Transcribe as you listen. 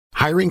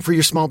Hiring for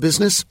your small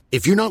business?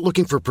 If you're not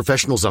looking for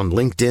professionals on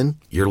LinkedIn,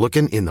 you're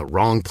looking in the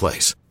wrong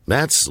place.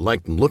 That's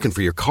like looking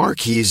for your car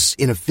keys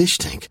in a fish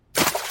tank.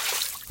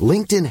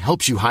 LinkedIn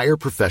helps you hire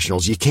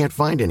professionals you can't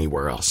find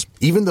anywhere else,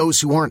 even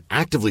those who aren't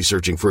actively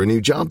searching for a new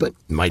job but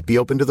might be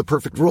open to the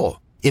perfect role.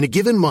 In a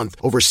given month,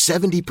 over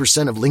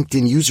 70% of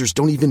LinkedIn users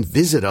don't even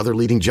visit other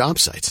leading job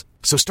sites.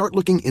 So start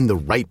looking in the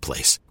right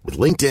place. With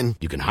LinkedIn,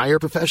 you can hire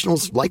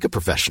professionals like a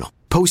professional.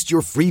 Post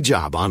your free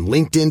job on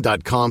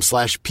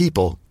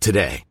linkedin.com/people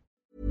today.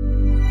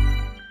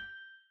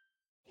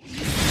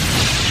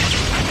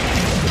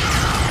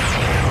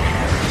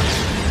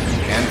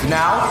 And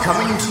now,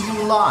 coming to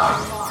you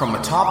live from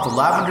atop the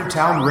Lavender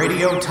Town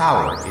Radio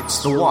Tower,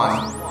 it's the one,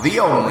 the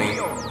only,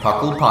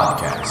 Puckle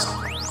Podcast.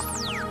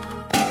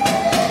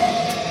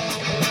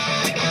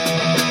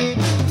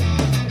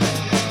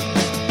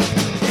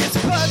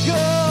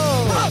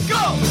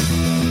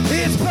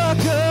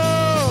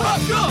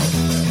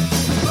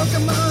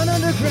 Pokemon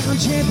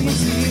Underground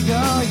Champions League,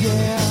 oh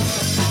yeah.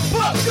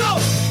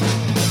 Puckle!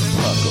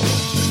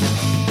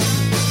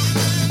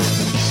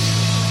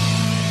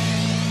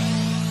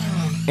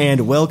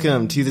 And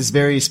welcome to this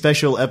very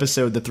special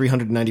episode, the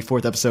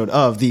 394th episode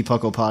of the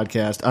Puckle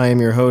Podcast. I am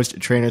your host,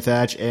 Trainer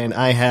Thatch, and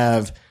I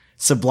have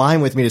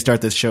Sublime with me to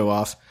start this show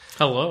off.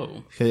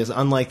 Hello. Because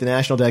unlike the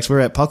National Decks, we're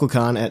at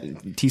PuckleCon at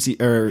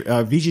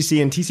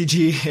VGC and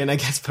TCG, and I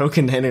guess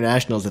Pokken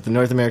Internationals at the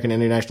North American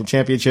International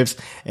Championships.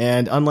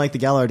 And unlike the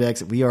Galar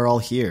Decks, we are all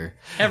here.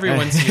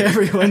 Everyone's here.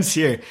 Everyone's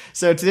here.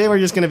 So today we're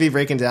just going to be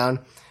breaking down.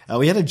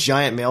 We had a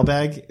giant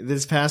mailbag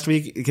this past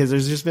week because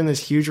there's just been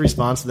this huge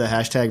response to the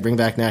hashtag Bring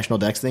Back National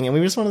Decks thing, and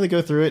we just wanted to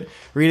go through it,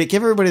 read it,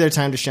 give everybody their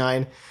time to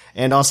shine,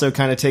 and also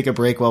kind of take a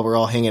break while we're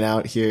all hanging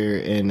out here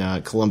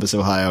in Columbus,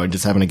 Ohio, and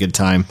just having a good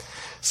time.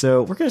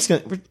 So we're just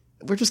going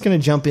to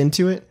jump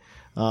into it.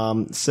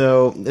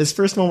 So this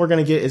first one we're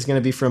going to get is going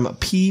to be from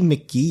P.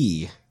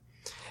 McGee.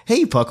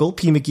 Hey, Puckle.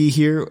 P. McGee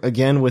here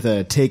again with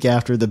a take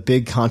after the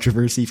big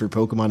controversy for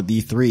Pokemon at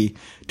E3.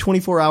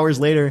 24 hours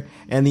later,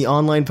 and the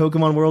online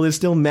Pokemon world is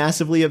still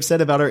massively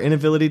upset about our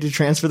inability to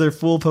transfer their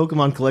full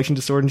Pokemon collection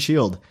to Sword and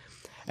Shield.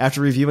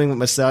 After reviewing what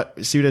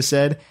Masuda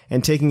said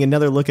and taking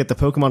another look at the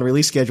Pokemon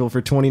release schedule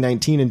for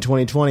 2019 and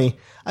 2020,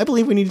 I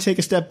believe we need to take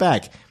a step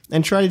back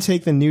and try to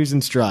take the news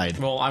in stride.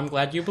 Well, I'm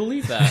glad you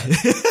believe that.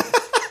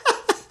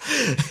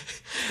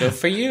 Good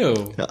for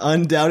you.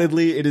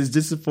 Undoubtedly, it is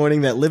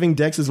disappointing that Living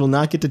Dexes will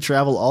not get to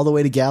travel all the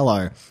way to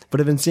Galar, but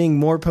I've been seeing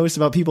more posts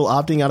about people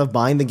opting out of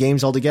buying the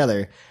games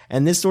altogether,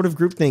 and this sort of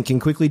groupthink can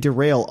quickly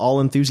derail all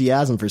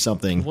enthusiasm for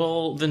something.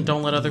 Well, then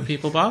don't let other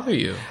people bother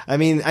you. I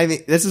mean,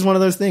 this is one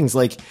of those things.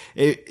 Like,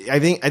 I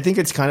think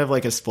it's kind of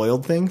like a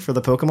spoiled thing for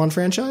the Pokemon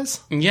franchise.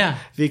 Yeah,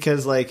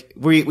 because like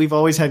we've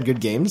always had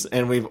good games,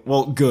 and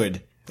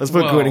good. Let's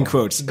put good in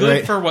quotes. Good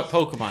right? For what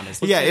Pokemon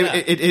is. Yeah,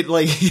 it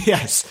like,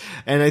 yes.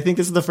 And I think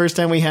this is the first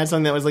time we had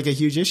something that was like a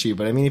huge issue.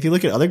 But I mean, if you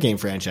look at other game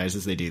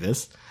franchises, they do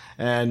this.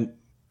 And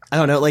I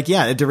don't know, like,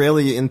 yeah, it derails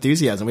the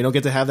enthusiasm. We don't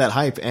get to have that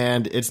hype.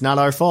 And it's not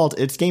our fault.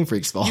 It's Game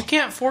Freak's fault. You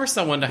can't force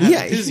someone to have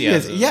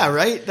enthusiasm. Yeah,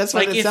 right? That's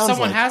what like, it sounds like. If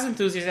someone has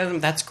enthusiasm,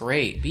 that's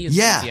great. Be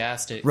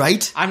enthusiastic. Yeah,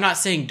 right? I'm not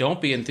saying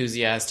don't be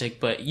enthusiastic,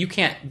 but you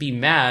can't be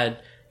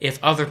mad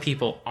if other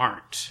people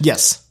aren't.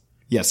 Yes.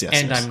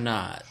 And I'm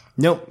not.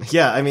 Nope.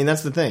 Yeah, I mean,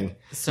 that's the thing.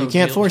 So you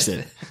can't force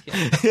it.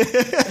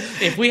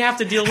 If we have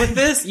to deal with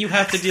this, you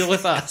have to deal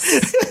with us.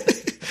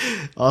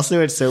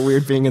 Also, it's so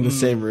weird being in the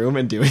same room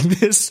and doing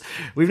this.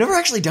 We've never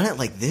actually done it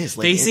like this.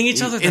 Like, facing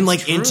each other. And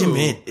like true.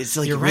 Intimate. It's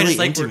like You're really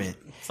right. It's like intimate.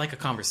 It's like a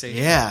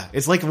conversation. Yeah.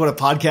 It's like what a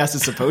podcast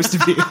is supposed to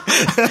be.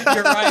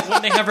 You're right.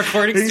 When they have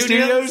recording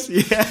studios?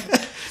 Yeah.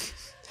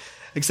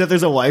 Except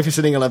there's a wife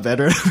sitting on a bed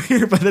right over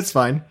here, but that's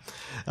fine.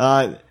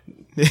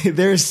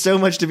 There is so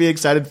much to be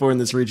excited for in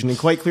this region, and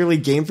quite clearly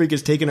Game Freak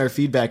has taken our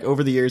feedback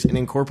over the years and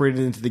incorporated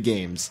it into the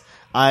games.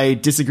 I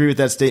disagree with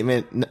that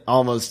statement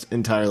almost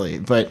entirely,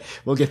 but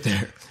we'll get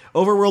there.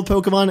 Overworld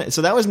Pokemon,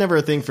 so that was never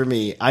a thing for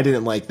me. I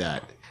didn't like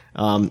that.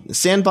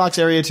 Sandbox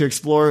area to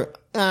explore,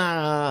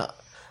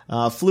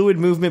 fluid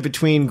movement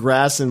between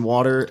grass and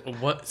water.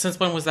 What? Since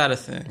when was that a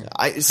thing?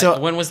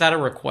 When was that a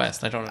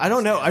request? I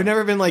don't know. I've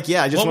never been like,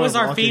 yeah, I just What was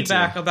our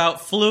feedback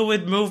about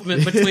fluid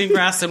movement between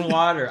grass and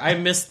water? I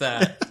missed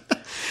that.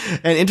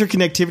 And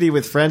interconnectivity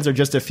with friends are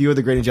just a few of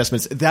the great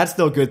adjustments. That's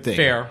still a good thing.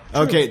 Fair.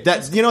 Okay,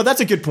 that's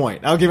a good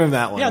point. I'll give him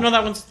that one. Yeah, no,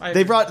 that one's...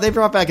 They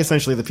brought back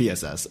essentially the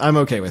PSS. I'm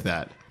okay with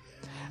that.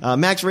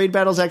 Max raid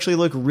battles actually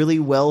look really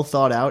well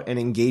thought out and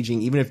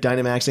engaging, even if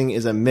Dynamaxing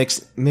is a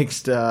mixed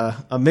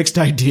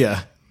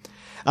idea.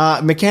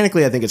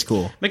 Mechanically, I think it's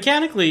cool.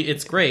 Mechanically,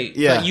 it's great.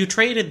 Yeah. But you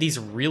traded these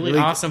really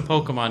awesome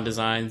Pokemon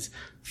designs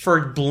for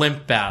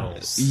blimp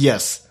battles.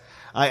 Yes.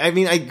 I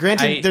mean,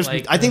 granted,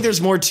 I think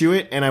there's more to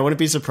it, and I wouldn't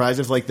be surprised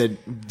if like the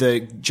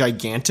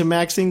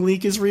Gigantamaxing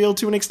leak is real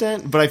to an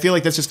extent. But I feel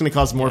like that's just going to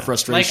cause more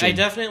frustration. Like, I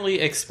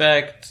definitely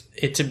expect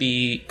it to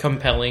be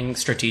compelling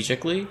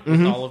strategically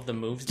with all of the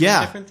moves.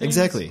 Yeah, different things.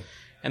 exactly.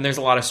 And there's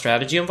a lot of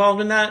strategy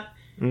involved in that.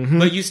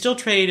 but you still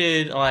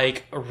traded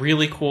like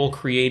really cool,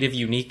 creative,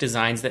 unique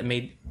designs that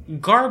made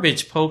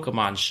garbage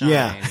Pokemon shine.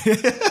 Yeah.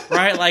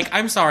 Right? Like,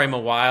 I'm sorry,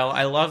 Mawile.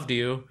 I loved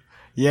you.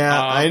 Yeah,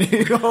 I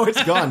know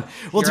it's gone.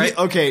 Well, Right?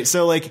 Okay,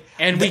 so like,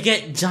 And we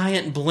get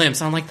giant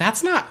blimps. I'm like,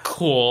 that's not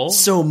cool.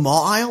 so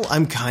Mawile,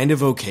 I'm kind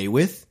of okay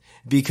with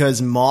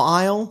because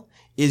Mawile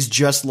is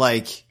just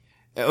like,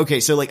 okay,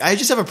 so like, I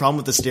just have a problem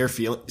with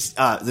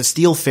the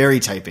Steel Fairy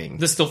typing.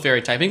 The Steel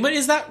Fairy typing. But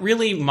is that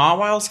really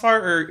Mawile's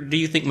fault, or do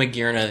you think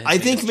Magearna? I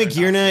think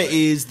Magearna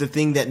is the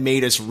thing that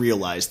made us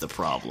realize the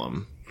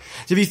problem.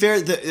 To be fair,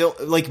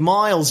 like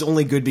Mawile's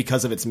only good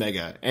because of its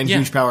mega and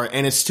huge power,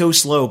 and it's so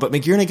slow. But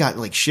Magearna got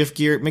like shift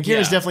gear.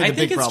 Magearna's definitely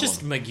the big problem. I think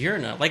it's just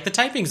Magearna. Like, the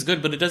typing's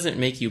good, but it doesn't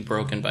make you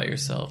broken by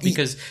yourself.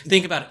 Because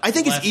think about it. I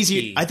think it's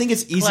easier. I think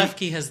it's easy.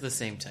 Klefki has the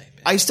same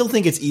typing. I still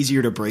think it's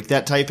easier to break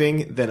that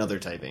typing than other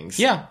typings.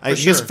 Yeah, for because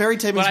sure. fairy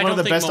typing is one of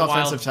the best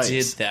offensive types.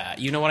 Did that?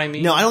 You know what I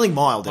mean? No, I don't think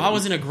Mawile did. Mawile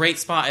was in a great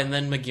spot, and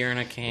then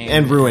Magearna came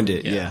and ruined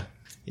it.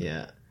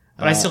 Yeah.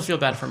 But I still feel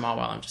bad for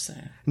Mawile, I'm just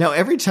saying. Now,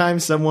 every time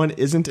someone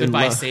isn't in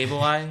Goodbye, love...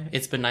 Sableye.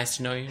 It's been nice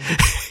to know you.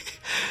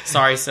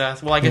 Sorry,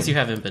 Seth. Well, I guess you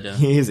have Impidimp.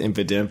 He is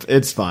Impidimp.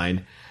 It's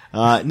fine.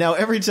 Now,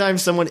 every time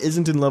someone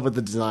isn't in love with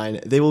the design,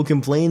 they will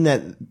complain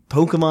that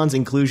Pokemon's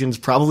inclusions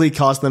probably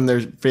cost them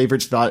their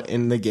favorite spot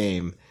in the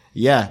game.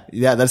 Yeah,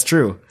 that's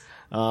true.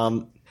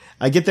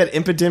 I get that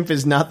Impidimp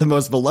is not the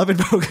most beloved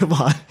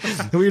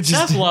Pokemon.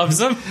 Seth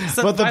loves him.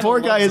 But the poor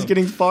guy is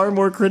getting far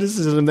more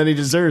criticism than he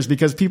deserves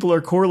because people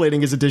are correlating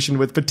his addition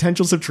with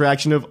potential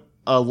subtraction of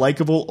a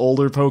likable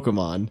older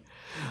Pokemon.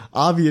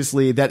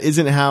 Obviously, that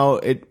isn't how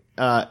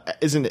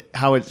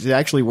it's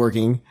actually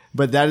working,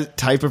 but that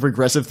type of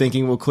regressive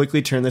thinking will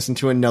quickly turn this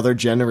into another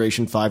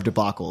Generation 5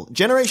 debacle.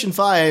 Generation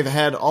 5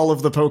 had all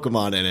of the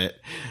Pokemon in it.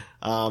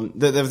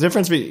 The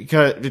difference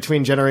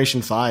between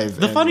Generation 5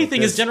 The funny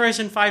thing is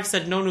Generation 5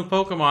 said no new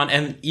Pokemon,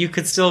 and you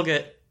could still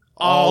get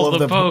all of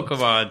the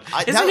Pokemon.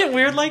 Isn't it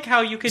weird, like,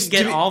 how you could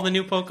get all the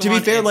new Pokemon to be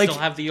fair, and like,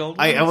 still have the old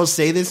ones? I will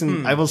say this,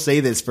 and I will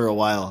say this for a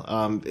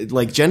while.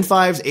 Like, Gen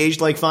 5's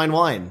aged like fine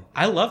wine.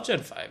 I love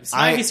Gen 5.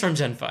 Snively's from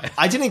Gen 5.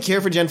 I didn't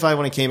care for Gen 5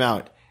 when it came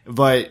out.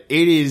 But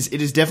it is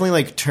definitely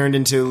like turned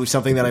into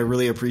something that I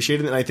really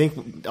appreciated, and I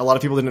think a lot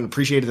of people didn't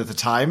appreciate it at the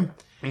time.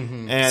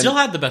 Mm-hmm. And still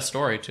had the best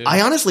story too.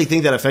 I honestly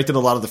think that affected a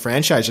lot of the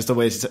franchise, just the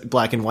way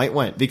Black and White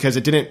went, because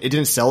it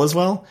didn't sell as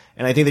well,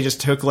 and I think they just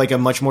took like a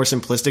much more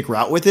simplistic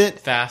route with it.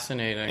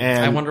 Fascinating.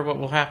 And I wonder what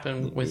will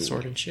happen with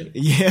Sword and Shield.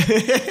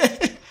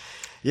 Yeah.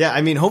 Yeah,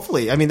 I mean,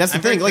 hopefully. I mean, that's the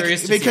thing. Like,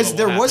 because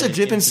there was a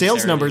dip in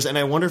sales numbers, and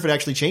I wonder if it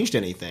actually changed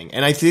anything.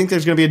 And I think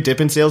there's going to be a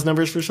dip in sales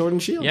numbers for Sword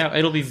and Shield. Yeah,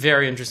 it'll be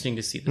very interesting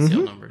to see the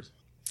sale numbers.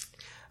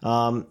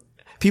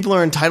 People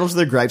are entitled to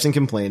their gripes and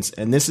complaints,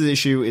 and this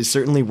issue is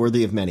certainly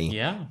worthy of many.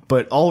 Yeah.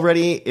 But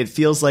already, it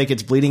feels like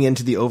it's bleeding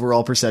into the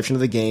overall perception of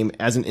the game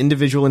as an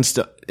individual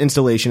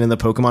installation in the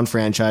Pokemon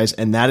franchise,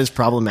 and that is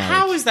problematic.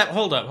 How is that?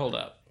 Hold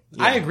up.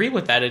 Yeah. I agree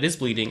with that. It is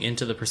bleeding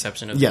into the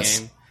perception of the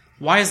game.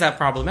 Why is that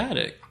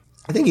problematic?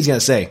 I think he's going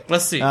to say.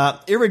 Let's see.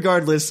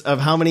 Irregardless of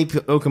how many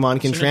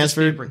Pokemon can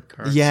transfer...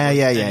 Yeah.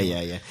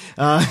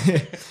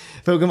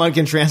 Pokemon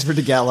can transfer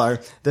to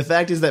Galar. The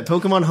fact is that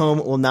Pokemon Home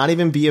will not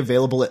even be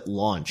available at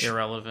launch.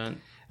 Irrelevant.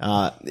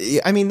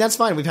 I mean, that's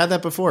fine. We've had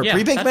that before. Yeah,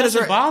 pre-bank metas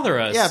doesn't bother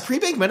us. Yeah,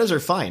 pre-bank metas are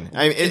fine.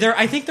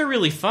 I think they're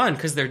really fun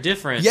because they're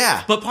different.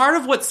 Yeah. But part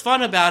of what's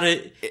fun about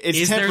it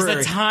is temporary.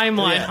 there's a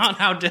timeline on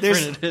how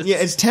different it is. Yeah,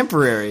 it's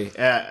temporary.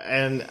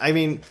 And I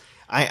mean...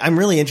 I'm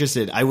really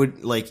interested. I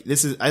would like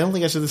this is. I don't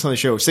think I said this on the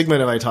show. Sigma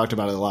and I talked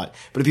about it a lot,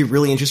 but it'd be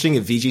really interesting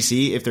if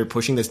VGC, if they're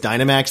pushing this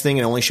Dynamax thing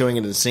and only showing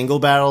it in single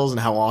battles and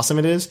how awesome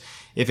it is,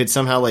 if it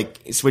somehow like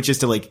switches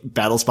to like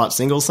battle spot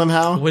singles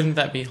somehow. Wouldn't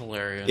that be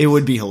hilarious? It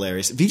would be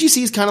hilarious.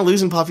 VGC is kind of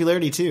losing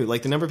popularity too.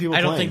 Like the number of people.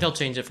 I don't think they'll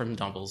change it from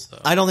doubles though.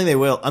 I don't think they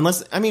will,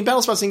 unless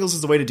battle spot singles is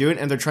the way to do it,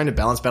 and they're trying to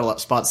balance battle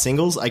spot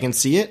singles. I can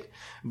see it,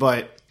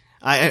 but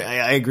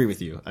I agree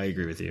with you.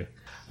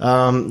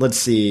 Let's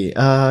see.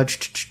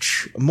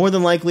 More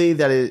than likely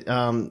that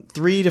it,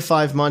 3 to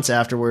 5 months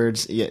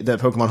afterwards, that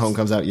Pokemon Home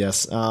comes out.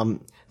 Yes. That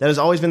has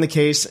always been the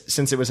case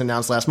since it was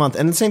announced last month,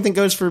 and the same thing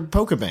goes for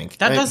Pokebank.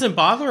 That doesn't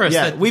bother us.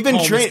 Yeah, that we've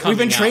been trained. We've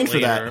been trained for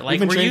later. that.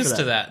 Like we're used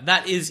to that.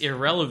 That is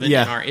irrelevant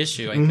in our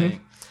issue. I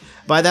think.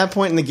 By that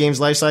point in the game's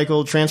life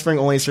cycle, transferring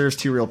only serves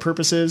two real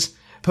purposes: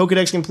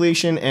 Pokedex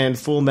completion and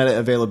full meta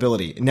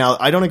availability. Now,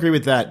 I don't agree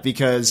with that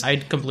because I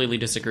completely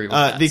disagree with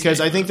that. Because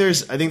I think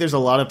there's a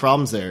lot of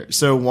problems there.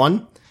 So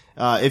one,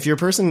 if you're a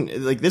person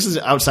like this is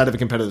outside of a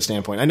competitive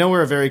standpoint. I know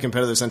we're a very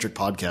competitive centric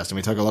podcast and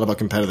we talk a lot about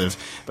competitive,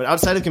 but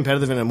outside of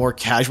competitive in a more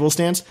casual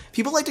stance,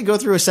 people like to go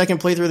through a second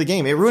playthrough of the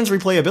game. It ruins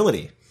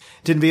replayability.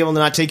 To be able to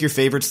not take your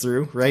favorites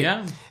through, right?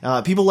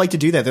 Yeah. People like to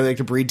do that. They like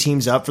to breed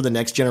teams up for the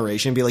next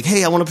generation. Be like,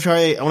 hey, I want to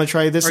try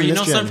this. Or and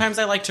this gen. Sometimes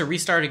I like to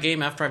restart a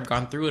game after I've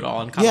gone through it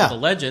all and come up with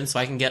a legend, so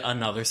I can get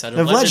another set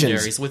of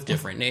legendaries with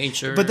different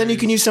nature. But then you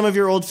can use some of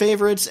your old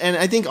favorites, and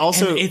I think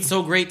also it's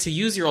so great to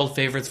use your old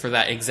favorites for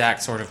that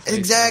exact sort of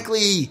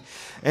exactly.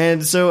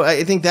 And so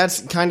I think that's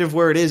kind of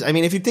where it is. I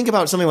mean, if you think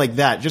about something like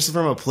that, just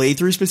from a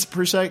playthrough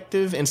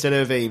perspective instead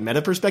of a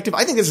meta perspective,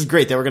 I think this is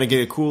great that we're going to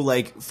get a cool,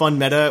 like, fun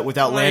meta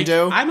without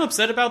Lando. I'm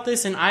upset about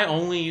this, and I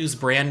only use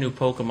brand new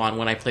Pokemon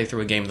when I play through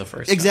a game the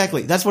first time.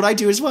 Exactly. That's what I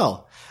do as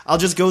well. I'll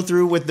just go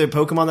through with the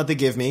Pokemon that they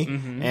give me,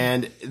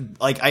 and,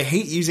 like, I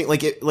hate using,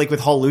 like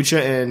with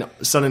Hawlucha and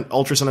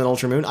Ultra Sun and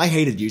Ultra Moon, I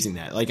hated using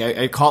that. Like,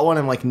 I caught one,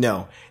 and I'm like,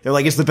 no. They're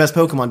like, it's the best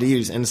Pokemon to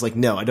use, and it's like,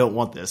 no, I don't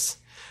want this.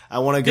 I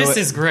want to go. This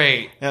is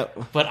great,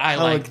 but I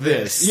like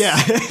this. Yeah,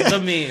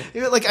 the me.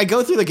 Like I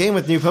go through the game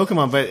with new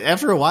Pokemon, but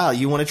after a while,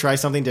 you want to try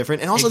something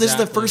different. And also, This is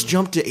the first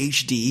jump to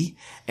HD,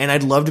 and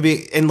I'd love to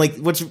be. And like,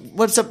 what's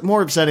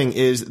more upsetting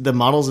is the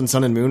models in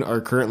Sun and Moon are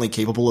currently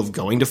capable of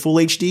going to full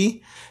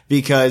HD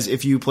because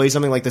if you play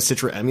something like the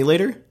Citra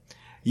emulator,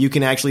 you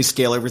can actually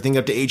scale everything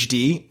up to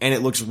HD, and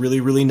it looks really,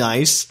 really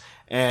nice.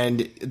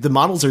 And the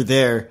models are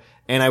there,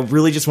 and I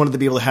really just wanted to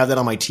be able to have that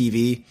on my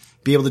TV.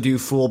 Be able to do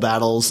full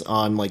battles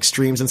on like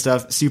streams and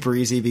stuff, super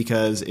easy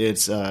because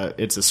it's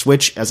a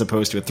Switch as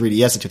opposed to a 3DS.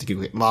 You have to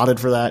get modded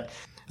for that.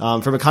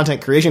 From a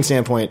content creation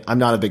standpoint, I'm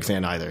not a big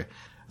fan either.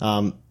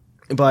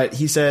 But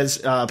he says,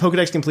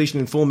 Pokedex completion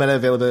and full meta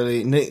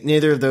availability,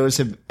 neither of those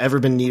have ever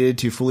been needed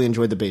to fully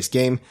enjoy the base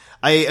game.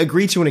 I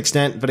agree to an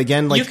extent, but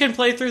again, like... You can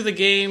play through the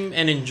game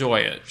and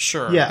enjoy it,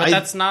 sure. Yeah, but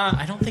that's not...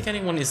 I don't think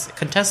anyone is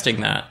contesting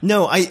that.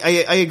 No, I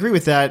agree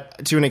with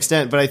that to an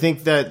extent, but I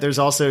think that there's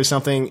also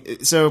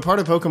something... So part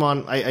of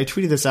Pokemon, I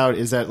tweeted this out,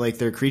 is that like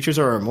their creatures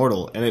are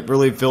immortal, and it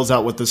really fills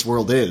out what this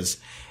world is.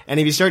 And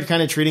if you start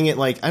kind of treating it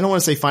like... I don't want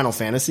to say Final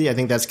Fantasy, I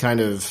think that's kind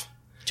of...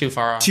 Too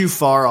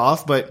far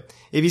off, but...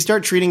 If you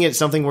start treating it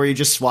something where you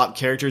just swap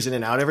characters in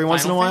and out every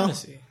once in a while,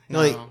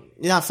 like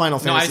not Final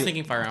Fantasy. No, I was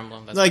thinking Fire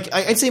Emblem. That's like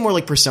I'd say more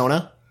like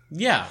Persona.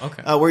 Yeah,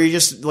 okay. Where you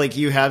just like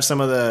you have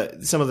some of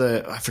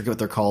the I forget what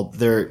they're called.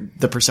 They're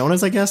the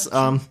personas, I guess.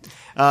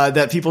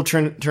 That people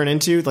turn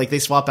into, like they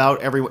swap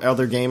out every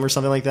other game or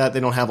something like that.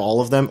 They don't have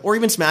all of them, or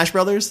even Smash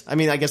Brothers. I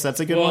mean, I guess that's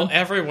a good one. Well,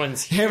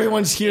 everyone's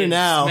here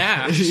now.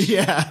 Smash.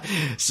 Yeah.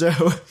 So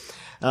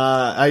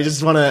I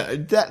just want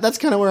to. That's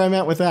kind of where I'm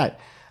at with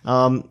that.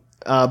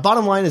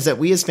 Bottom line is that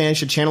we as fans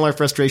should channel our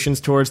frustrations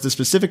towards the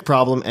specific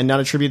problem and not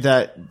attribute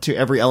that to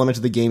every element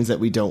of the games that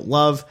we don't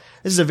love.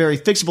 This is a very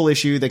fixable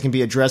issue that can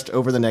be addressed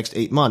over the next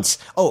 8 months.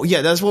 Oh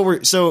yeah, that's what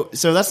we're, so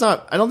that's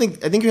not, I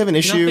think you have an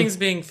issue. Nothing's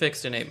being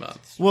fixed in 8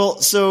 months. Well,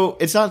 so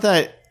it's not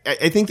that,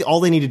 I think all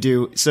they need to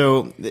do,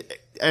 so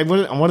I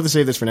wanted to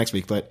save this for next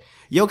week, but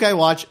Yokai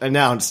Watch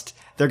announced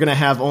they're going to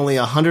have only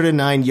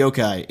 109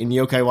 yokai in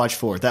Yokai Watch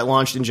 4. That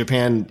launched in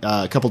Japan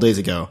a couple days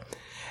ago.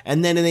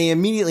 And then they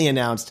immediately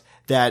announced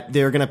that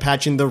they're going to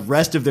patch in the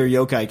rest of their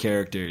yokai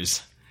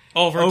characters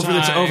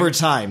over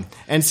time.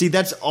 And see,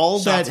 that's all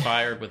Shots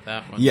fired with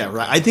that one. Yeah,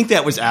 right. I think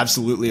that was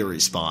absolutely a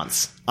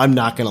response. I'm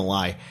not going to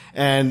lie.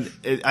 And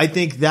I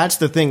think that's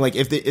the thing. Like,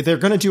 if they're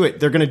going to do it,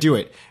 they're going to do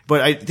it.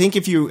 But I think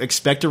if you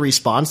expect a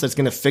response that's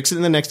going to fix it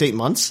in the next 8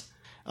 months,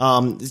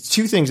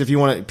 two things if you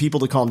want people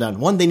to calm down.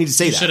 One, they need to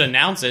say that. They should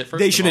announce it.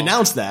 They should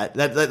announce that.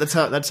 That's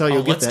how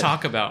you'll get that. Let's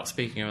talk about,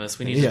 speaking of this,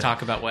 we need to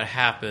talk about what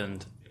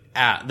happened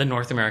at the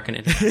North American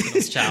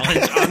Internationals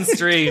Challenge on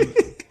stream.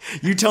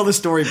 You tell the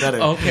story better.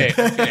 Okay.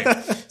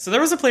 So there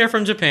was a player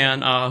from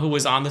Japan who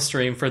was on the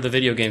stream for the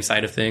video game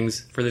side of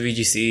things, for the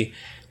VGC,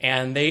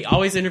 and they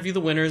always interview the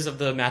winners of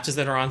the matches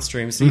that are on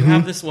stream. So you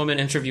have this woman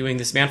interviewing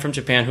this man from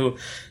Japan who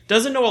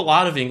doesn't know a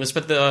lot of English,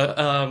 but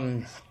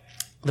the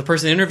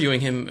person interviewing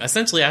him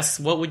essentially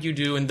asks, what would you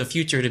do in the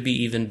future to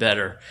be even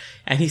better?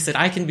 And he said,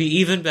 I can be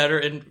even better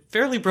in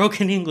fairly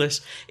broken English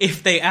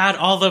if they add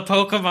all the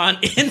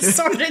Pokemon in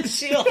Sword and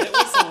Shield. It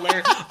was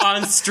hilarious.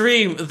 On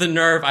stream, the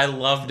nerve, I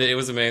loved it. It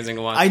was amazing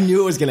to watch. I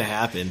knew it was going to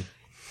happen.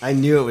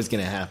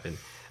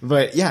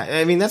 But yeah,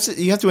 I mean,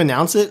 you have to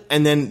announce it,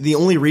 and then the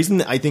only reason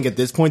that I think at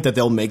this point that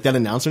they'll make that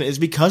announcement is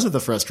because of the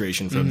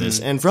frustration from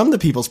this, and from the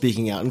people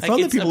speaking out, and from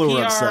the people who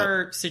are upset. It's a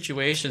PR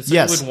situation, so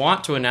you would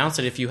want to announce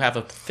it if you have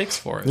a fix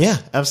for it. Yeah,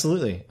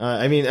 absolutely.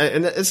 I mean,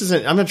 and this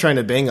isn't. I'm not trying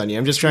to bang on you.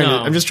 I'm just trying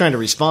to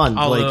respond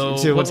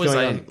to what's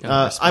going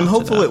on. I'm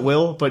hopeful it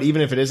will, but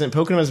even if it isn't,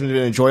 Pokemon has been an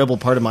enjoyable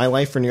part of my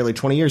life for nearly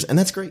 20 years, and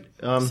that's great.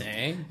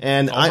 Same.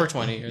 And over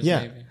 20 years, yeah.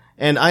 maybe.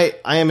 And I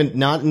am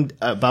not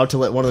about to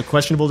let one of the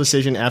questionable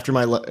decision after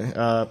my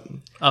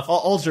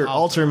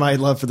alter my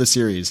love for the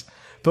series.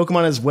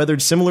 Pokemon has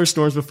weathered similar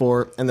storms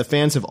before, and the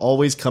fans have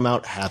always come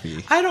out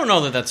happy. I don't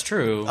know that that's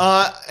true.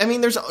 I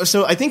mean,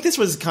 I think this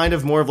was kind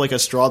of more of like a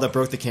straw that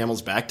broke the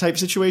camel's back type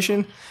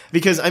situation.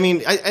 Because, I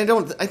mean,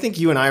 I think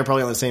you and I are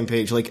probably on the same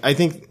page. Like, I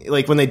think,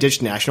 like, when they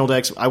ditched National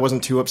Dex, I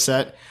wasn't too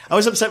upset. I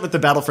was upset with the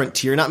Battlefront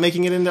tier not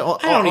making it into I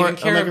don't even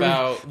care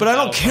about. But I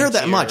don't care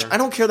that much. I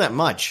don't care that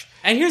much.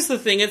 And here's the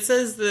thing. It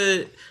says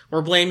that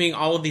we're blaming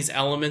all of these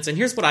elements, and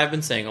here's what I've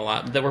been saying a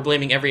lot, that we're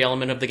blaming every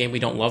element of the game we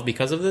don't love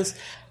because of this.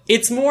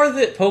 It's more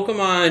that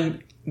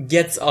Pokemon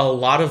gets a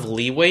lot of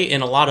leeway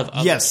in a lot of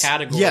other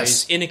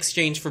categories in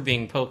exchange for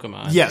being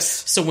Pokemon.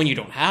 Yes. So when you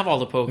don't have all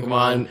the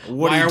Pokemon,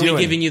 what why are are you we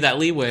doing? giving you that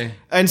leeway?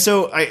 And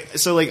so I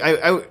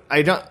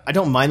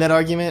don't mind that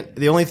argument.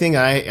 The only thing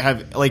I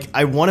have, like,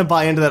 I want to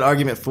buy into that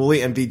argument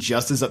fully and be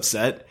just as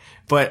upset,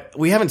 but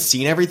we haven't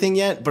seen everything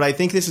yet. But I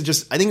think it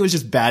was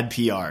just bad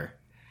PR.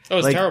 Oh,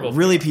 it's Like, terrible.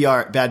 really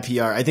bad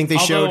PR. I think they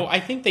Although, I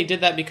think they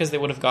did that because they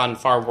would have gotten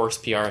far worse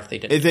PR if they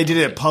didn't. if they did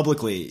it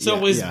publicly. So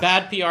it was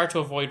bad PR to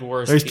avoid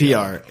worse There's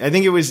PR. I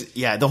think it was,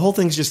 the whole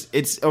thing's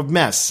it's a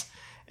mess.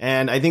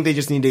 And I think they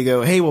just need to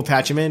go, hey, we'll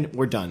patch him in.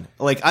 We're done.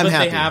 Like, I'm But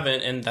happy. they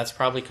haven't, and that's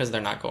probably because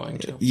they're not going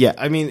to. Yeah,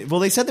 I mean, well,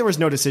 they said there was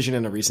no decision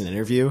in a recent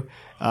interview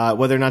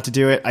whether or not to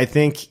do it. I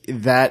think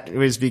that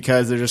was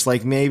because they're just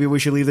like, maybe we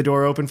should leave the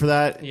door open for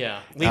that. Yeah,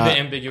 leave it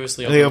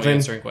ambiguously open when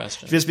answering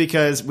questions. Just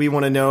because we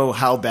want to know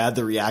how bad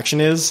the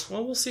reaction is.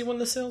 Well, we'll see when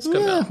the sales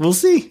come out. We'll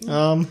see.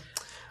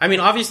 I mean,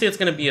 obviously, it's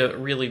going to be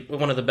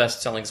one of the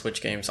best-selling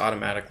Switch games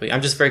automatically.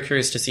 I'm just very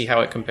curious to see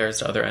how it compares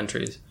to other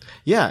entries.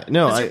 Yeah,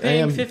 no, I You're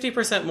paying am.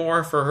 50%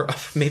 more for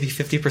maybe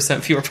 50%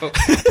 fewer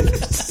Pokemon.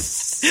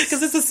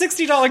 Because it's a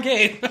 $60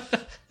 game.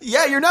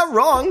 Yeah, you're not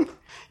wrong.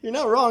 You're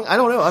not wrong. I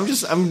don't know.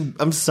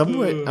 I'm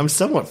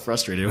somewhat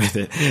frustrated with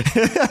it.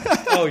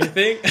 Oh, you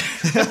think?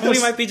 We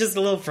might be just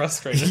a little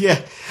frustrated. Yeah.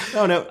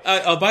 No.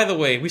 By the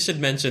way, we should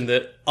mention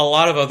that a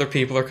lot of other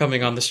people are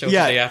coming on the show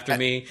today after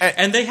me,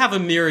 and they have a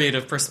myriad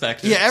of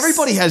perspectives. Yeah,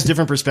 everybody has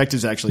different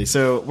perspectives, actually.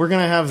 So we're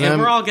gonna have them.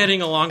 And we're all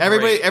getting along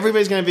great.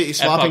 Everybody's gonna be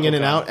swapping in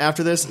and PuckleCon. out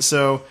after this.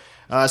 So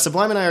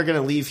Sublime and I are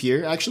gonna leave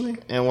here, actually,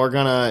 and we're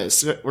gonna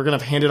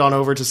hand it on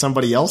over to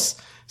somebody else.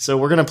 So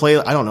we're gonna play,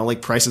 I don't know,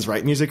 like Price is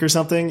Right music or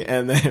something,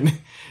 and then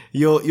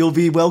you'll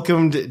be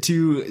welcomed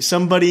to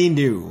somebody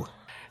new.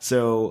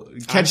 So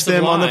catch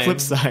them on the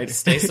flip side.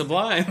 Stay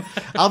sublime.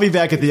 I'll be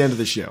back at the end of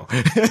the show.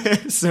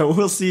 So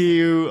we'll see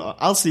you.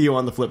 I'll see you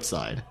on the flip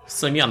side.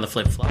 See me on the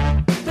flip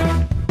flop.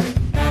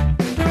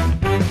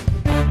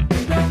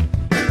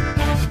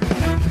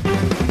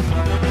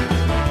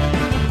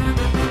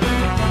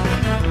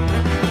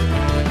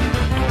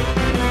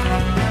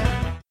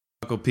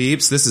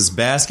 Peeps, this is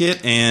Basket,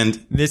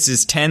 and this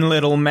is 10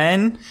 Little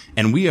Men,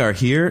 and we are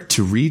here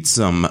to read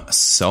some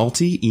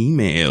salty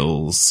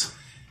emails.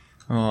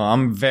 Oh,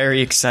 I'm very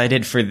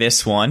excited for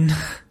this one.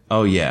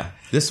 Oh yeah,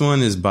 this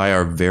one is by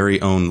our very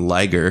own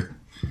Liger.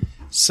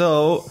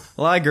 So,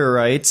 Liger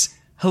writes,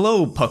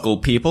 "Hello, Puckle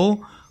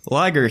people.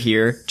 Liger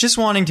here, just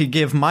wanting to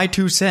give my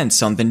 2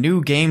 cents on the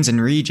new games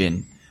and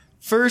region.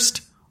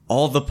 First,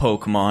 all the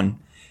Pokemon.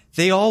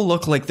 They all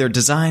look like their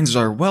designs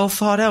are well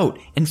thought out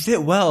and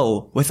fit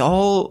well with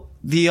all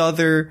the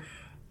other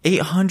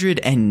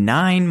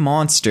 809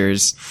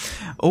 monsters.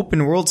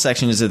 Open world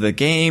sections of the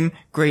game,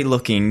 great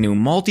looking new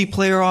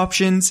multiplayer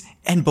options,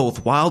 and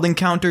both wild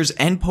encounters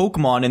and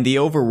Pokemon in the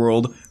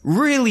overworld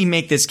really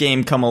make this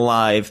game come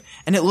alive,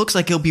 and it looks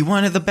like it'll be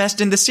one of the best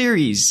in the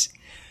series.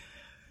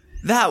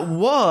 That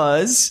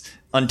was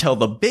until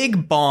the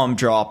big bomb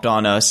dropped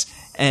on us,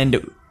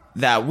 and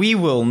that we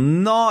will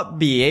not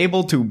be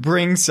able to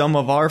bring some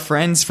of our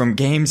friends from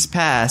games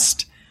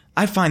past.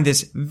 I find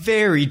this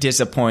very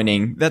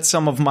disappointing that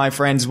some of my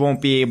friends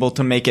won't be able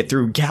to make it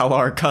through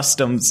Galar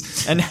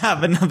Customs and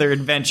have another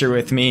adventure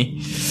with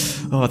me.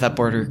 Oh, that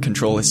border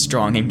control is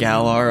strong in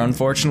Galar,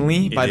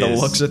 unfortunately, by the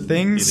looks of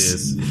things. It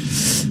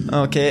is.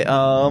 Okay,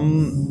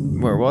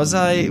 where was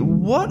I?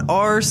 What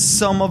are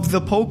some of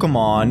the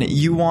Pokemon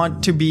you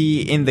want to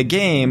be in the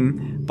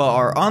game, but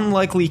are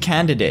unlikely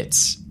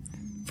candidates?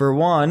 For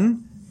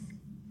one,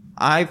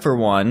 I,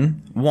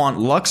 want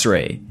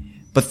Luxray,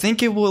 but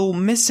think it will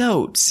miss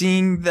out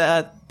seeing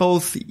that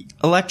both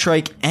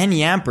Electrike and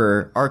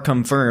Yamper are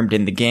confirmed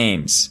in the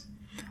games.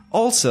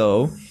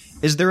 Also,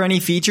 is there any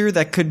feature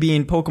that could be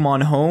in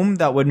Pokemon Home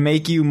that would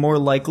make you more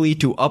likely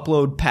to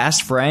upload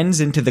past friends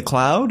into the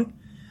cloud?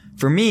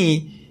 For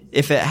me,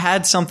 if it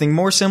had something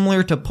more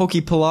similar to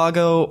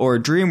Poképelago or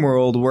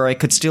Dreamworld where I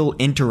could still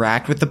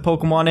interact with the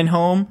Pokemon in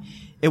Home,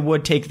 it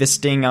would take the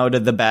sting out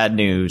of the bad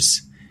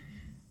news.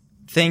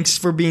 Thanks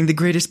for being the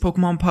greatest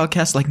Pokemon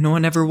podcast like no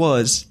one ever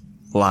was.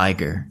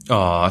 Liger."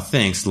 Aw,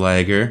 thanks,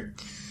 Liger.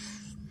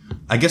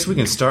 I guess we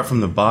can start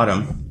from the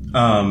bottom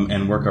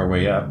and work our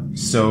way up.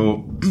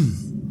 So,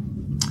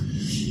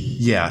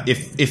 yeah,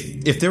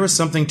 if there was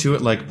something to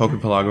it like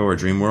Poképelago or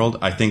Dreamworld,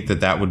 I think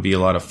that would be a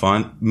lot of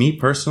fun. Me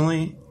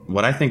personally,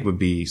 what I think would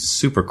be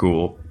super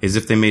cool is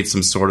if they made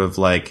some sort of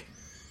like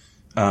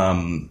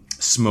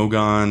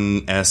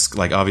Smogon-esque,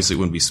 like obviously it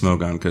wouldn't be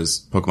Smogon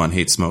because Pokemon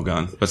hates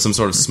Smogon, but some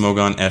sort of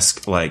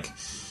Smogon-esque like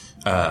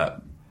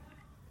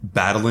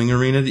battling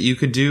arena that you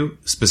could do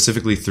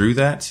specifically through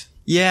that.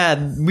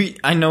 Yeah,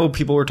 I know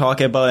people were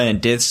talking about it in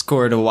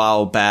Discord a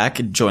while back.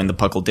 Join the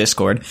Puckle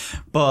Discord,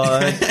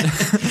 but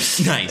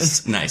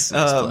nice.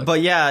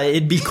 But yeah,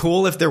 it'd be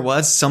cool if there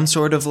was some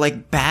sort of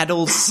like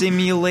battle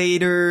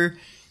simulator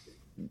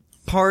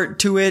part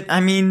to it. I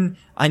mean,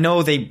 I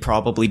know they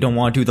probably don't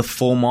want to do the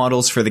full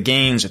models for the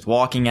games with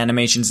walking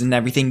animations and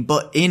everything,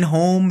 but in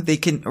home, they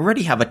can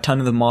already have a ton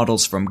of the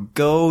models from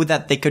Go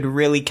that they could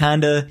really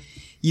kind of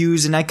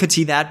use, and I could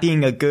see that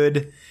being a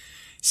good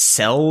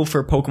sell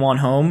for Pokemon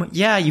Home.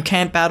 Yeah, you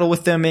can't battle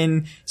with them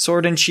in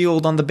Sword and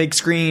Shield on the big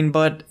screen,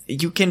 but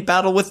you can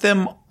battle with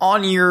them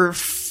on your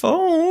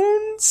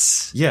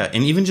phones. Yeah,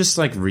 and even just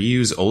like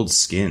reuse old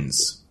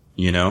skins,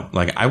 you know?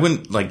 Like I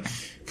wouldn't like,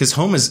 cause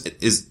Home is,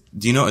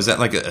 do you know, is that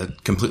like a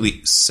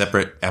completely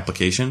separate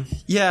application?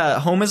 Yeah,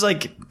 Home is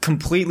like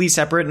completely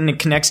separate and it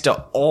connects to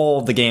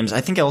all the games.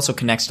 I think it also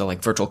connects to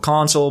like Virtual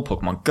Console,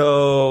 Pokemon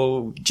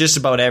Go, just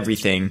about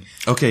everything.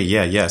 Okay,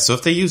 yeah. So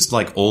if they used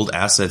like old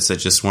assets that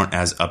just weren't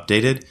as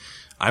updated,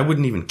 I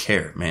wouldn't even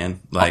care,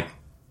 man. Like,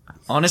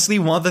 honestly,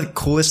 one of the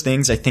coolest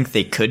things I think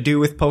they could do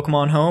with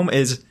Pokemon Home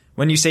is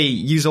when you say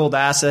use old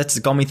assets,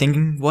 it got me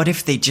thinking, what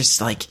if they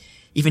just like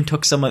even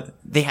took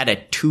they had a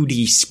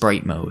 2D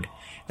sprite mode?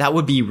 That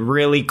would be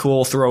really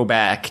cool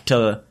throwback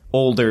to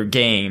older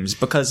games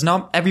because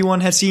not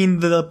everyone has seen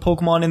the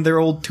Pokemon in their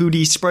old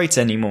 2D sprites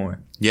anymore.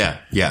 Yeah.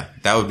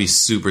 That would be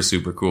super,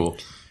 super cool.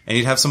 And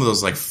you'd have some of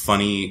those like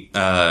funny,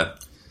 some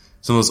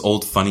of those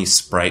old funny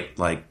sprite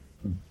like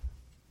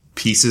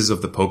pieces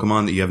of the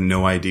Pokemon that you have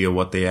no idea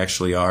what they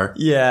actually are.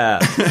 Yeah.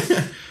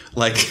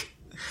 Like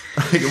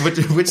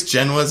which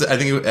gen was it? I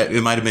think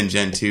it might have been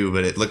Gen 2,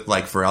 but it looked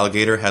like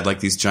Feraligatr had like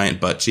these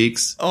giant butt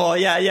cheeks. Oh,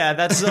 yeah.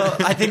 That's,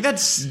 I think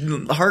that's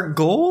Heart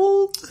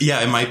Gold?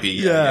 Yeah, it might be.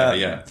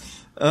 Yeah.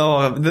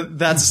 Oh,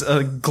 that's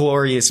a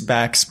glorious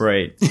back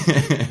sprite.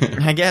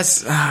 I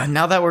guess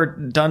now that we're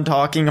done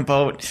talking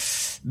about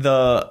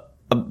the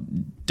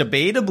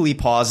debatably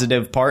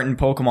positive part in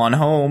Pokemon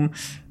Home,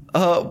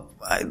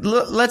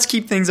 let's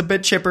keep things a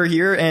bit chipper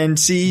here and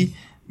see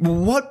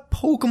what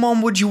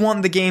Pokemon would you want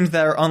in the games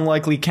that are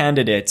unlikely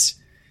candidates?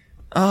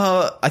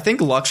 I think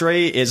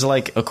Luxray is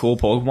like a cool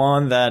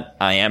Pokemon that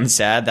I am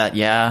sad that,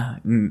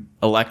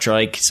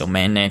 Electrike, so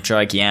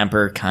Manectric,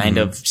 Yamper kind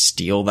of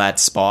steal that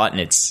spot, and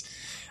it's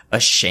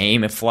a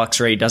shame if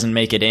Luxray doesn't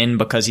make it in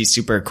because he's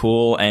super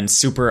cool and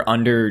super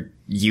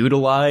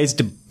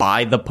underutilized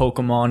by the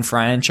Pokemon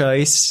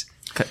franchise.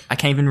 I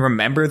can't even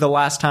remember the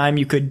last time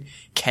you could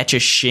catch a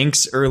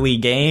Shinx early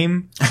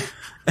game.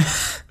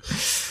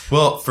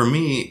 Well, for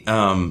me,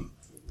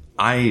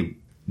 I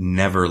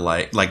never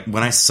like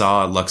when I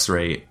saw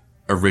Luxray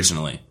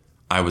originally,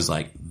 I was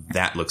like,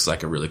 that looks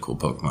like a really cool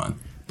Pokemon.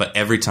 But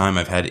every time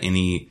I've had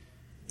any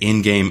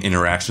in-game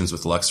interactions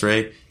with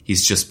Luxray,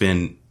 he's just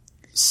been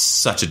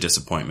such a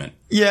disappointment.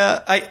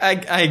 Yeah,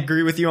 I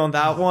agree with you on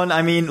that one.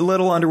 I mean, a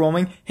little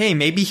underwhelming. Hey,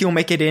 maybe he'll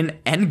make it in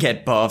and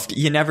get buffed.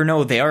 You never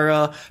know. They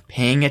are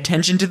paying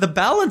attention to the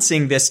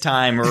balancing this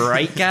time,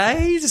 right,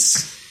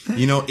 guys?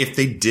 You know, if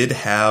they did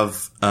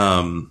have,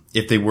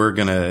 if they were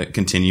going to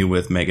continue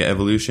with Mega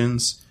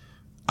Evolutions,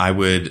 I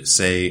would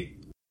say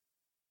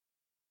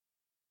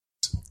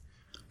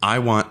I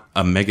want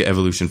a Mega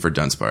Evolution for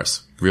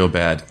Dunsparce real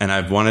bad. And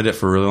I've wanted it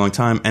for a really long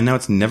time. And now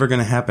it's never going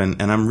to happen.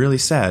 And I'm really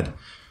sad.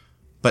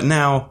 But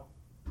now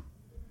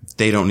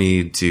they don't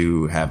need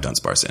to have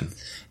Dunsparce in.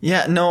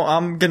 Yeah, no,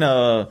 I'm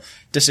gonna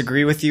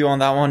disagree with you on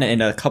that one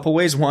in a couple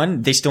ways.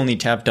 One, they still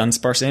need to have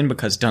Dunsparce in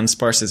because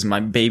Dunsparce is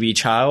my baby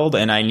child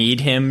and I need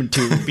him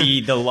to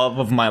be the love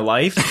of my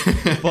life.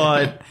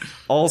 But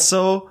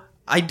also,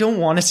 I don't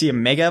want to see a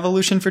Mega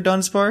Evolution for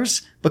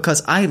Dunsparce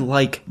because I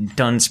like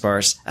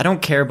Dunsparce. I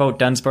don't care about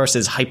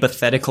Dunsparce's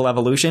hypothetical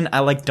evolution.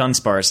 I like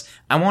Dunsparce.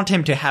 I want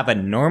him to have a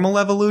normal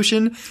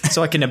evolution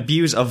so I can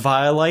abuse a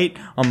Violite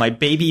on my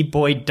baby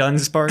boy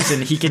Dunsparce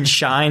and he can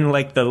shine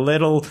like the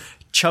little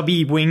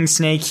chubby wing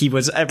snake he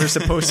was ever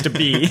supposed to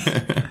be.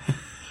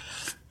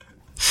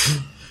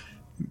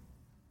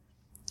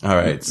 All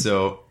right,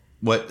 so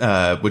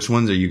which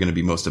ones are you going to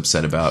be most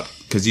upset about?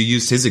 Because you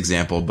used his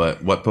example,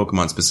 but what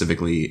Pokemon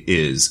specifically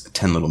is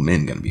 10 Little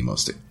Min going to be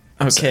most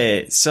upset?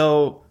 Okay,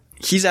 so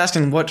he's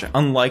asking what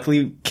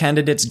unlikely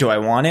candidates do I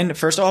want in.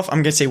 First off, I'm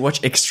going to say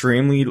which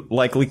extremely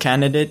likely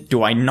candidate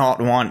do I not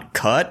want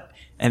cut?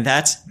 And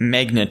that's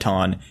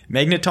Magneton.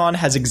 Magneton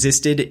has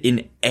existed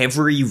in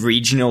every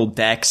regional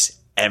dex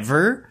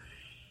ever.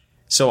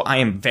 So I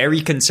am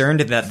very concerned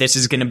that this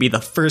is going to be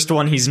the first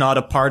one he's not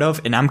a part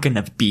of, and I'm going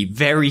to be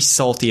very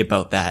salty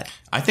about that.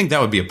 I think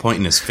that would be a point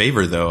in his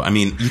favor, though. I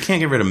mean, you can't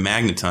get rid of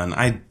Magneton.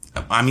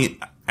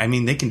 I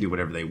mean, they can do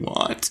whatever they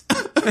want.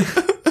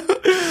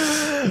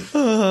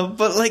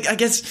 But, like, I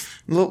guess,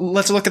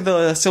 let's look at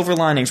the silver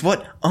linings.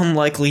 What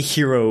unlikely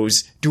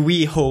heroes do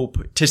we hope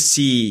to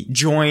see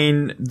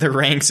join the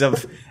ranks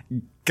of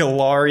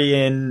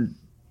Galarian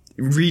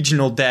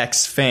regional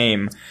dex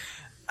fame?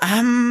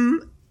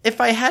 If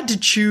I had to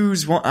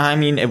choose one, I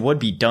mean, it would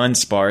be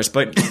Dunsparce,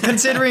 but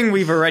considering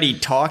we've already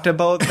talked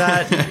about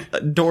that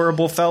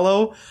adorable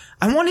fellow,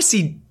 I want to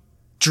see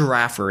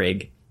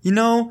Girafarig. You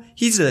know,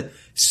 he's a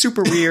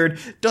super weird,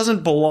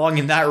 doesn't belong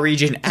in that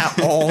region at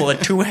all. A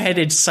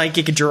two-headed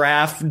psychic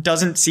giraffe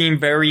doesn't seem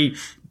very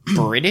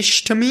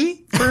British to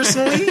me,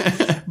 personally.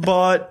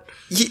 But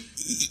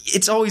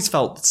it's always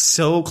felt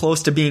so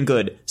close to being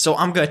good. So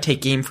I'm gonna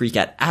take Game Freak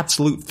at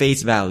absolute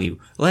face value.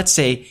 Let's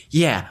say,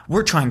 yeah,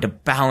 we're trying to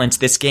balance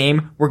this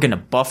game. We're gonna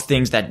buff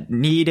things that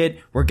need it.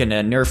 We're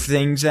gonna nerf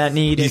things that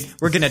need it.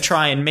 We're gonna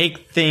try and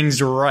make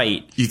things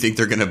right. You think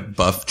they're gonna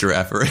buff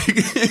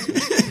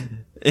Girafarig?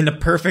 In a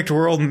perfect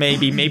world,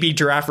 maybe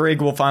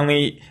Girafarig will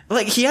finally,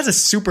 like, he has a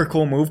super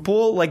cool move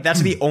pool. Like, that's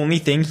the only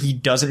thing he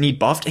doesn't need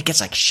buffed. It gets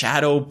like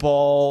Shadow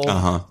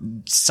Ball,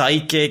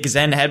 Psychic,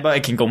 Zen Headbutt.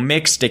 It can go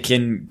mixed. It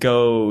can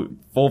go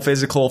full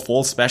physical,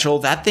 full special.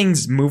 That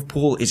thing's move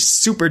pool is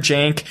super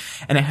jank,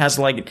 and it has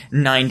like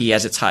 90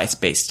 as its high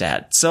space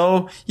stat.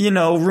 So,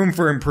 room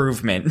for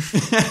improvement.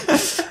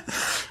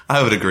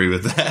 I would agree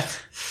with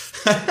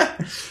that.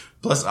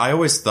 Plus, I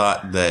always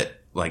thought that,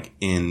 like,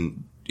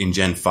 in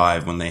Gen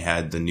 5, when they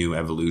had the new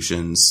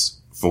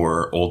evolutions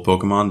for old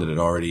Pokemon that had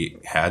already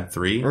had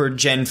 3. Or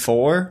Gen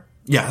 4?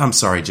 Yeah, I'm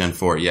sorry, Gen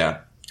 4,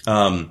 yeah.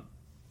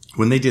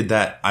 When they did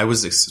that, I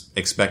was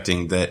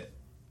expecting that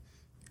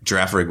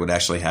Girafarig would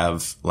actually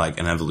have, like,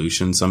 an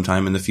evolution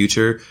sometime in the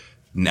future,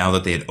 now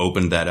that they had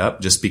opened that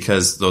up, just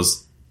because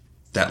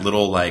that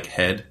little, like,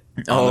 head.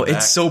 Oh,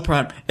 it's so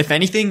prime. If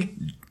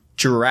anything,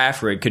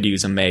 Girafarig could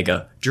use a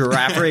Mega.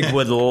 Girafarig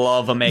would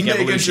love a Mega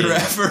evolution.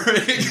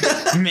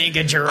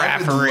 Mega Girafarig. I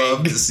would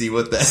love to see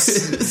what that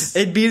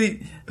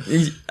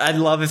is. I'd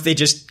love if they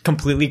just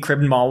completely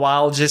cribbed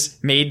Mawile,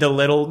 just made the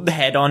little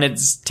head on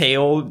its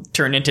tail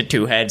turn into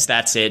 2 heads.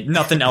 That's it.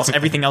 Nothing else.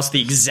 Everything else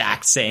the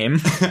exact same.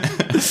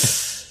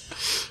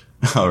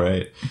 All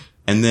right.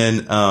 And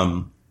then,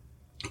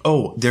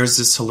 there's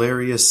this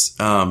hilarious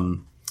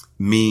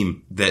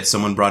meme that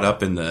someone brought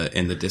up in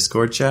the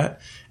Discord chat,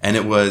 and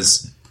it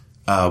was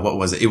what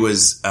was it? It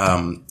was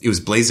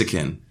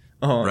Blaziken,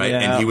 right? Yeah.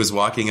 And he was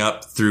walking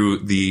up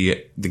through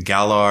the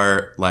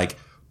Galar, like,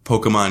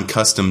 Pokemon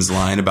customs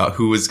line about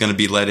who was going to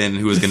be let in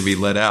and who was going to be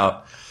let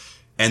out.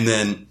 And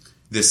then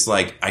this,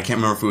 like, I can't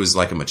remember if it was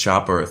like a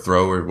Machop or a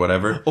Throw or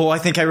whatever. Oh, I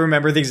think I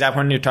remember the exact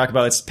one you're talking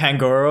about. It's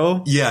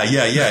Pangoro. Yeah,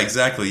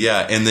 exactly.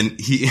 Yeah. And then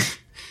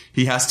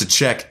he has to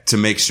check to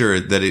make sure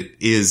that it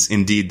is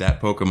indeed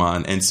that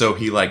Pokemon. And so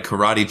he, like,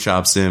 karate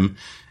chops him.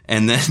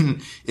 And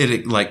then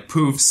it like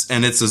poofs,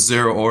 and it's a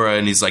Zeraora,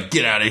 and he's like,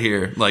 "Get out of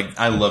here!" Like,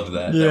 I loved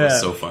that. Yeah. That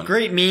was so fun.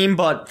 Great meme,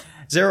 but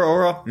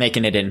Zeraora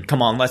making it in.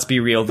 Come on, let's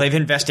be real. They've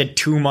invested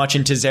too much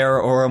into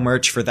Zeraora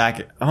merch for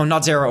that. Oh,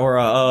 not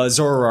Zeraora,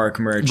 Zoroark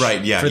merch.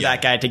 Right? Yeah. For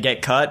that guy to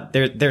get cut,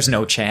 there's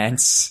no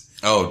chance.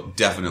 Oh,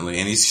 definitely,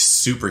 and he's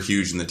super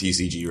huge in the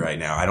TCG right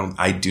now.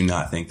 I do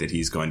not think that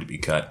he's going to be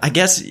cut. I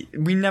guess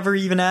we never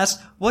even asked,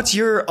 what's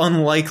your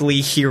unlikely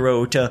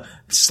hero to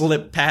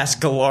slip past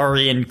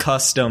Galarian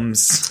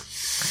customs?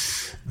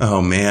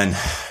 Oh man,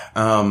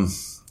 I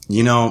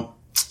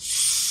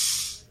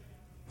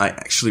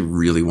actually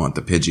really want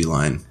the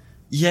Pidgey-line.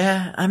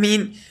 Yeah, I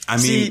mean,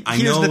 see, I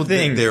here's know the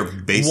thing. that they're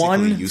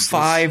basically useless.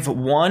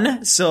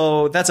 151,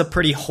 so that's a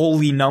pretty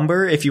holy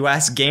number. If you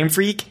ask Game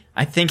Freak,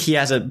 I think he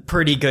has a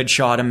pretty good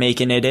shot of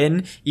making it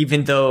in,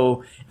 even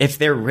though if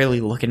they're really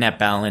looking at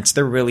balance,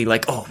 they're really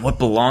like, oh, what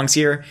belongs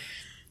here?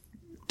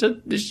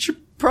 It should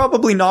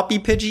probably not be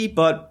Pidgey,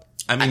 but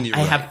I mean,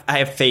 I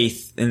have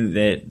faith in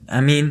that.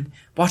 I mean,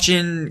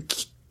 watching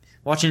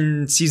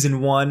season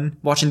 1,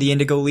 watching the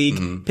Indigo League,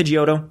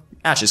 Pidgeotto,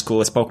 Ash's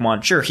coolest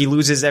Pokemon. Sure, he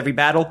loses every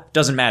battle.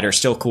 Doesn't matter.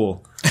 Still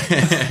cool.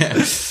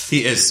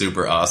 He is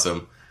super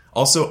awesome.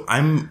 Also,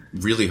 I'm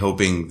really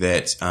hoping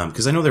that,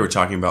 because I know they were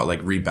talking about,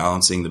 like,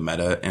 rebalancing the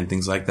meta and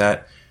things like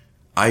that.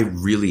 I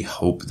really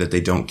hope that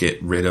they don't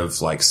get rid of,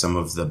 like, some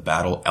of the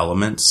battle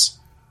elements,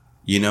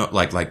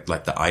 like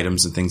the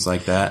items and things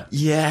like that.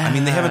 Yeah. I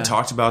mean, they haven't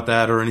talked about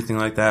that or anything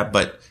like that,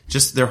 but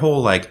just their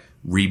whole, like,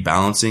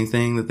 rebalancing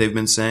thing that they've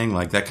been saying,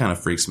 like, that kind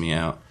of freaks me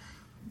out.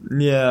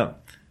 Yeah.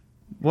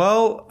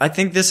 Well, I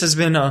think this has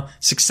been a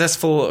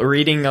successful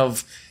reading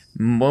of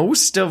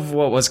most of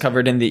what was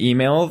covered in the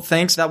email.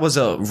 Thanks. That was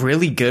a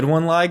really good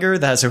one, Liger.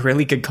 That's a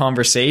really good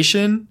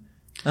conversation.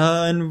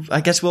 And I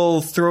guess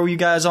we'll throw you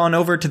guys on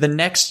over to the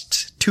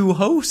next 2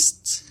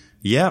 hosts.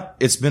 Yeah,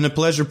 it's been a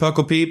pleasure,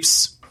 Puckle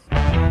Peeps.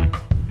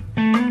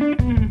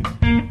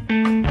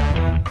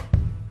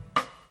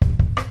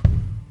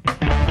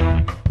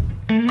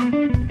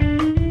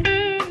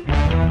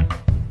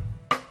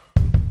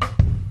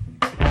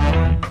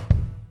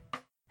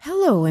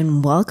 Hello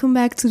and welcome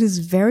back to this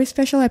very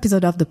special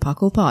episode of the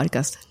Puckle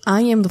Podcast.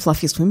 I am the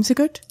Fluffiest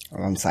Whimsicott.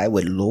 Alongside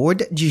with Lord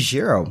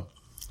Jujiro.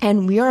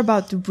 And we are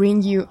about to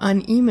bring you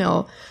an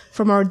email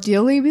from our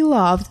dearly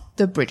beloved,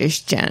 the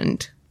British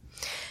Gent.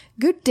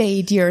 Good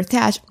day, dear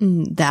Thatch.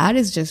 That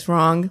is just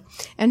wrong.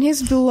 And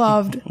his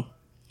beloved...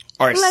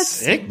 Our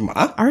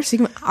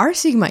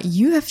Sigma,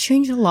 you have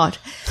changed a lot.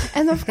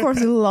 And of course,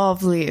 the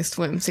loveliest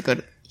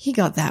Whimsicott. He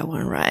got that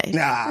one right.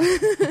 Nah.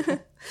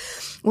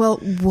 Well,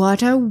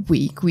 what a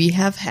week we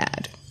have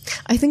had.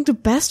 I think the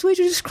best way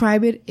to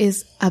describe it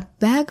is a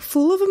bag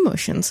full of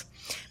emotions.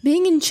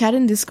 Being in chat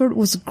and Discord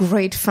was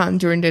great fun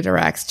during the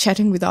directs,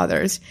 chatting with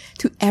others.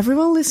 To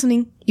everyone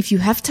listening, if you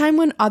have time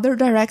when other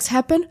directs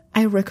happen,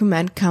 I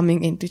recommend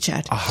coming into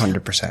chat.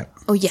 100%.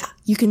 Oh yeah,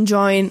 you can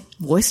join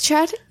voice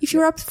chat if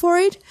you're up for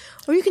it,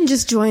 or you can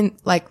just join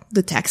like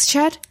the text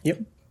chat.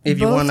 Yep. If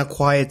you want a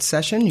quiet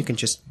session, you can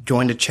just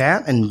join the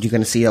chat and you're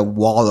going to see a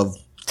wall of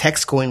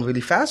text going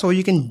really fast, or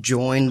you can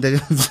join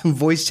the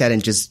voice chat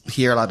and just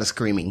hear a lot of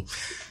screaming.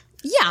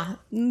 Yeah,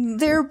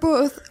 they're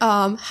both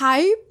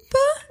hype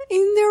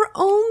in their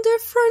own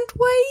different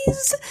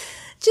ways.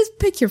 Just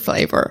pick your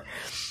flavor.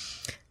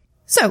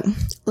 So,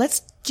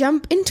 let's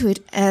jump into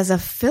it, as a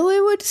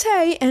Philly would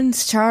say, and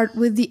start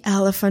with the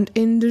elephant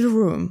in the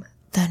room,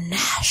 the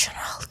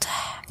national dex.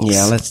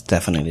 Yeah, let's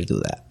definitely do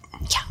that.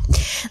 Yeah.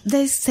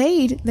 They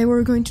said they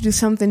were going to do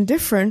something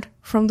different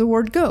from the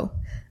word go.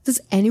 Does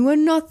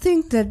anyone not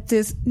think that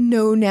this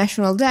no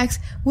national dex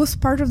was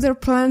part of their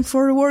plan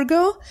for the word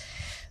go?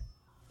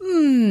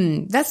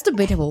 That's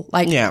debatable.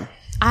 Yeah.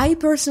 I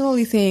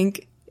personally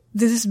think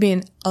this has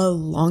been a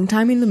long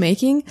time in the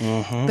making,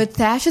 but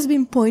Thash has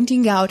been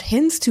pointing out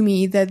hints to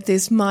me that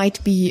this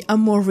might be a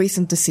more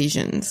recent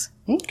decision.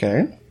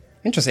 Okay.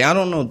 Interesting. I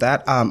don't know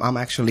that. I'm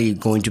actually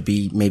going to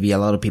be, maybe a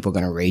lot of people are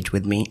going to rage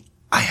with me.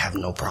 I have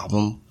no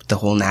problem with the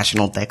whole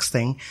national dex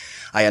thing.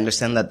 I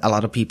understand that a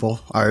lot of people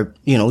are,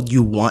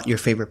 you want your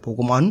favorite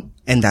Pokemon,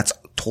 and that's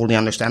totally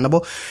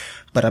understandable.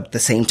 But at the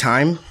same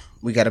time,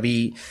 we gotta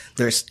be,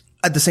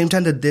 at the same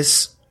time that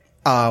this,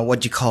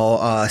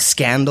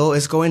 scandal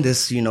is going,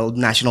 this,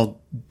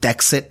 national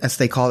Dexit, as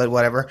they call it,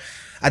 whatever.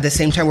 At the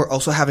same time, we're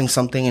also having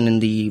something in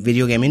the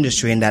video game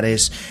industry, and that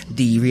is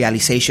the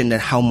realization that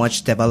how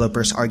much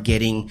developers are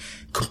getting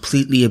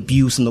completely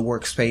abused in the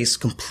workspace,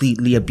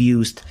 completely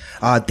abused.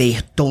 They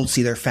don't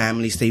see their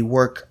families. They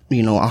work,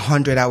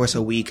 100 hours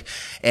a week.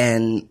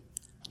 And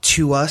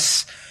to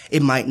us,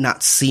 it might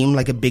not seem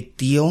like a big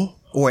deal,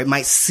 or it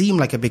might seem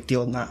like a big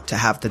deal not to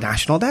have the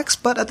national dex,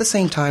 but at the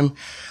same time,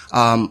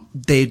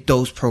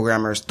 those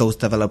programmers, those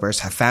developers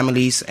have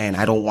families, and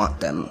I don't want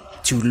them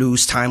to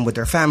lose time with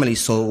their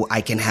families so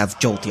I can have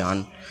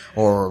Jolteon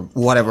or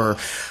whatever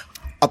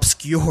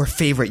obscure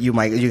favorite you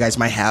guys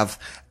might have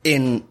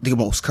in the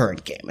most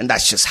current game. And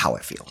that's just how I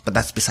feel. But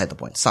that's beside the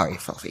point. Sorry,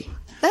 Fluffy.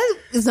 That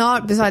is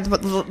not beside the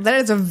point.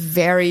 That is a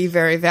very,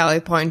 very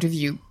valid point of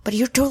view. But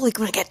you're totally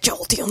gonna get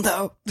Jolteon,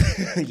 though.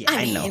 Yeah,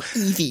 I know.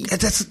 Eevee.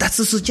 That's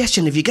the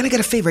suggestion. If you're gonna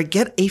get a favorite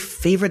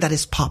that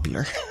is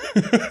popular.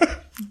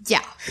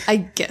 Yeah, I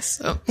guess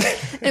so.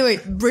 Anyway,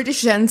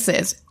 British Jen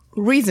says,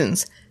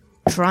 reasons.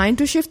 Trying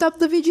to shift up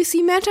the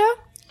VGC meta?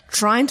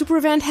 Trying to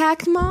prevent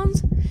hacked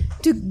mons?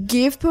 To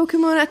give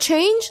Pokemon a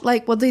change,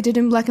 like what they did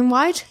in Black and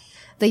White?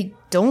 They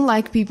don't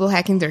like people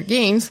hacking their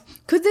games.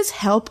 Could this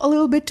help a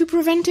little bit to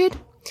prevent it?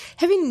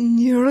 Having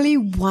nearly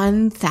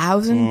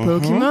 1,000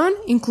 Pokemon,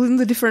 including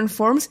the different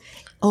forms,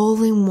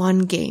 all in one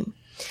game.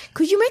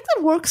 Could you make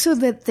that work so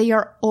that they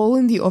are all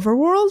in the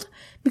overworld?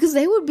 Because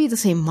they would be the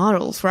same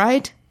models,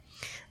 right?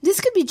 This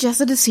could be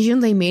just a decision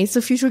they made so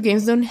future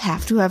games don't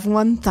have to have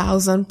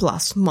 1,000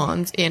 plus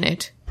mons in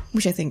it.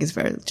 Which I think is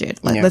very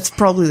legit. That's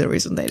probably the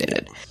reason they did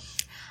it.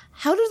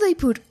 How do they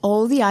put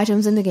all the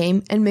items in the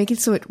game and make it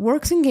so it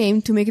works in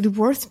game to make it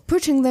worth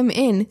putting them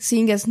in,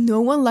 seeing as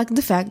no one liked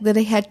the fact that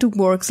they had to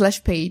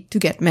work/pay to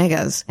get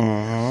megas?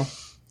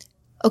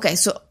 Okay,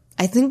 so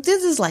I think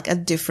this is like a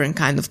different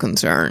kind of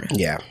concern.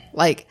 Yeah.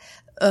 Like,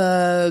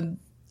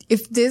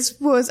 if this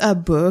was a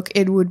book,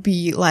 it would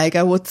be like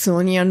a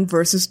Watsonian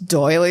versus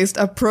Doyleist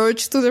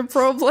approach to the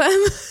problem.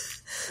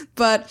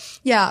 But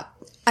yeah,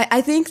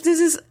 I think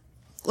this is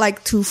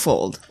like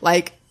twofold.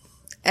 Like,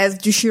 as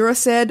Jushiro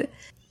said,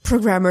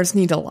 programmers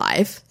need a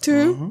life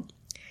too.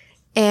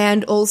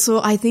 And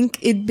also, I think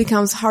it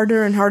becomes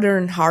harder and harder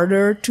and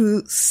harder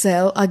to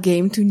sell a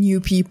game to new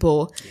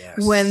people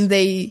when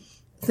they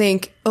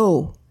think,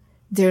 oh,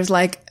 there's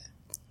like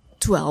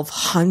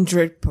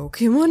 1,200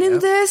 Pokemon in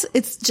this.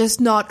 It's just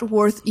not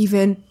worth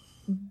even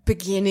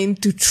beginning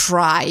to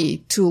try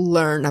to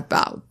learn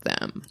about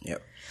them.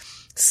 Yep.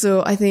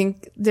 So I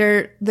think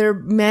they're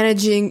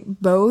managing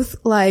both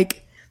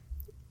like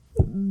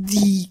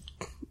the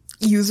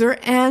user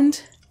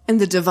end and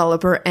the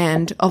developer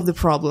end of the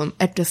problem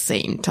at the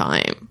same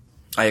time.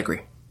 I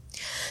agree.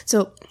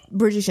 So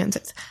British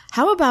says,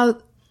 how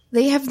about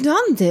they have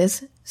done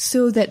this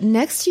so that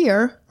next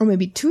year, or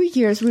maybe 2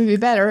 years will be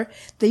better,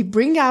 they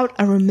bring out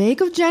a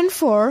remake of Gen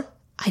 4.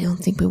 I don't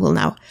think we will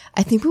now.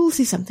 I think we will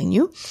see something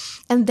new.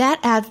 And that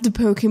adds the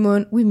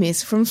Pokemon we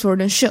miss from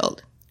Sword and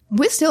Shield.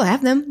 We still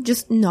have them,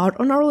 just not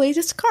on our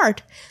latest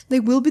card. They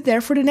will be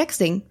there for the next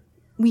thing.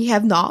 We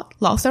have not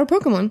lost our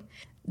Pokemon.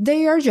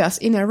 They are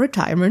just in a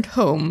retirement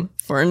home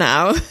for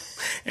now.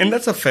 And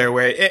that's a fair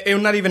way.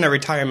 Not even a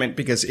retirement,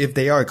 because if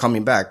they are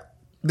coming back,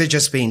 they're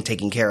just being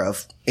taken care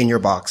of in your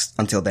box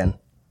until then.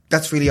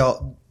 That's really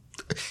all.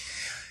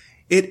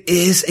 It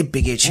is a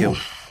big issue.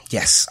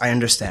 Yes, I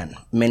understand.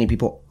 Many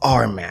people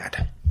are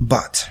mad,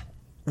 but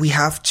we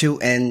have to,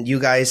 and you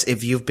guys,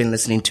 if you've been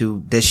listening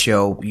to this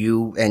show,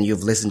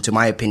 you've listened to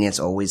my opinions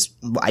always,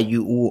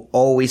 you will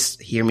always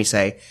hear me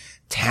say,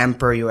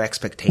 temper your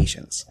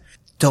expectations.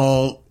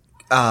 Don't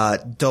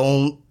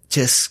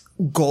just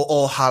go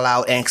all hall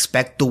out and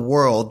expect the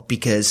world,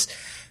 because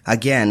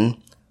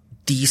again,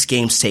 these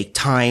games take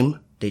time,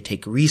 they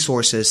take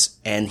resources,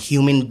 and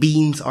human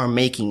beings are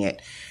making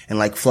it. And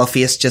like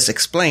Fluffiest just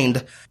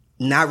explained,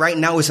 not right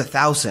now is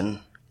 1,000.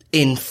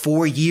 In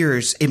 4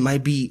 years, it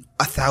might be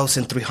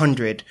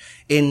 1,300.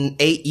 In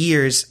 8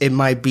 years, it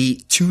might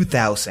be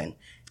 2,000.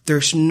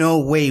 There's no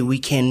way we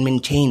can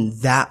maintain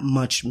that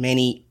much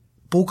many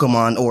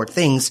Pokemon or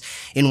things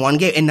in one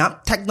game. And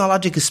not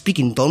technologically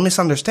speaking, don't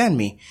misunderstand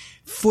me.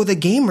 For the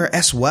gamer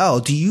as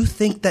well, do you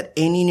think that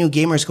any new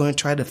gamer is going to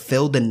try to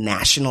fill the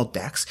national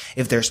dex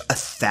if there's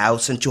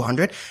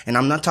 1,200? And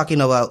I'm not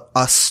talking about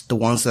us, the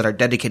ones that are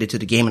dedicated to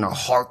the game and are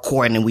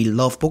hardcore and we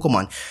love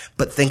Pokemon.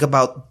 But think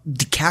about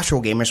the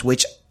casual gamers,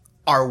 which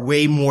are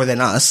way more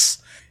than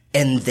us,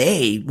 and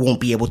they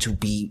won't be able to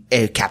be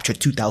capture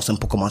 2,000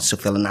 Pokemon to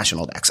fill a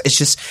national dex. It's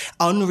just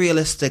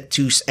unrealistic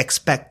to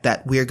expect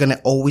that we're going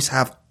to always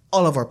have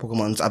all of our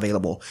Pokemons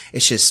available.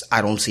 It's just,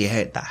 I don't see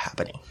that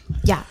happening.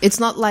 Yeah, it's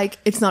not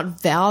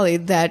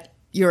valid that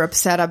you're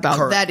upset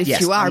about that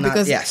if you are,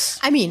 because,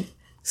 I mean,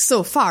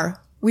 so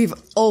far, we've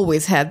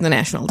always had the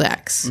national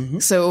dex. Mm-hmm.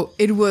 So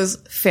it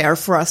was fair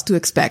for us to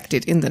expect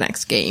it in the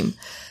next game.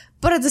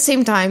 But at the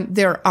same time,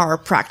 there are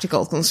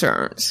practical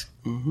concerns.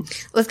 Mm-hmm.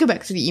 Let's go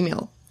back to the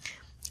email.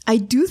 I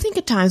do think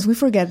at times we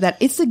forget that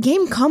it's the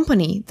game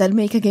company that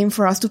make a game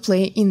for us to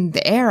play in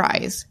their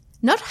eyes.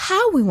 Not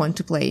how we want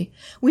to play.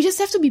 We just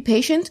have to be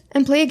patient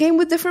and play a game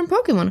with different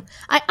Pokemon.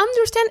 I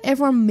understand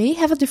everyone may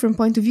have a different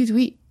point of view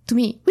to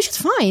me, which is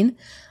fine.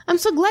 I'm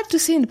so glad to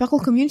see in the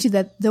Puckle community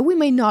that though we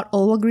may not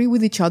all agree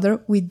with each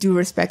other, we do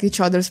respect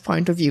each other's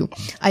point of view.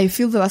 I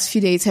feel the last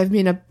few days have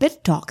been a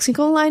bit toxic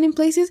online in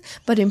places,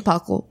 but in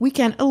Puckle, we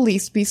can at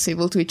least be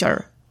civil to each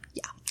other.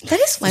 Yeah, that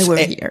is why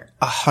we're here.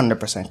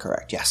 100%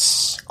 correct,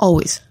 yes.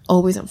 Always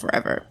and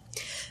forever.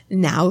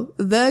 Now,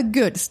 the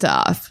good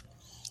stuff.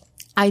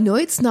 I know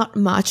it's not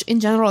much in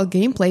general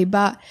gameplay,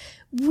 but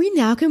we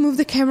now can move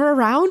the camera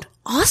around.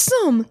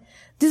 Awesome!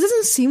 This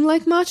doesn't seem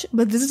like much,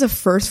 but this is a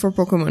first for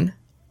Pokemon.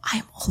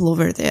 I'm all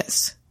over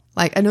this.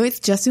 Like, I know it's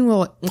just in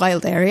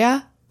wild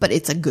area, but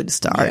it's a good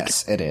start.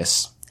 Yes, it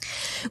is.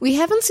 We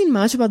haven't seen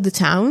much about the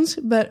towns,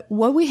 but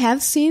what we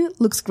have seen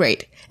looks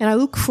great, and I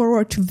look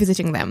forward to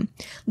visiting them.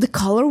 The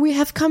color we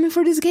have coming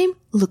for this game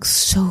looks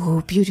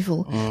so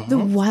beautiful. Mm-hmm. The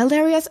wild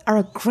areas are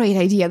a great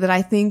idea that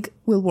I think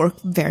will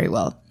work very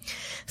well.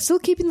 Still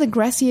keeping the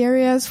grassy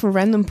areas for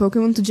random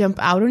Pokemon to jump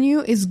out on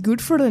you is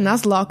good for the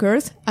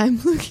Nuzlockers.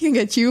 I'm looking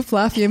at you,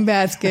 Fluffy and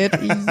Basket.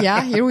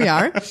 Yeah, here we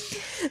are.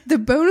 The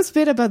bonus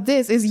bit about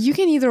this is you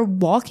can either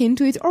walk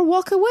into it or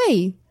walk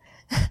away.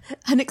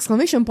 An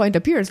exclamation point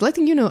appears,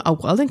 letting you know a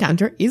wild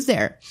encounter is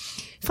there.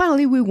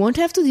 Finally, we won't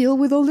have to deal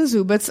with all the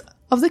Zubats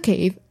of the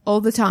cave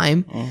all the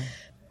time.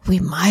 We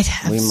might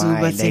have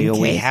Zubats in cave.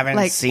 We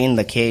haven't seen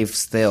the cave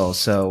still,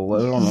 so we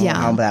don't know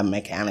how that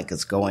mechanic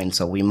is going,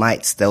 so we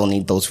might still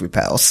need those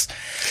repels.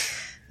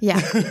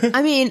 Yeah.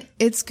 I mean,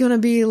 it's gonna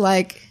be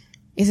like,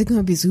 is it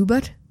gonna be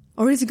Zubat?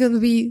 Or is it gonna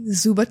be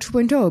Zubat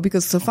 2.0?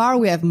 Because so far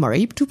we have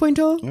Mareep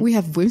 2.0, we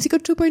have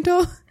Whimsicott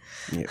 2.0.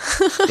 Yeah,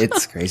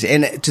 it's crazy.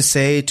 And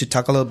to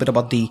talk a little bit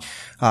about the,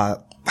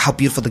 how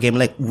beautiful the game,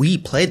 like we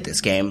played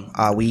this game.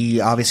 We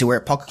obviously we're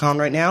at PokeCon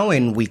right now,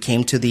 and we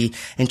came to the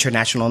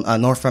international,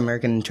 North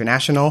American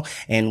International,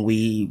 and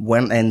we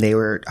went and they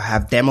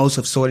have demos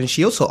of Sword and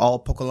Shield. So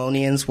all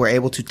Pokelonians were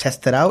able to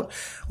test it out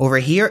over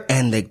here,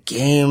 and the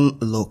game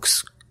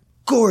looks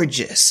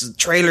gorgeous.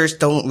 Trailers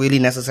don't really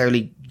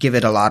necessarily give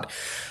it a lot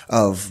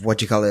of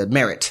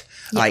merit.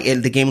 Yeah. Like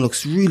the game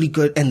looks really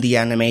good, and the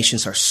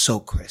animations are so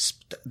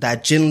crisp.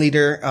 That gym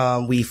leader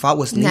we fought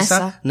was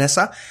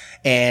Nessa,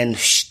 and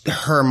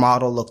her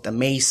model looked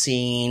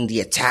amazing.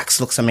 The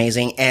attacks looks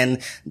amazing, and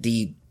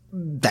the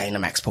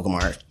Dynamax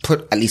Pokemon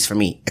are, at least for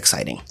me,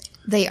 exciting.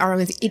 They are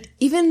amazing. It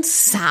even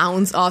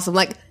sounds awesome.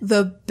 Like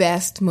the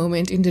best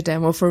moment in the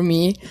demo for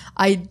me,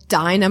 I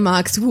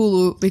Dynamaxed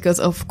Wooloo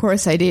because of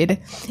course I did,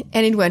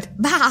 and it went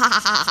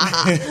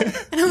bah!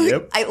 And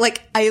I'm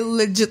I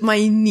legit,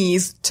 my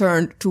knees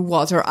turned to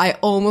water. I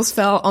almost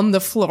fell on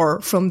the floor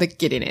from the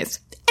giddiness.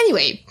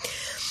 Anyway,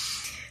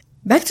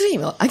 back to the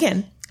email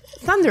again.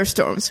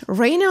 Thunderstorms,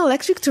 rain and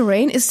electric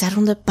terrain is set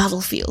on the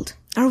battlefield.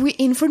 Are we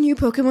in for new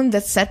Pokemon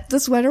that set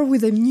this weather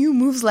with a new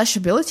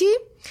move/ability?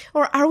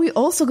 Or are we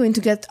also going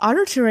to get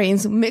other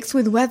terrains mixed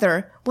with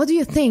weather? What do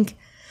you think?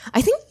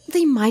 I think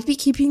they might be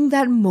keeping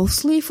that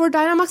mostly for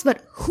Dynamax,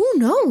 but who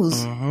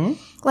knows? Mm-hmm.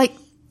 Like,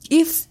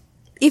 if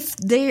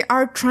they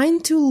are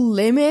trying to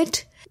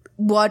limit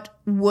what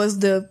was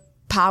the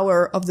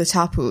power of the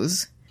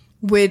Tapus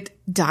with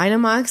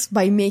Dynamax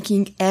by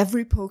making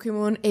every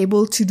Pokemon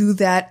able to do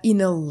that in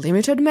a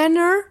limited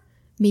manner,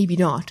 maybe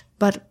not.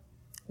 But,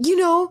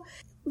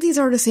 these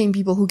are the same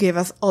people who gave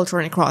us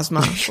Ultra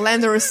Necrozma,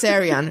 Landorus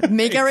Sarian,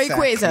 Mega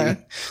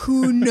Rayquaza.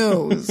 Who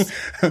knows?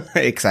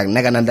 Exactly.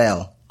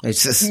 Meganadel.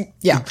 It's just...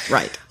 Yeah,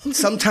 right.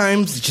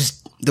 Sometimes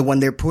just that when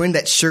they're pouring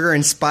that sugar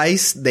and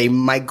spice, they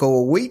might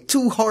go way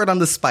too hard on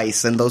the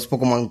spice, and those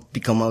Pokemon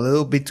become a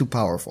little bit too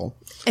powerful.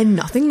 And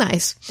nothing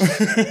nice.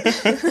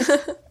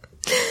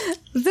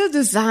 The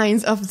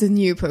designs of the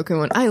new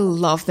Pokemon, I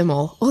love them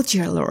all. Oh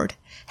dear lord.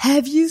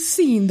 Have you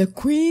seen the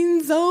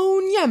Queen's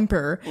own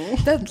Yamper?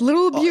 That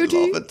little beauty.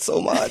 I love it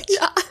so much.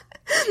 Yeah.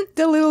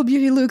 The little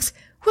beauty looks,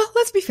 well,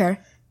 let's be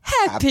fair,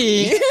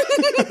 happy.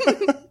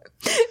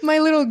 My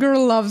little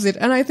girl loves it,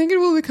 and I think it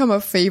will become a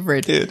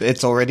favorite. Dude,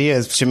 it's already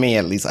is to me,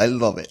 at least. I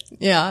love it.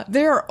 Yeah,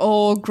 they are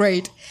all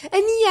great. And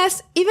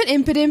yes, even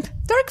Impidimp,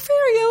 Dark Fairy,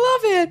 I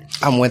love it.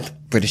 I'm with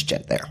British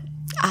Jet there.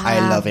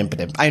 I love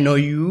Impidimp. I know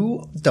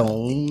you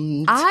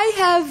don't. I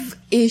have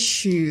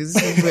issues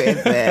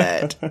with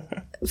it.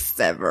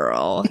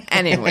 Several.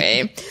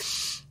 Anyway,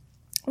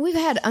 we've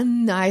had a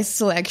nice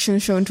selection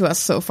shown to us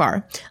so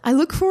far. I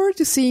look forward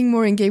to seeing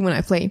more in-game when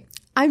I play.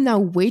 I'm now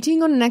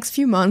waiting on the next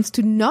few months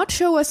to not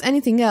show us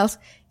anything else.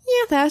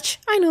 Yeah, Thatch,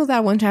 I know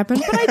that won't happen,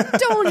 but I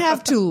don't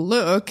have to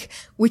look,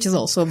 which is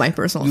also my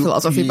personal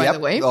philosophy, by the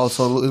way.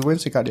 Also,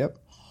 Whimsicott, yep.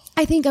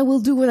 I think I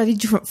will do what I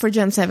did for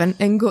Gen 7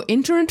 and go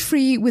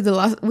internet-free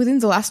within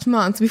the last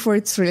month before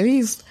it's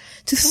released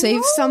to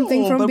save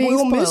something from being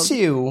spoiled. But we'll miss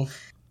you.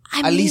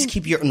 At least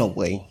keep your... No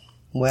way.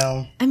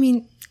 Well... I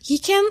mean, he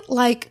can't,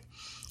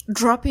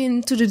 drop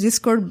into the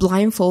Discord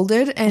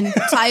blindfolded and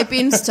type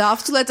in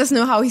stuff to let us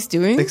know how he's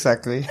doing.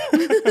 Exactly.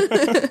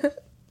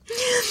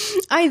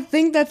 I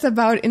think that's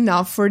about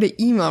enough for the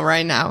email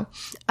right now.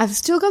 I've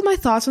still got my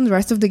thoughts on the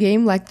rest of the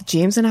game, like the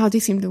gyms and how they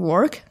seem to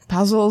work,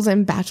 puzzles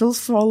and battles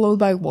followed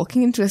by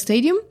walking into a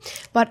stadium,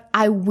 but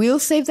I will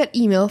save that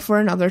email for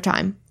another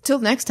time. Till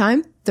next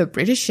time, the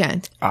British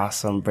Shant.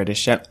 Awesome, British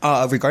Shant.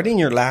 Regarding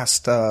your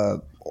last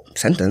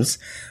sentence,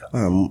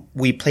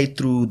 we played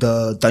through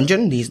the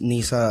dungeon,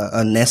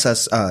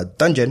 Nessa's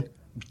dungeon,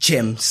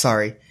 gym,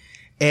 sorry.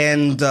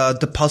 And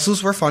the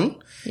puzzles were fun.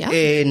 Yeah.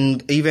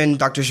 And even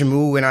Dr.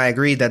 Shamu and I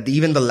agree that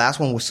even the last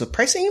one was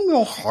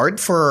surprisingly hard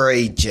for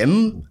a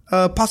gym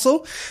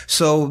puzzle.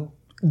 So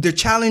the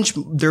challenge,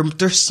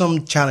 there's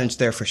some challenge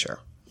there for sure.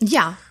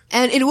 Yeah.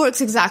 And it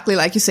works exactly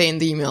like you say in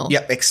the email.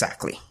 Yeah,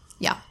 exactly.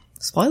 Yeah.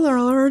 Spoiler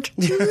alert.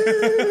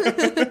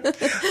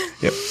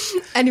 Yep.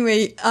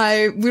 Anyway,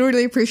 we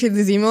really appreciate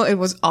this email. It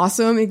was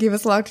awesome. It gave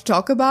us a lot to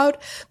talk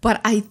about. But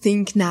I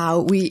think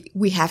now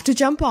we have to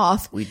jump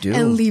off. We do.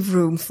 And leave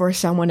room for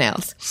someone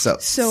else. So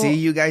see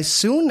you guys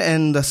soon,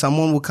 and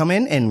someone will come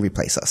in and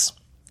replace us.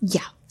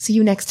 Yeah. See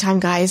you next time,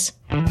 guys.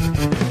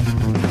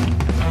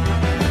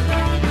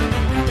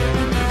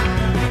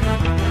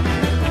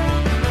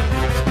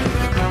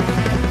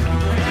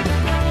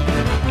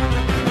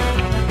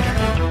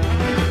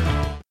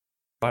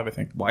 I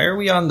think. Why are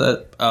we on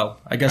the... Oh,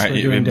 I guess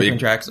we're doing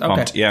different tracks. Okay.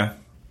 Pumped, yeah.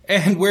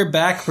 And we're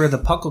back for the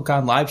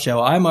PuckleCon live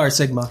show. I'm R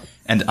Sigma.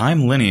 And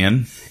I'm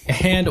Linian.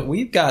 And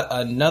we've got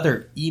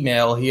another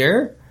email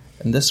here.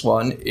 And this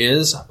one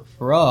is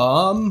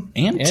from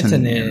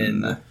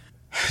Antonin.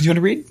 Do you want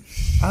to read?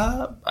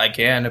 I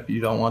can if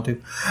you don't want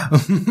to.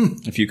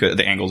 If you could.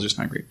 The angle's just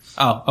not great.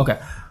 Oh, okay.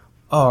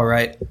 All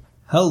right.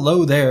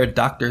 Hello there,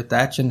 Dr.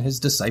 Thatch and his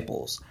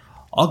disciples.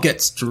 I'll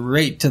get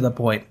straight to the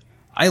point.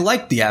 I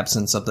like the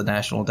absence of the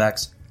national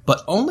dex,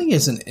 but only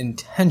as an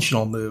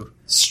intentional move.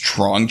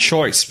 Strong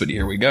choice, but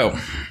here we go.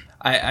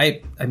 I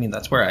mean,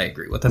 that's where I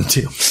agree with them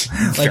too.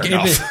 Like,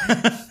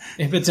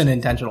 if it's an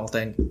intentional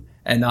thing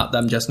and not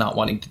them just not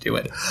wanting to do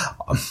it.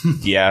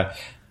 Yeah.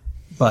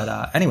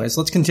 But anyways,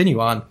 let's continue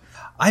on.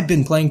 I've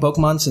been playing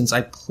Pokemon since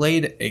I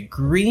played a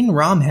green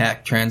ROM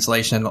hack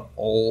translation a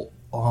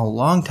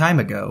long time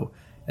ago,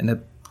 and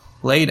have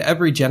played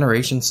every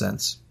generation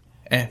since.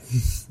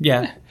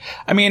 Yeah.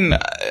 I mean...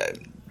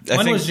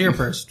 when was your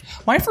first?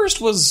 My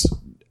first was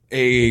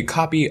a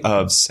copy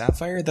of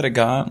Sapphire that I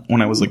got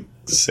when I was like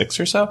 6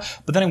 or so.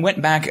 But then I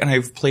went back and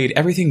I've played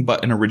everything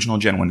but an original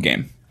Gen 1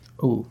 game.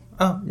 Ooh.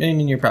 Oh, I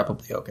mean, you're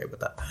probably okay with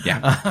that.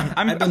 Yeah.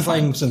 I've been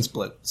playing since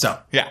Split, so.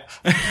 Yeah.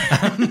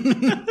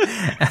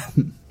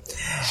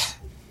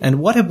 And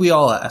what have we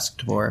all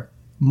asked for?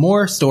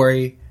 More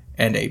story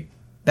and a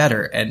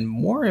better and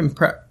more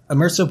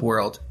immersive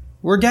world.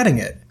 We're getting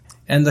it.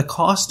 And the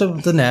cost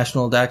of the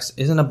national dex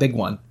isn't a big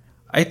one.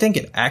 I think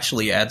it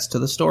actually adds to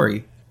the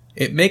story.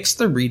 It makes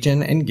the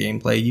region and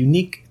gameplay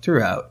unique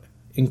throughout,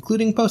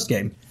 including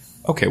post-game.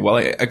 Okay, well,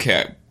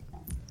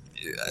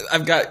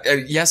 I've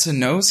got yes and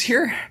no's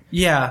here.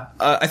 Yeah.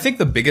 I think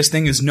the biggest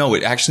thing is no,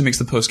 it actually makes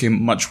the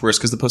post-game much worse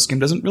because the post-game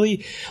doesn't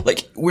really,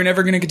 we're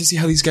never going to get to see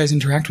how these guys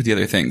interact with the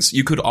other things.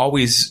 You could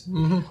always,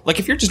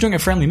 if you're just doing a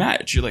friendly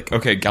match, you're like,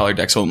 okay, Galar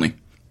Dex only.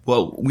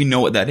 Well, we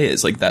know what that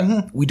is.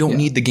 We don't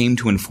need the game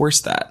to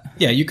enforce that.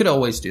 Yeah, you could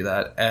always do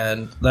that,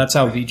 and that's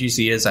how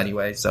VGC is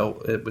anyway,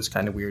 so it was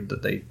kind of weird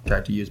that they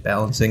tried to use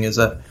balancing as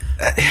a...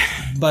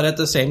 But at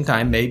the same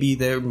time, maybe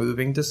they're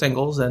moving to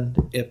singles, and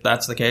if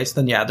that's the case,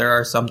 then yeah, there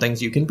are some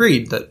things you can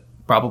breed that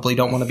probably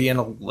don't want to be in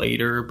a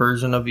later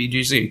version of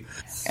VGC.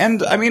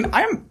 And, I mean,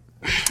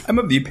 I'm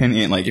of the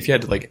opinion, if you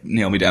had to,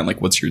 nail me down,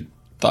 what's your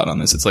thought on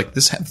this? It's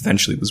this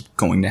eventually was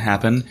going to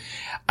happen.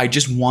 I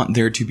just want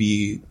there to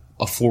be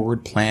a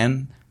forward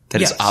plan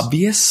that is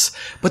obvious,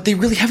 but they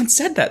really haven't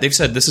said that. They've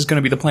said this is going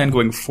to be the plan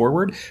going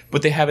forward,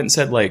 but they haven't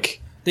said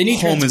like they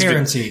need home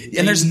transparency.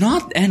 And there's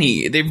not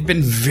any. They've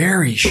been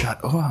very shut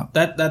up.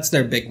 That's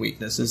their big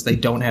weakness is they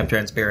don't have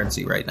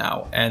transparency right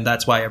now, and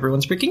that's why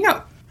everyone's freaking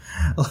out.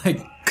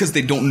 Like, because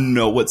they don't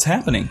know what's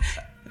happening.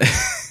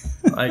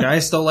 Like, I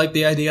still like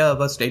the idea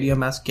of a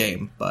Stadium-esque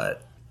game,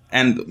 but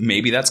and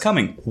maybe that's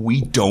coming.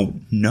 We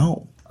don't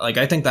know. Like,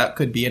 I think that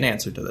could be an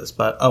answer to this,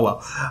 but oh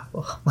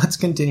well. Let's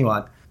continue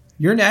on.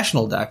 Your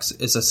National Dex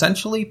is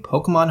essentially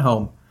Pokemon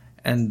Home,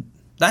 and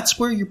that's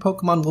where your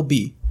Pokemon will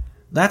be.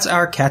 That's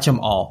our catch 'em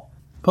all.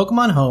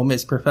 Pokemon Home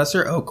is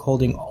Professor Oak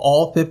holding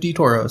all 50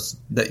 Tauros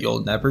that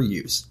you'll never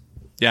use.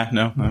 Yeah,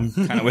 no, I'm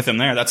kind of with him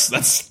there. That's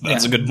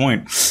a good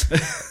point.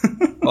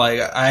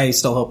 Like, I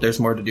still hope there's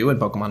more to do in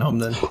Pokemon Home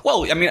than...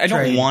 Well, I mean, I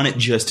don't want it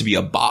just to be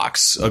a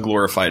box, a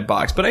glorified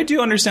box, but I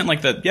do understand,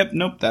 like, that, yep,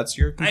 nope, that's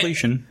your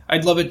completion.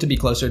 I'd love it to be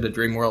closer to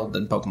Dream World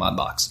than Pokemon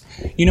Box.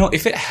 You know,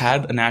 if it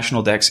had a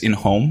National Dex in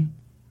Home,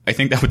 I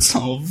think that would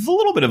solve a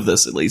little bit of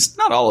this, at least.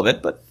 Not all of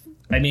it, but...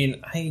 I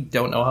mean, I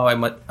don't know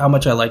how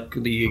much I like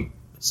the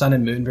Sun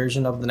and Moon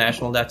version of the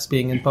National Dex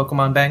being in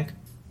Pokemon Bank.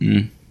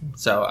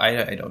 So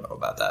I don't know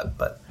about that,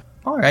 but...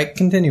 Alright,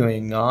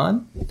 continuing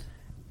on.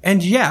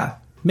 And yeah,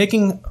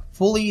 making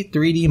fully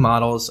 3D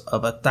models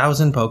of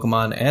 1,000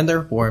 Pokemon and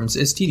their forms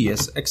is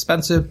tedious,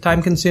 expensive,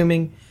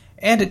 time-consuming,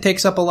 and it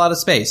takes up a lot of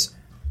space.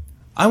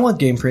 I want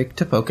Game Freak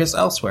to focus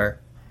elsewhere.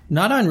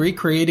 Not on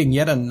recreating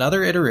yet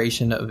another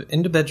iteration of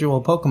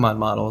individual Pokemon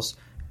models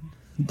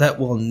that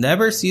will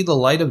never see the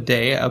light of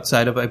day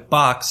outside of a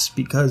box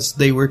because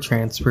they were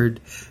transferred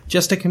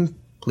just to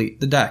complete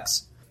the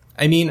decks.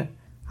 I mean,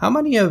 how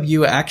many of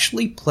you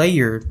actually play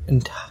your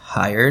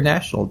entire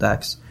National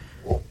Dex?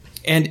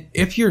 And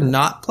if you're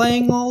not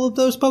playing all of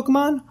those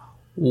Pokemon,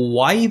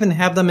 why even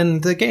have them in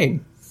the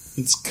game?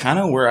 It's kind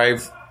of where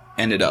I've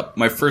ended up.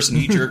 My first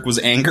knee-jerk was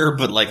anger,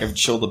 but like I've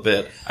chilled a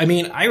bit. I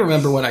mean, I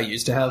remember when I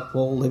used to have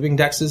full living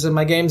dexes in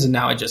my games, and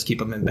now I just keep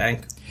them in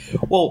bank.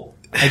 Well,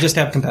 I just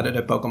have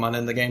competitive Pokemon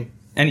in the game.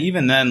 And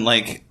even then,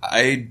 like,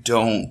 I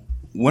don't...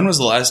 When was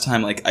the last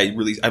time, like,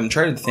 I'm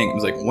trying to think. It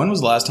was like, when was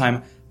the last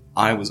time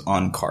I was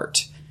on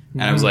cart?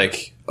 And I was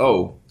like,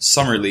 oh,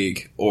 Summer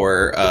League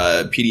or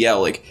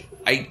PDL. Like,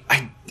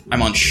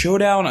 I'm on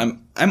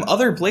Showdown. I'm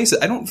other places.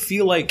 I don't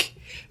feel like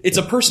it's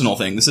a personal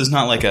thing. This is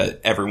not like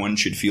everyone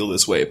should feel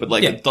this way. But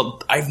like,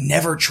 I've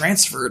never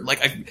transferred.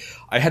 Like,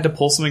 I had to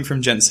pull something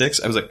from Gen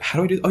 6. I was like, how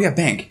do I do? Oh yeah,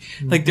 bank.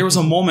 Like, there was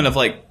a moment of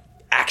like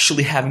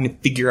actually having to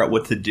figure out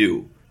what to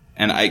do,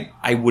 and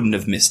I wouldn't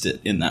have missed it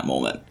in that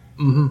moment.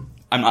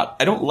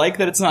 I don't like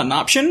that it's not an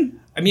option.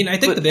 I mean, I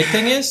think the big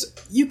thing is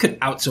you could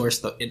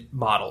outsource the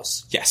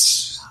models.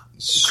 Yes.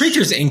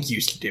 Creatures Inc.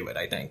 used to do it,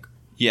 I think.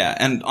 Yeah,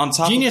 and on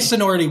top Genius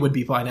Sonority would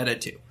be fine at it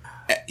too.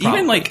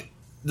 Even like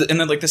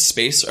the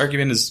space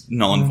argument is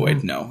null and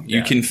void. No,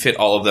 you can fit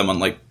all of them on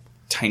like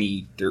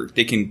tiny dirt.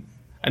 They can.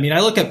 I mean,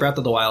 I look at Breath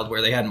of the Wild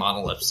where they had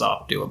Monolith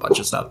Soft do a bunch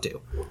of stuff too.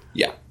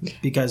 Yeah,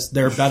 because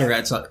they're better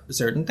at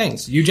certain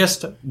things. You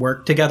just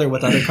work together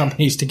with other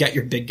companies to get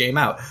your big game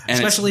out, and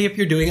especially if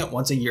you're doing it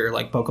once a year,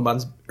 like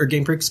Pokemon's or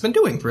Game Freak's been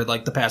doing for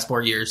like the past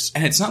 4 years.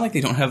 And it's not like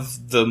they don't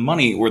have the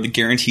money or the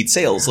guaranteed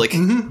sales. Like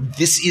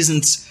this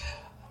isn't.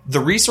 The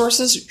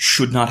resources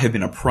should not have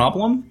been a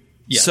problem.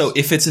 Yes. So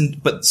if it's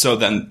so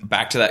then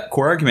back to that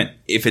core argument.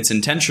 If it's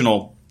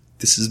intentional,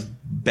 this is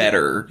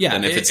better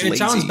than if it's lazy. It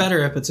sounds better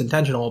if it's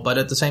intentional, but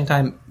at the same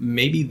time,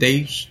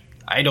 maybe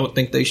I don't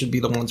think they should be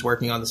the ones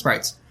working on the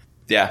sprites.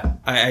 Yeah.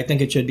 I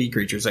think it should be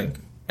Creatures Inc.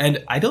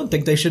 And I don't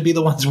think they should be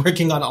the ones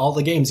working on all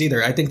the games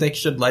either. I think they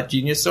should let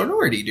Genius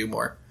Sonority do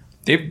more.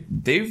 They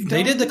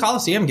did the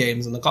Coliseum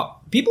games, and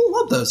people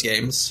love those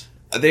games.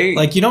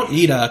 You don't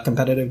need a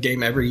competitive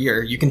game every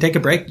year. You can take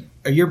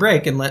a year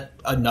break, and let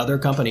another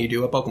company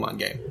do a Pokemon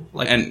game.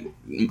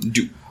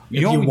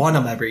 You want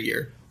them every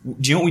year.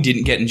 Do you know what we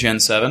didn't get in Gen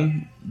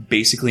 7?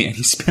 Basically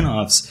any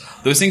spin-offs.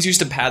 Those things used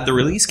to pad the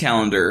release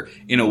calendar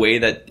in a way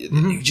that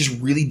it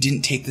just really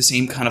didn't take the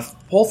same kind of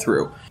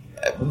pull-through.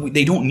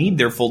 They don't need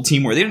their full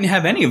team, where they didn't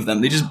have any of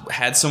them. They just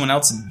had someone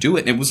else do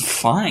it, and it was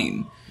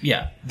fine.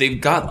 Yeah. They've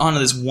got onto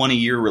this 1 a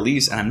year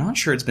release, and I'm not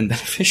sure it's been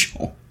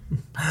beneficial.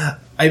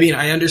 I mean,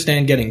 I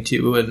understand getting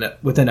 2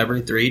 within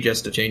every 3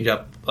 just to change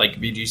up like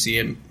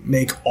VGC and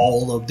make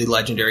all of the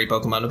legendary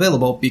Pokemon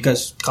available,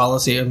 because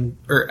Coliseum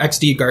or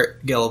XD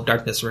Gale of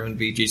Darkness ruined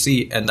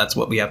VGC, and that's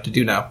what we have to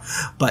do now.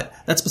 But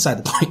that's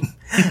beside the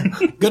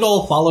point. Good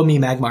old Follow Me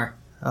Magmar.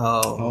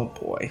 Oh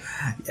boy.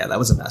 Yeah, that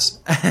was a mess.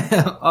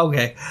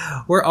 Okay,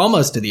 we're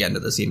almost to the end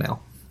of this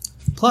email.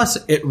 Plus,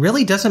 it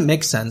really doesn't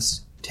make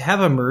sense to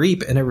have a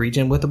Mareep in a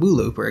region with a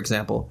Wooloo, for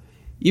example.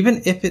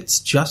 Even if it's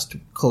just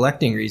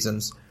collecting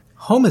reasons.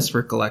 Home is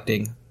for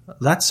collecting.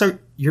 That's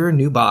your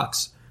new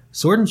box.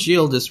 Sword and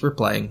Shield is for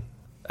playing.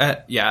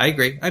 Yeah, I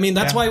agree. I mean,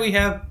 that's why we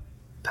have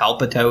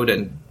Palpitoad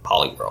and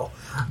Poliwhirl.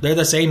 They're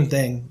the same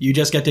thing. You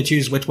just get to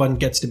choose which one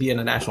gets to be in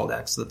a National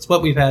Dex. That's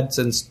what we've had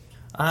since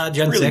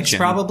Gen 6,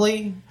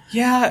 probably.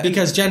 Yeah,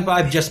 Because Gen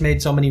 5 just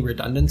made so many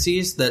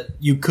redundancies that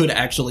you could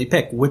actually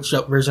pick which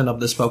version of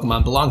this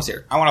Pokemon belongs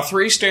here. I want a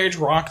 3-stage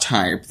rock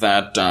type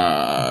that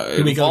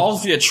we go-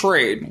 evolves via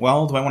trade.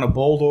 Well, do I want a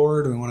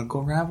Boldore? Do I want to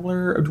go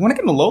Graveler? Or do I want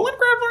to get a Alolan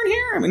Graveler in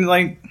here? I mean,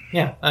 like...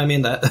 Yeah, I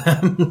mean that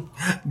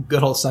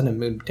good old Sun and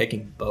Moon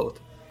taking both.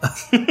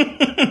 Let's give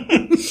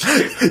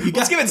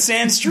it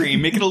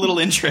Sandstream. Make it a little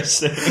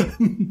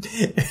interesting.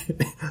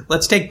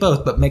 Let's take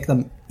both, but make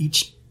them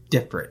each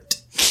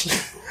different.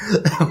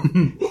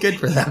 Good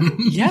for them.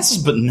 Yes,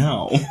 but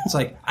no. It's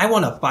like, I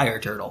want a fire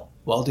turtle.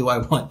 Well, do I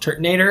want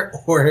Turtonator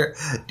or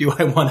do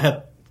I want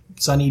a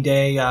Sunny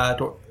Day,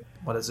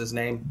 what is his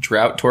name?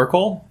 Drought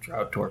Torkoal?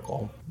 Drought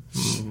Torkoal.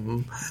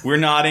 We're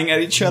nodding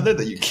at each other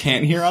that you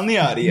can't hear on the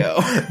audio.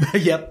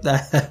 Yep.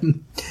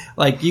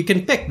 Like, you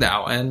can pick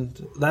now,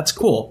 and that's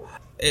cool.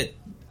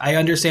 I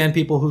understand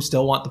people who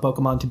still want the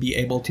Pokemon to be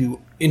able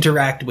to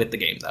interact with the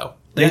game, though.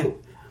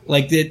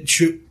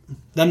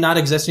 Them not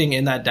existing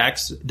in that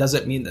dex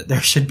doesn't mean that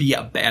there should be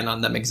a ban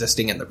on them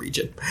existing in the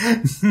region.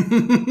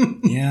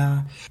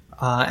 Yeah.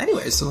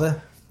 Anyway, so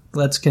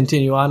let's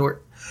continue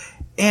onward.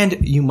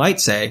 And you might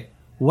say,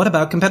 what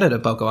about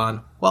competitive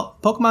Pokemon? Well,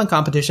 Pokemon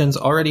competitions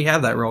already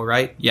have that role,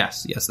 right?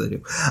 Yes, they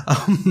do.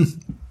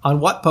 On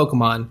what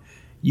Pokemon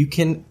you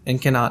can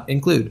and cannot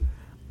include.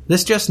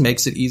 This just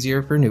makes it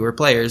easier for newer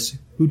players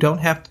who don't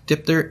have to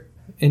dip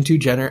into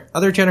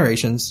other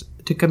generations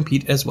to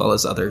compete as well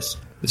as others.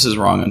 This is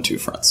wrong on two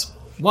fronts.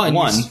 One,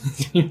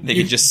 they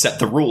could just set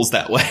the rules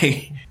that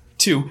way.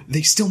 Two,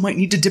 they still might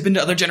need to dip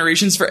into other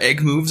generations for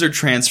egg moves or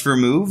transfer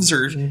moves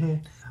or...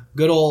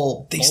 Good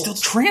old... They still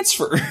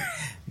transfer.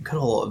 Good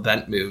old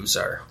event moves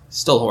are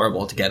still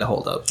horrible to get a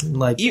hold of.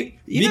 Like,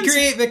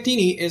 V-Create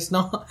Victini is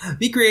not...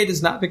 V-Create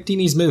is not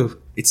Victini's move.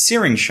 It's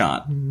Searing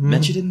Shot.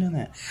 Bet you didn't know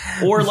that.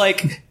 Or,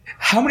 like,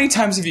 how many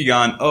times have you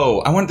gone,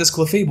 oh, I wanted this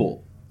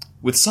Clefable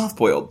with Soft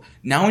Boiled.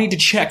 Now I need to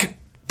check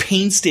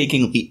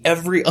painstakingly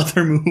every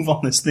other move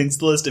on this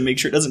thing's list and make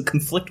sure it doesn't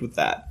conflict with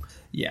that.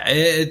 Yeah,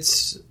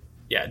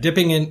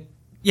 dipping in...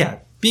 Yeah,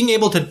 being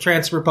able to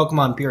transfer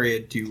Pokemon,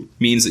 period, to...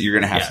 Means that you're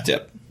going to have to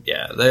dip.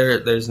 Yeah,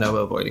 there's no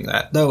avoiding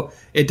that. Though,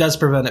 it does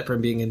prevent it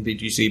from being in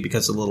VGC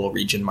because of the little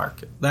region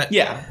mark. That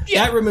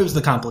removes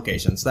the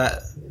complications.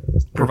 That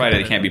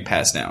provided it can't be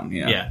passed down.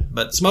 Yeah,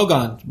 but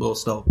Smogon will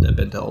still dip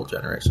into old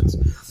generations.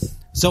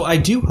 So I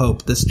do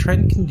hope this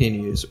trend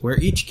continues, where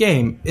each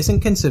game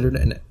isn't considered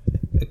an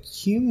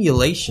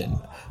accumulation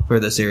for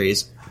the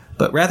series,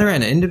 but rather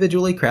an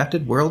individually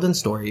crafted world and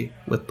story,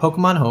 with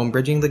Pokemon Home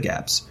bridging the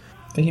gaps.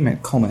 I think he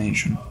meant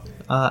culmination.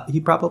 He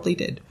probably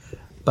did.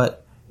 But...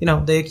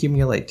 they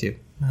accumulate too.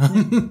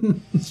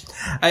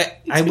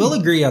 I will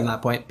agree on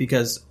that point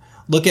because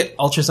look at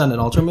Ultra Sun and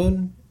Ultra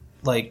Moon.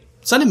 Like,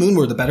 Sun and Moon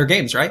were the better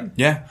games, right?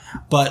 Yeah.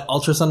 But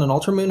Ultra Sun and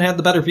Ultra Moon had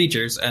the better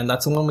features, and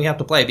that's the one we have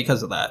to play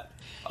because of that.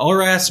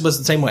 ORAS was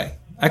the same way.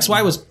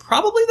 XY was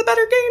probably the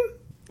better game.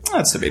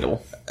 That's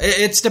debatable.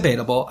 It's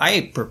debatable.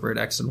 I preferred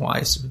X and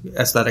Y's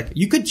aesthetic.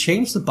 You could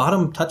change the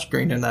bottom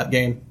touchscreen in that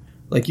game.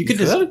 Like, you could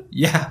just...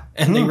 Yeah,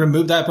 and they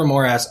removed that from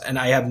ORAS, and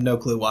I have no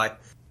clue why.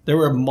 There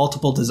were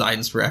multiple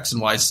designs for X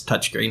and Y's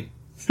touchscreen.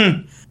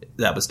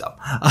 That was dumb.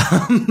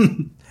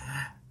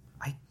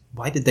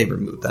 Why did they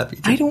remove that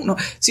feature? I don't know.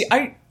 See,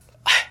 I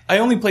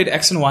only played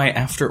X and Y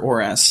after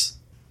ORAS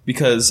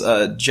because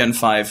Gen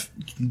 5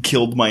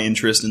 killed my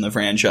interest in the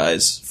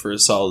franchise for a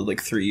solid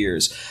 3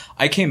 years.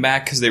 I came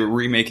back because they were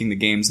remaking the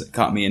games that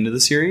got me into the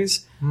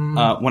series.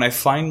 When I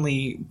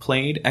finally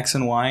played X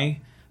and Y,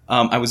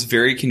 I was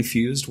very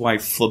confused why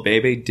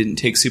Flabebe didn't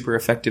take super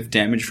effective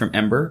damage from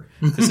Ember,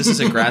 because this is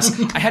a grass.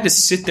 I had to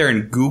sit there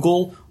and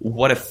Google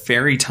what a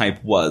fairy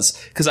type was,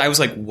 because I was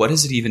like, what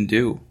does it even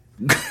do?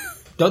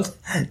 Doesn't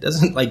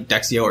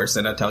Dexio or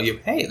Senna tell you,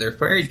 hey, they're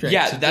fairy types?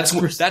 Yeah,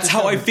 that's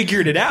how I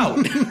figured it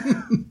out.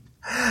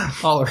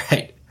 All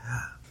right.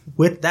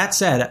 With that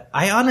said,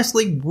 I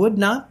honestly would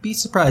not be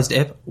surprised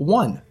if,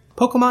 1,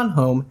 Pokemon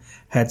Home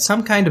had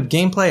some kind of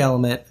gameplay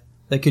element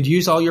that could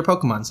use all your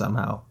Pokemon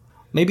somehow.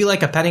 Maybe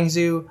like a petting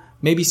zoo,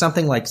 maybe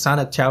something like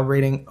Sonic Chow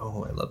breeding.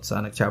 Oh, I love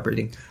Sonic Chow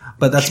breeding.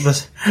 But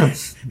that's...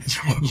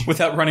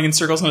 Without running in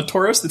circles on a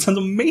Tauros? That sounds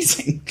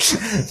amazing.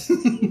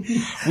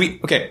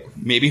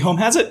 Maybe Home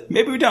has it,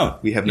 maybe we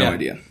don't. We have no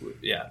idea.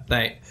 Yeah,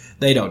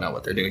 they don't know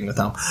what they're doing with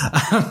Home.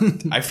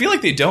 I feel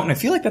like they don't, and I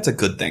feel like that's a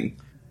good thing.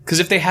 Because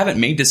if they haven't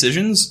made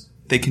decisions,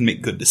 they can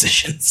make good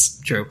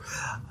decisions. True.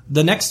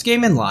 The next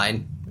game in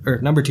line, or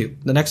number 2,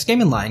 the next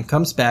game in line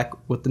comes back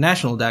with the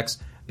National Dex,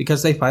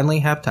 because they finally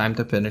have time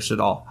to finish it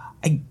all.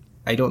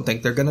 I don't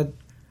think they're going to...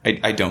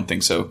 I don't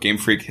think so. Game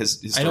Freak has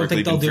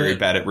historically been very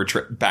bad at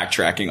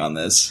backtracking on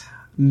this.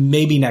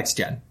 Maybe next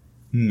gen.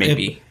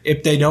 Maybe.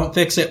 If they don't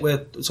fix it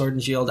with Sword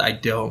and Shield, I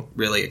don't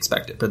really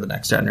expect it for the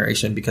next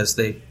generation, because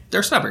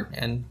they're stubborn.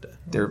 And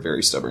they're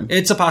very stubborn.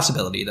 It's a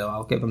possibility, though.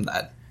 I'll give them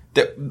that.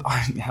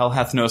 Hell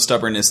hath no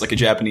stubbornness like a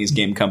Japanese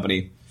game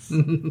company.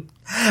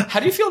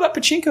 How do you feel about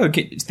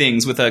pachinko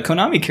things with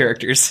Konami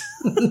characters?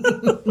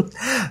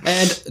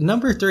 And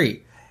number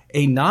 3,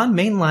 a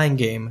non-mainline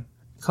game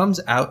comes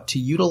out to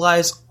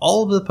utilize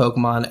all of the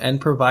Pokemon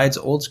and provides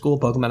old school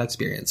Pokemon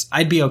experience.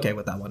 I'd be okay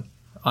with that one,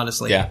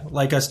 honestly. Yeah.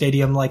 Like a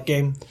stadium-like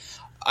game.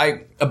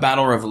 A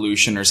Battle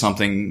Revolution or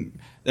something.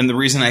 And the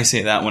reason I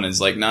say that one is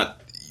like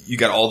not you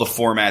got all the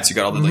formats, you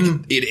got all the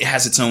like it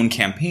has its own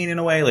campaign in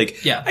a way.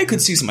 Like Yeah. I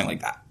could see something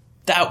like that.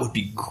 That would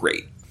be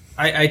great.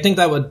 I think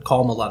that would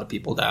calm a lot of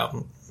people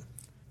down.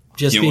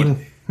 Just You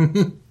being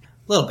a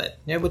little bit.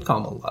 It would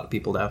calm a lot of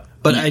people down.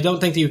 But I don't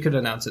think that you could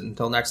announce it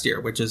until next year,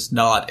 which is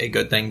not a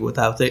good thing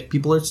without it.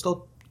 People are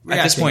still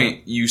At this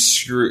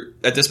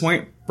reacting.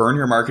 point, burn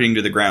your marketing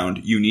to the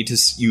ground. You need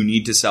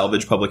to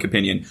salvage public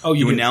opinion. Oh,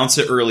 you do. announce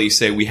it early,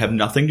 say we have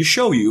nothing to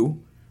show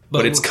you,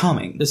 but it's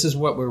coming. This is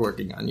what we're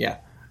working on, yeah.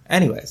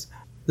 Anyways,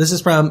 this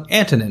is from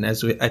Antonin,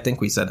 as I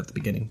think we said at the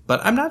beginning.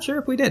 But I'm not sure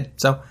if we did.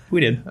 So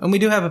We did. And we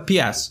do have a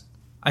PS.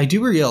 I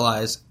do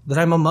realize that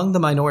I'm among the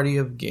minority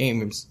of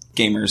gamers.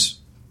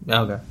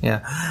 Okay,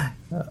 yeah.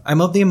 I'm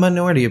of the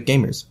minority of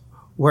gamers,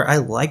 where I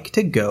like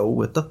to go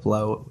with the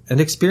flow and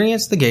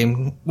experience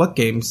what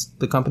games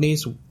the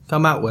companies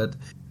come out with,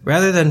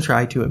 rather than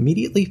try to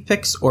immediately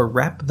fix or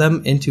wrap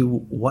them into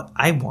what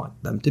I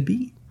want them to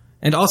be.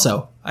 And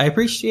also, I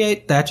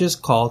appreciate Thatch's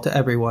call to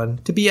everyone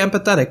to be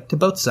empathetic to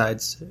both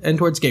sides and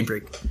towards Game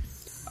Freak.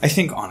 I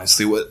think,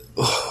 honestly, what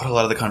a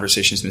lot of the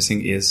conversation is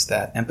missing is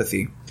that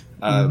empathy.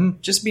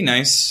 Just be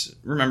nice.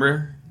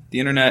 Remember, the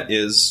internet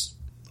is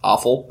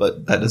awful,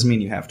 but that doesn't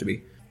mean you have to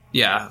be.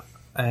 Yeah,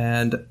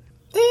 and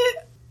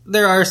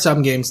there are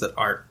some games that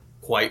aren't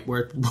quite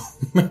worth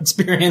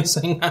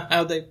experiencing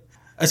how they,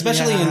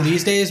 especially in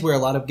these days where a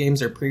lot of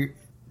games are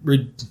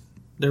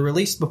they're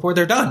released before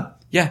they're done.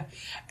 Yeah,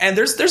 and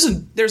there's difference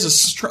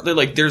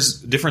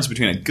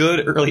between a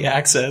good early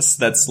access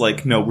that's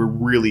like, no, we're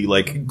really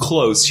like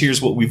close.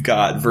 Here's what we've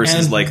got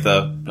versus And- like we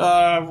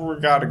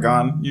got a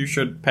gun. You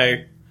should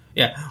pay.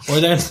 Yeah, or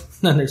then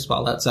there's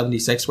Fallout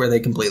 76 where they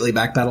completely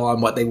backpedal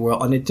on what they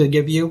wanted to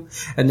give you,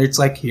 and it's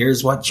like,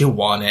 here's what you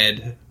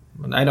wanted.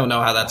 And I don't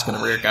know how that's going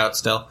to work out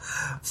still.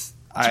 It's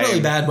really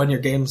bad when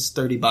your game's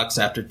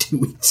 $30 after 2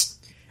 weeks.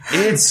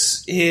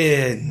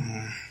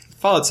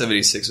 Fallout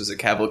 76 was a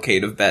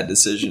cavalcade of bad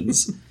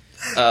decisions.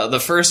 The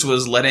first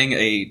was letting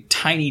a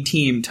tiny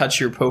team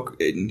touch your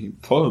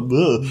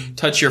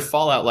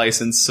Fallout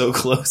license so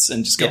close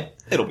and just go,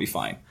 it'll be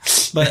fine.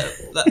 But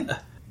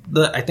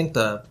I think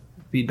the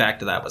feedback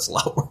to that was a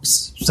lot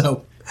worse.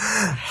 So,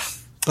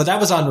 but that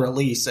was on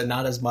release and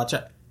not as much.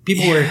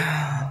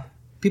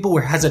 People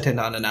were hesitant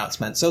on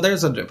announcement. So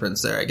there's a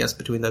difference there, I guess,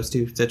 between those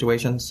two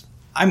situations.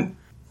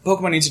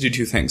 Pokemon needs to do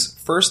two things.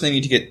 First, they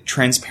need to get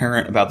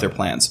transparent about their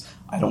plans.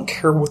 I don't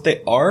care what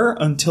they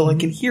are until I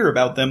can hear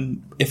about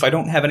them. If I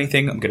don't have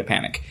anything, I'm going to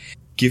panic.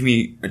 Give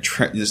me a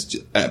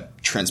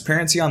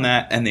transparency on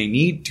that, and they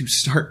need to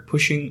start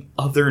pushing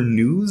other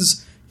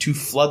news to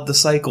flood the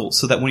cycle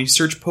so that when you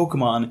search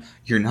Pokemon,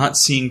 you're not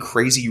seeing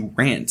crazy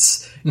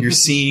rants. You're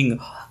seeing,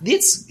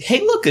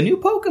 hey, look, a new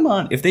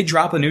Pokemon. If they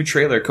drop a new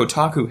trailer,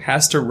 Kotaku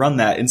has to run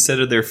that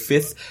instead of their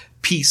fifth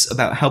piece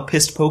about how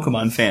pissed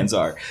Pokemon fans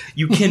are.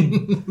 You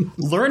can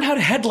learn how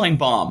to headline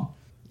bomb.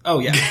 Oh,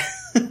 yeah.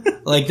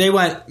 Like, they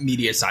went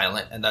media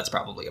silent, and that's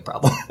probably a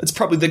problem. That's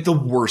probably like the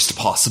worst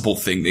possible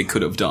thing they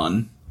could have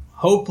done.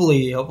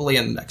 Hopefully in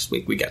the next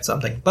week we get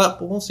something,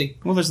 but we'll see.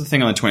 Well, there's the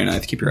thing on the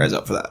 29th. Keep your eyes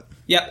out for that.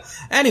 Yep.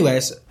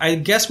 Anyways, I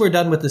guess we're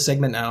done with the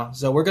segment now,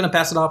 so we're going to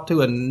pass it off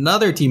to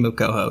another team of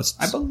co-hosts.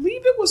 I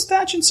believe it was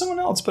Thatch and someone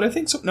else, but I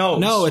think so.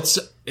 No, it's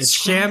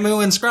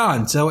Shamu and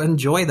Scrawn, so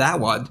enjoy that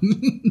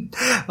one.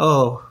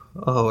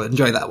 Oh,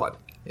 enjoy that one.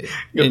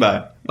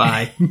 Goodbye.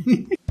 Bye.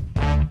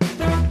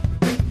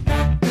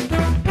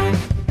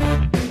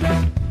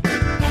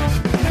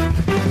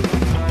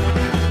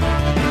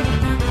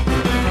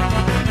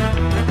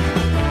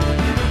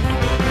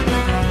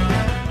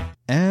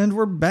 And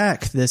we're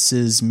back. This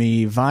is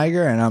me,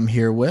 Viger, and I'm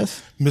here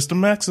with Mr.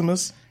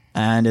 Maximus.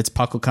 And it's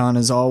PuckleCon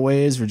as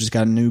always. We just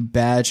got a new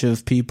batch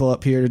of people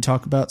up here to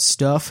talk about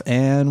stuff,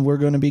 and we're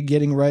going to be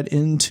getting right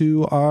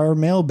into our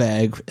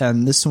mailbag.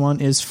 And this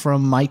one is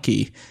from Mikey.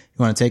 You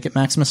want to take it,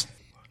 Maximus?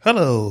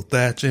 Hello,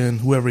 Thatch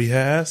and whoever he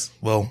has.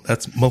 Well,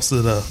 that's most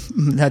of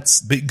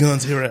the big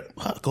guns here at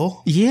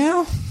Puckle.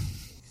 Yeah.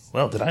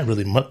 Well, did I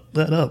really muck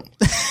that up?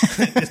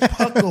 It's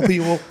Puckle,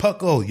 people.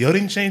 Puckle, Yo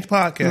Didn't Change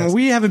podcast.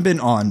 We haven't been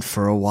on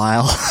for a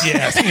while.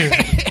 Yes.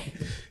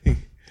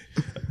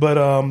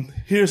 But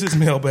here's his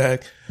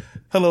mailbag.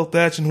 Hello,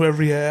 Thatch and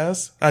whoever he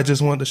has. I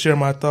just wanted to share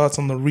my thoughts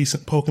on the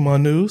recent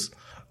Pokemon news.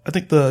 I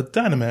think the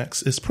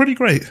Dynamax is pretty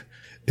great.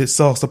 It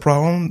solves the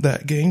problem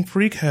that Game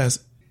Freak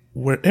has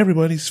where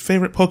everybody's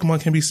favorite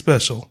Pokemon can be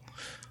special.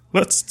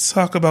 Let's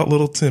talk about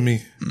Little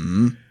Timmy.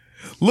 Mm-hmm.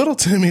 Little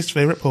Timmy's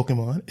favorite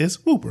Pokemon is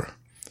Wooper.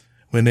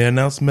 When they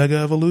announced Mega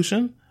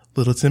Evolution,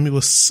 Little Timmy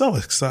was so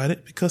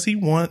excited because he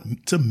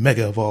wanted to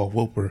Mega Evolve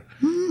Wooper,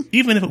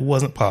 even if it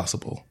wasn't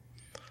possible.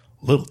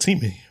 Little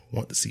Timmy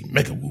wanted to see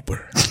Mega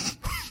Wooper.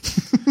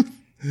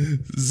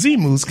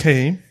 Z-Moves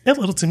came, and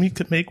Little Timmy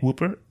could make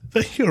Wooper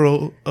the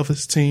hero of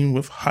his team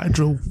with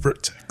Hydro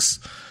Vertex.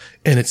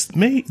 And it's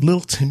made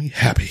Little Timmy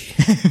happy.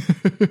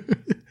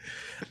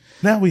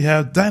 Now we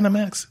have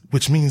Dynamax,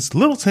 which means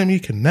little Timmy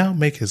can now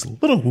make his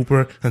little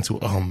Wooper into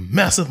a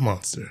massive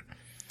monster.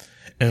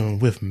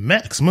 And with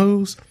max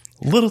moves,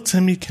 little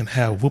Timmy can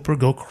have Wooper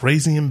go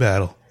crazy in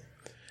battle.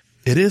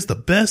 It is the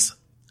best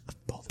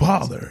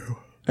bother.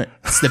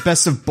 It's the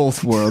best of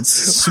both worlds.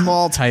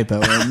 Small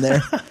typo in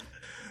there.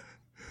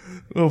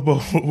 Of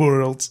both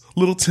worlds.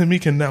 Little Timmy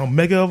can now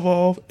Mega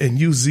Evolve and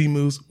use Z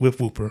moves with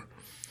Wooper.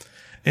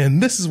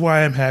 And this is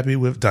why I'm happy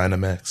with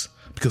Dynamax.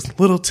 Because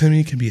little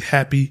Timmy can be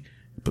happy,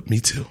 but me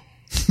too.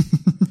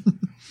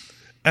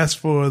 As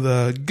for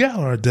the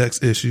Galar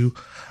Dex issue,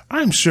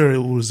 I'm sure it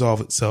will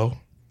resolve itself.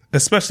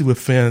 Especially with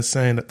fans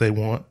saying that they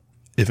want.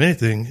 If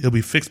anything, it'll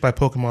be fixed by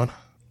Pokemon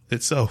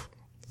itself.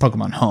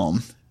 Pokemon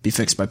Home. Be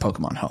fixed by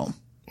Pokemon Home.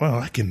 Wow,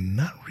 I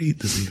cannot read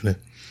this evening.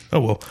 Oh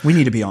well. We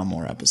need to be on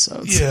more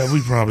episodes. Yeah, we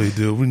probably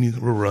do.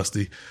 We're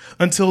rusty.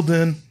 Until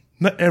then,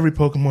 not every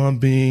Pokemon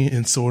being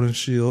in Sword and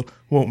Shield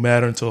won't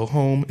matter until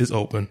Home is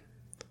open.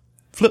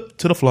 Flip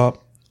to the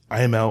flop.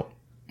 I am out.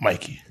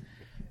 Mikey.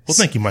 Well,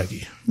 thank you,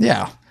 Mikey.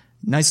 Yeah.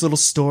 Nice little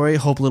story.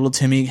 Hope little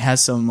Timmy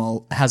has a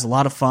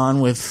lot of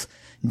fun with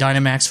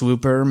Dynamax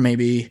Wooper.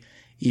 Maybe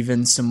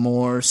even some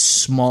more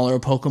smaller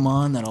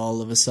Pokemon that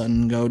all of a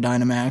sudden go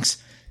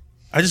Dynamax.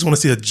 I just want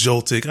to see a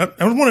Joltik.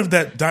 I wonder if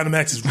that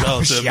Dynamax is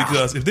relative, Yeah.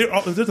 because if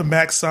they're the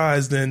max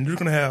size, then you're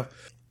going to have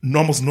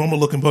almost normal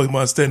looking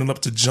Pokemon standing up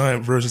to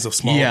giant versions of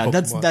smaller Yeah,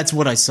 Pokemon. that's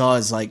what I saw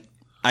is like,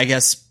 I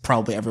guess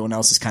probably everyone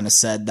else has kind of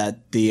said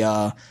that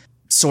the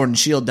Sword and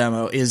Shield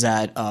demo is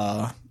at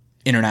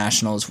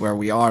Internationals where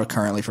we are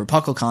currently for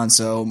PuckleCon,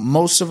 so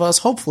most of us,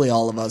 hopefully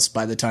all of us,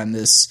 by the time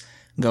this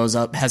goes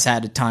up, has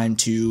had a time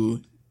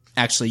to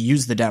actually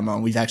use the demo.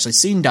 We've actually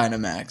seen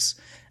Dynamax.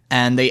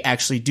 And they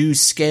actually do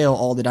scale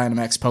all the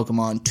Dynamax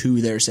Pokemon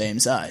to their same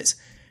size.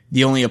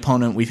 The only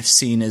opponent we've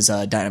seen is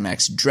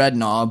Dynamax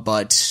Dreadnought,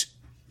 but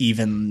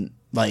even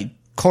like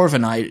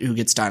Corviknight, who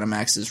gets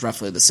Dynamax, is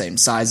roughly the same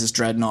size as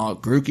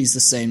Dreadnought. Grookey's the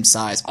same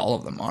size. All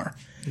of them are.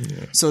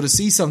 Yeah. So to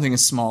see something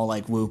as small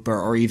like Wooper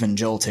or even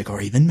Joltik or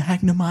even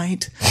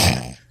Magnemite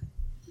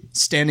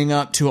standing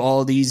up to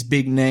all these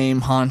big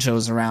name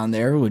honchos around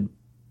there would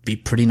be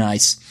pretty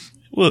nice.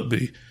 Would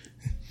be.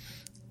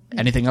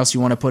 Anything else you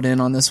want to put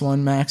in on this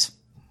one, Max?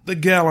 The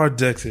Galar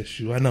Dex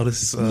issue. I know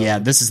this is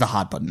this is the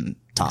hot button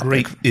topic.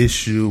 Great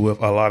issue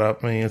with a lot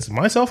of fans,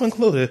 myself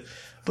included.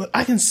 But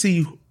I can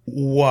see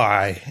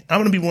why. I'm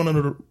going to be one of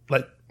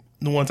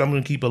the ones I'm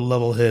going to keep a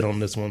level head on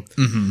this one.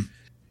 Mm-hmm.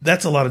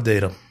 That's a lot of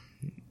data.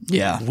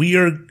 Yeah, we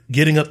are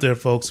getting up there,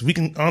 folks. We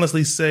can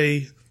honestly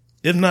say,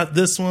 if not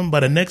this one, by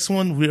the next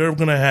one, we're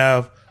going to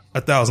have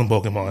 1,000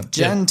 Pokemon.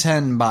 Gen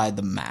 10 by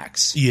the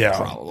max. Yeah,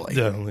 probably,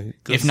 definitely.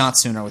 If not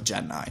sooner with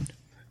Gen 9.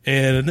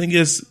 And the thing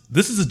is,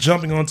 this is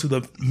jumping onto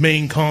the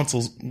main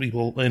consoles,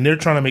 people, and they're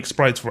trying to make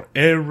sprites for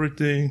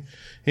everything,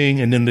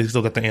 and then they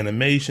still got the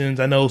animations.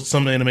 I know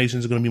some of the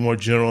animations are going to be more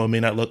general and may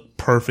not look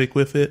perfect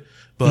with it,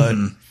 but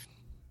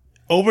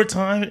over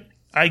time,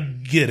 I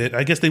get it.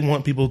 I guess they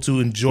want people to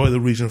enjoy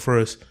the region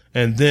first,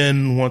 and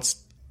then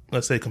once,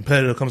 let's say,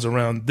 competitive comes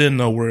around, then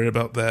they'll worry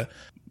about that.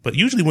 But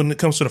usually when it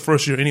comes to the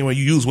first year anyway,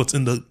 you use what's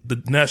in the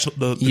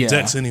national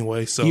decks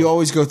anyway. So you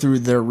always go through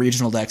their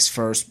regional decks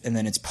first, and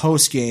then it's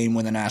post-game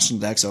when the national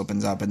decks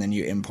opens up, and then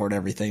you import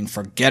everything,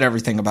 forget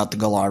everything about the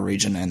Galar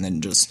region, and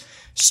then just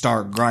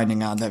start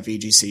grinding out that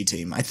VGC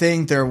team. I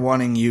think they're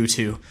wanting you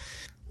to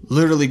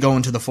literally go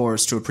into the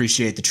forest to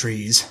appreciate the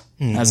trees,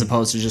 as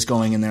opposed to just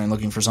going in there and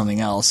looking for something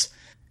else.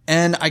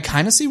 And I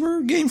kind of see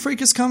where Game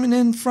Freak is coming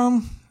in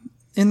from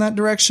in that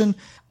direction.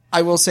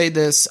 I will say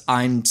this,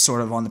 I'm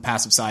sort of on the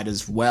passive side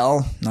as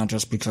well, not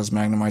just because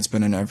Magnemite's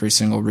been in every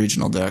single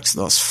regional dex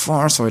thus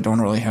far, so I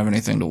don't really have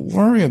anything to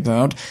worry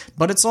about,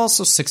 but it's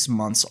also 6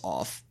 months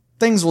off.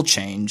 Things will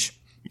change.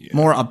 Yeah.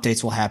 More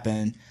updates will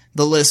happen.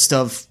 The list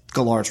of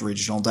Galar's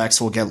regional decks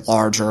will get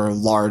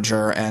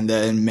larger, and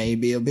then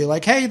maybe it'll be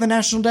like, hey, the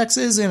national dex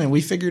is in and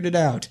we figured it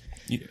out.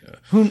 Yeah.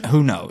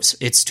 Who knows?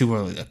 It's too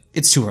early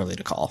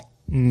to call.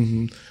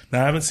 Mm-hmm.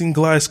 Now, I haven't seen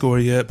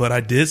Gliscor yet, but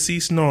I did see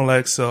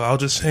Snorlax, so I'll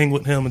just hang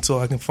with him until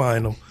I can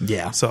find him.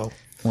 Yeah. So,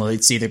 well,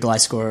 it's either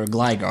Gliscor or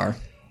Gligar.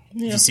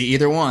 Yeah. If you see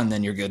either one,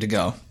 then you're good to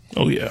go.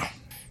 Oh, yeah.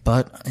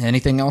 But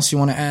anything else you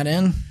want to add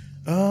in?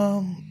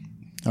 Or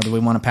do we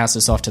want to pass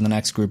this off to the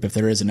next group if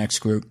there is a next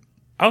group?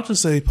 I'll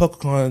just say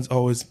PuckleCon's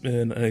always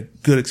been a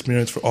good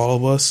experience for all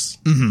of us.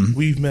 Mm-hmm.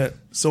 We've met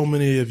so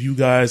many of you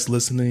guys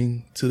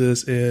listening to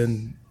this,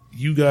 and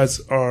you guys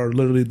are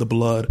literally the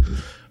blood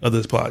of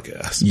this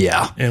podcast.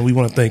 Yeah. And we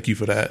want to thank you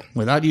for that.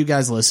 Without you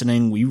guys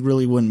listening, we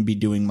really wouldn't be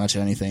doing much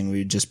of anything.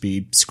 We'd just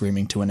be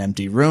screaming to an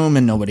empty room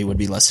and nobody would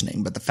be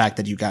listening. But the fact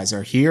that you guys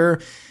are here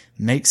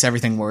makes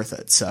everything worth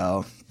it.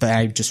 So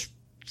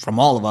from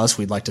all of us,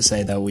 we'd like to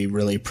say that we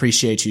really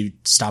appreciate you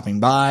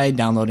stopping by,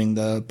 downloading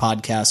the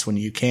podcast when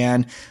you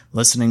can,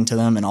 listening to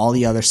them, and all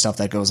the other stuff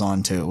that goes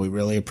on too. We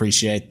really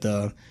appreciate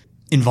the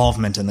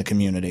involvement in the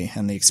community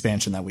and the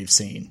expansion that we've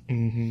seen.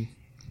 Mm-hmm.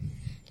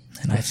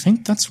 And I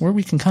think that's where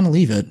we can kind of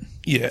leave it.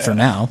 Yeah. For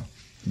now.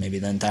 Maybe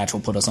then Thatch will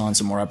put us on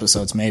some more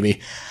episodes,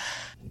 maybe.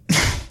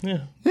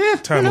 Yeah.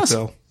 Time will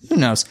tell. Who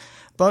knows?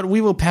 But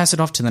we will pass it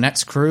off to the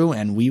next crew,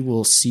 and we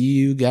will see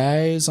you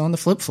guys on the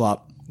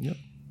flip-flop. Yep.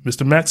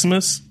 Mr.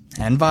 Maximus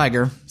and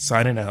Viger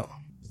signing out.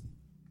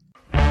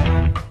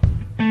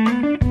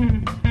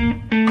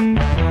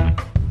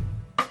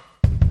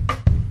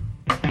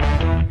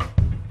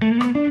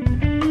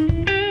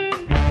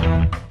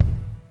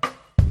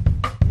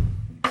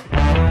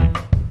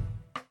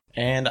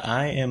 And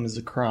I am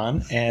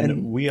Zakron,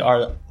 and we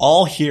are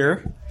all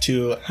here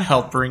to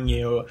help bring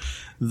you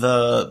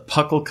the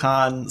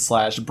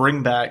PuckleCon /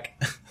 Bring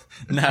Back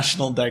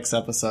National Dex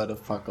episode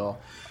of Puckle.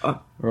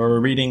 We're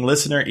reading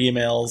listener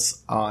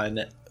emails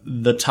on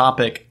the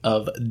topic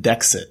of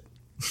Dexit.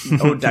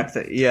 Oh,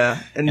 Dexit,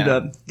 yeah. And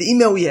the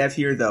email we have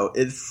here, though,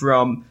 is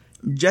from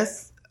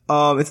it's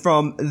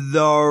from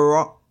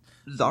Zaraun.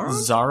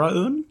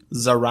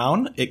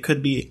 It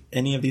could be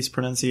any of these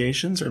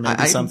pronunciations, or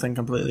maybe something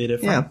completely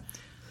different. Yeah.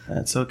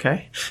 That's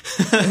okay.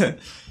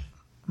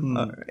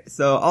 Alright,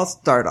 so I'll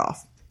start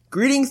off.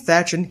 Greetings,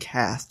 Thatch and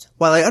Cast.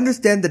 While I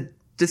understand the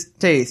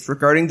distaste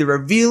regarding the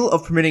reveal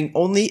of permitting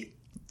only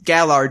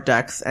Galar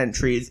Dex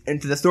entries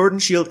into the Sword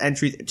and Shield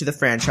entries into the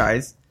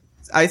franchise,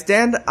 I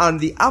stand on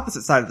the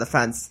opposite side of the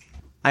fence.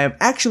 I am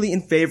actually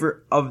in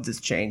favor of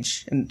this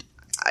change, and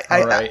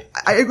I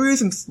agree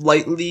with him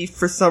slightly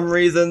for some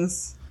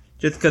reasons,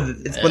 just because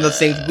it's one of those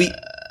things we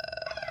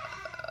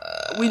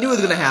knew it was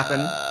going to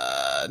happen.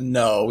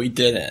 No, we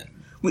didn't.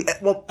 My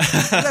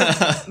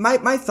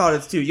thought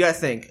is too. You gotta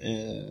think.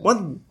 What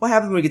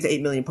happens when we get to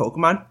 8 million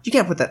Pokemon? You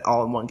can't put that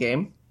all in one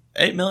game.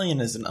 8 million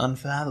is an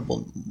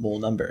unfathomable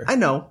number. I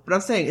know, but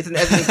I'm saying it's an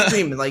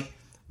extreme. Like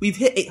we've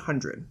hit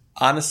 800.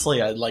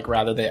 Honestly, I'd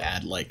rather they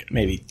add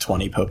maybe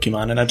 20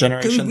 Pokemon in a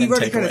generation. We've than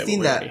already take kind away of seen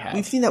what we already that. have.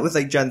 We've seen that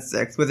with Gen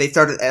 6, where they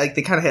started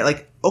they kind of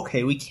hit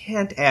okay, we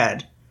can't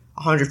add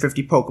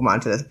 150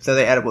 Pokemon to this, so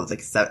they added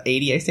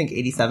 80, I think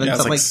 87, yeah,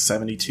 something like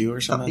 72 or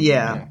something.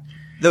 Yeah.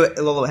 Though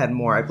Alola had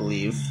more, I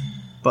believe.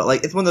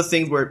 But, it's one of those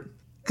things where,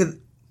 because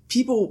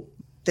people,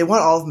 they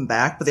want all of them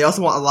back, but they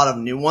also want a lot of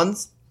new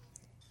ones.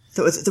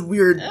 So it's a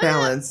weird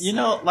balance.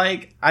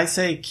 I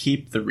say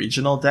keep the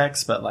regional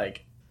decks, but,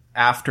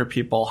 after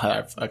people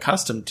have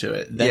accustomed to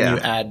it, then you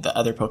add the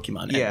other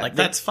Pokemon in. Yeah.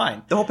 That's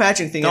fine. The whole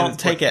patching thing Don't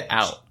take it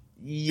out.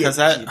 Because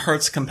that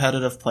hurts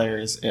competitive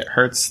players. It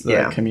hurts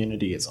the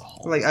community as a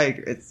whole. I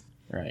agree. It's,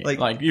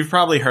 right. You've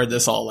probably heard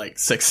this all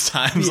 6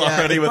 times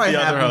already with the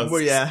other hosts.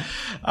 Well, yeah.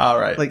 All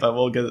right, but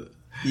we'll get.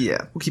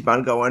 Yeah, we'll keep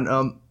on going.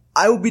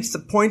 I will be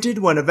disappointed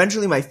when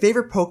eventually my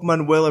favorite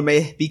Pokemon will or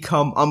may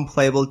become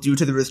unplayable due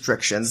to the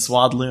restrictions.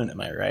 Swadloon, am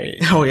I right?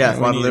 Oh yeah,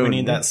 Swadloon. We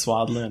need that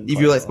Swadloon. If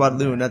you like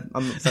Swadloon,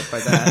 I'm upset by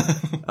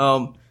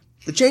that.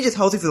 The change is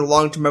healthy for the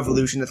long-term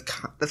evolution.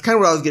 That's kind of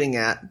what I was getting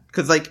at.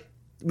 Because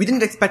we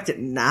didn't expect it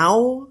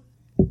now.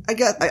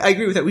 I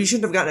agree with that. We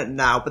shouldn't have gotten it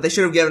now, but they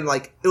should have given it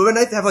would be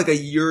nice to have a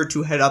year or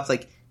two head ups.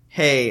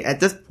 Hey, at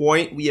this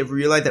point, we have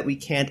realized that we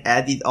can't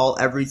add these all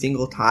every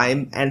single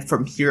time, and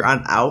from here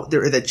on out,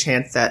 there is a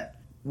chance that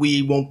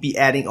we won't be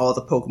adding all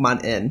the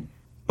Pokemon in.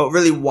 But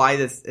really, why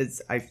this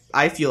is,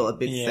 I feel a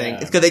big thing.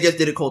 It's because they just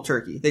did it cold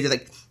turkey. They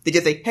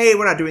just say, hey,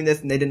 we're not doing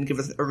this, and they didn't give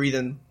us a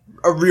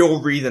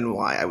real reason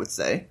why. I would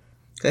say.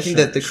 I think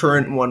that the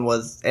current one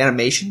was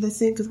animation. I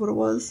think is what it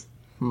was.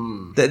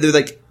 They're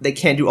they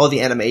can't do all the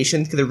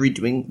animations because they're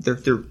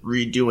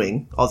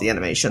redoing all the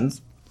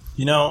animations.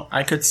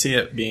 I could see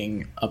it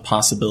being a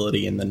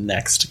possibility in the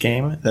next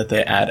game that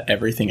they add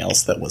everything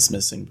else that was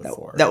missing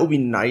before. That would be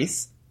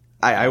nice.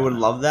 I would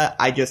love that.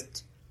 I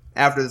just,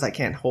 after this, I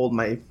can't hold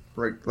my,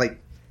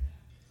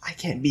 I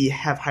can't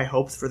have high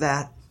hopes for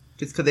that.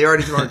 Just because they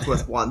already thrown it to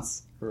us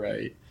once.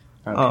 Right.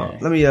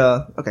 Okay.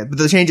 Okay. But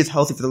the change is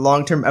healthy for the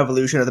long-term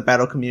evolution of the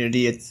battle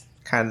community. It's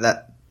kind of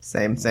that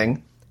same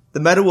thing.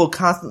 The meta will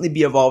constantly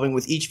be evolving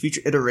with each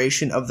future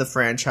iteration of the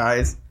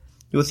franchise.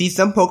 You will see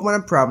some Pokemon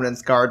in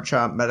prominence,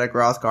 Garchomp,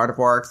 Metagross,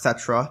 Gardevoir,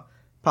 etc.,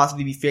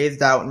 possibly be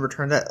phased out and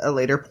returned at a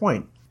later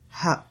point.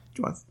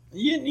 Those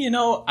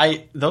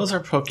are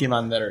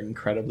Pokemon that are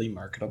incredibly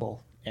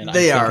marketable, and I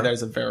think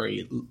there's a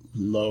very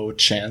low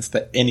chance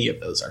that any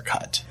of those are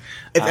cut.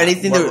 If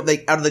anything,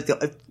 out of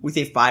if we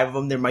say 5 of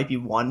them, there might be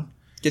 1,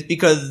 just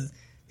because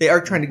they are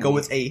trying to go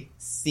with a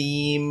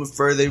theme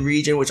for the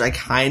region, which I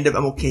kind of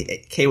am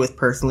okay with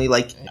personally.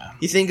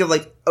 You think of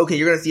okay,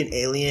 you're gonna see an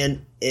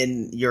alien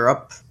in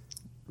Europe.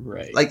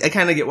 Right. I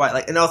kind of get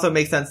why. And also it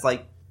makes sense,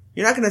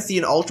 you're not going to see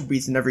an Ultra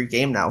Beast in every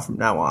game now from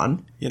now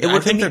on. I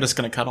think they're just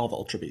going to cut all the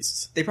Ultra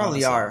Beasts. They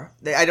probably are.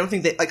 I don't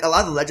think a lot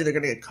of the legends are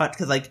going to get cut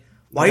because,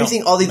 why are you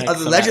seeing all these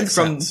other legends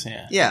from...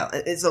 Yeah,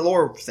 it's a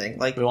lore thing.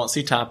 We won't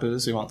see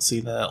Tapus, we won't see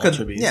the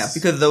Ultra Beasts. Yeah,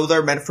 because those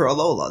are meant for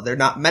Alola. They're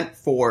not meant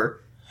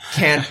for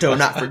Kanto,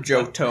 not for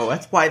Johto.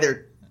 That's why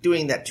they're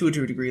doing that to a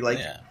degree.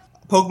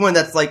 Pokemon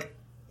that's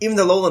even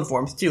the Alolan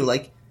forms too.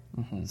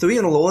 So we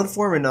have an Alolan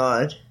form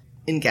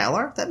in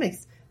Galar? That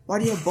makes... Why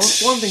do you have both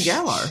forms in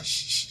Galar?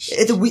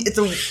 Because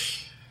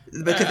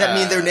that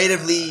means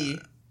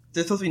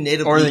they're supposed to be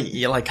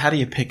natively... Or, how do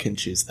you pick and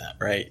choose that,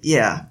 right?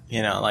 Yeah.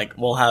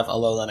 We'll have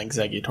Alolan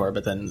Exeggutor,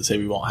 but then say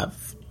we won't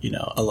have,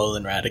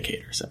 Alolan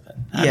Raticate or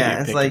something. How do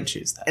you pick and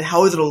choose that? And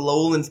how is it a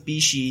Alolan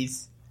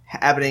species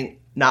happening,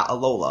 not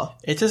Alola.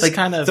 It just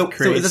kind of so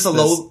creates is this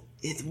Alola?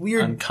 It's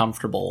weird.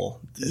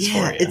 Uncomfortable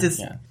dysphoria.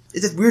 Yeah,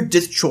 it's this weird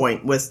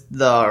disjoint with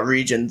the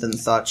regions and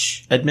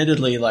such.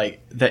 Admittedly,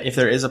 like that, if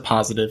there is a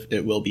positive,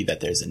 it will be that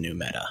there's a new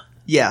meta.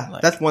 Yeah,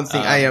 Like, that's one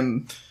thing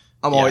I'm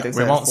always excited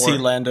for. We won't see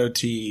Lando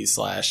T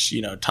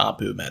 /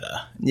 Tapu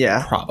meta.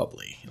 Yeah.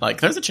 Probably. Like,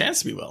 there's a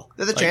chance we will.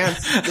 There's a Like-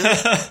 chance.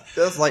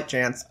 There's a slight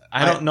chance.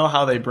 I don't know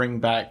how they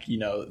bring back,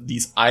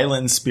 these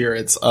island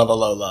spirits of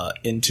Alola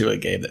into a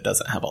game that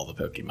doesn't have all the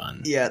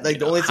Pokemon. Yeah, like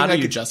the only thing how do I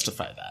you could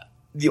justify that?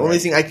 The only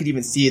thing I could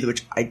even see,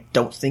 which I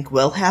don't think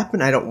will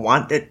happen, I don't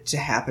want it to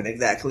happen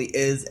exactly,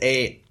 is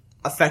a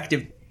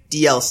effective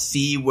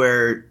DLC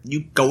where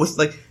you go with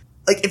like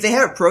if they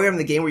have a program in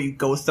the game where you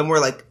go somewhere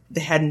like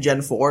they had in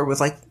Gen 4 with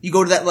like you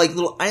go to that like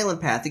little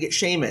island path to get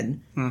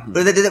Shaman. Mm-hmm. But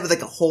if they did it with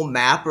like a whole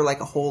map or like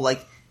a whole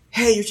like,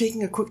 hey, you're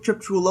taking a quick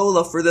trip to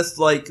Alola for this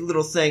like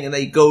little thing, and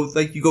they go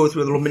like you go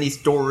through a little mini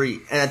story,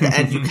 and at the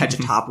end you catch a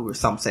Tapu or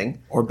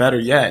something. Or better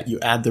yet, you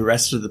add the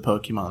rest of the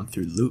Pokemon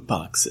through loot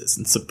boxes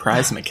and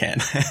surprise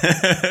mechanics.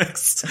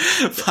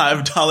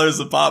 $5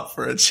 a pop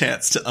for a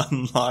chance to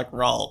unlock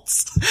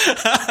Ralts.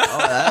 Oh,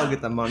 that'll get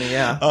the money,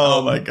 yeah.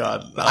 Oh my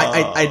god.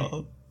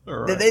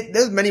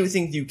 There's many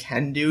things you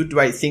can do. Do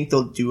I think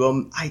they'll do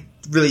them? I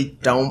really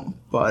don't,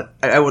 but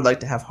I would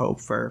like to have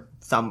hope for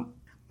some.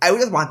 I would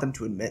just want them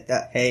to admit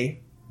that, hey,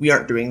 we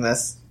aren't doing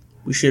this.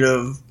 We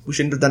shouldn't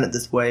have done it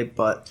this way,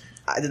 but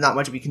there's not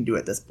much we can do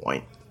at this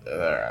point.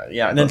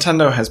 Yeah,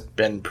 Nintendo has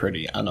been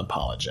pretty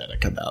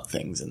unapologetic about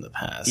things in the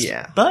past.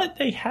 Yeah. But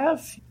they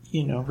have,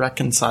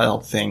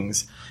 reconciled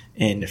things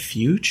in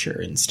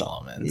future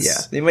installments. Yeah,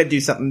 they might do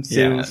something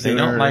soon. Yeah, they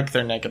don't like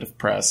their negative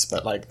press,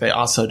 but like they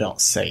also don't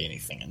say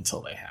anything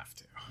until they have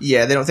to.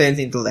 Yeah, they don't say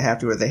anything until they have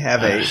to, or they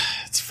have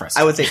it's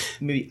frustrating. I would say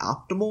maybe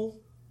optimal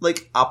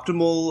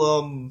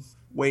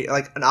way,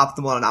 like an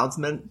optimal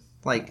announcement.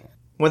 Like,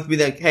 once we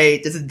like, hey,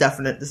 this is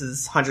definite, this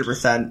is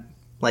 100%.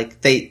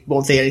 Like, they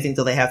won't say anything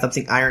until they have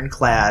something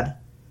ironclad.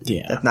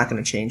 Yeah. That's not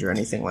going to change or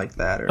anything like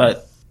that.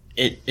 But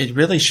it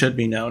really should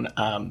be known.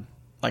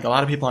 Like, a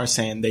lot of people are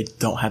saying they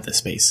don't have the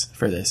space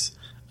for this.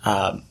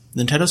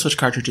 Nintendo Switch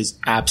cartridges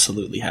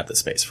absolutely have the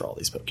space for all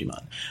these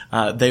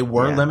Pokemon. They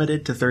were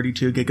limited to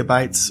 32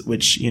 gigabytes,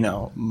 which,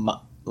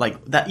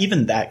 like that,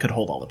 even that could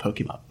hold all the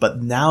Pokemon,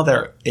 but now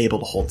they're able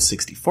to hold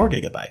 64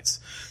 gigabytes.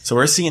 So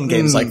we're seeing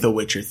games like The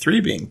Witcher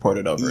 3 being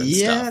ported over and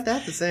stuff. Yeah,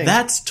 that's the thing.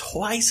 That's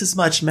twice as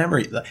much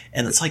memory.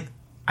 And it's like,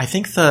 I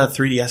think the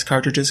 3DS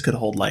cartridges could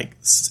hold like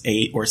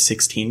 8 or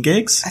 16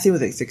 gigs. I think it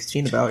was like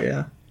 16 about,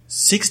 yeah.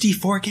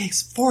 64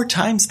 gigs, 4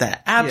 times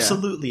that.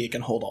 Absolutely, it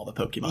can hold all the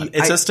Pokemon.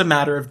 It's just a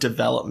matter of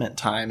development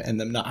time and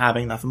them not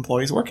having enough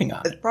employees working on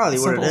it. It's probably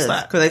what it is.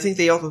 Because I think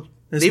they also...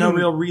 There's no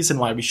real reason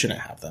why we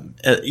shouldn't have them,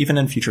 even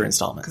in future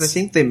installments. Because I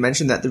think they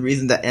mentioned that the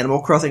reason that Animal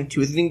Crossing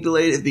 2 is being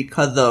delayed is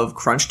because of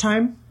crunch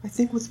time, I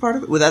think was part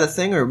of it. Was that a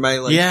thing, or am I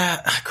like...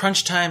 Yeah,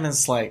 crunch time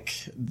is like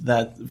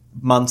that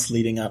months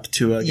leading up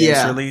to a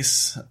game's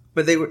release.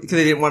 But because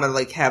they didn't want to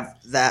like have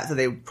that, so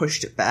they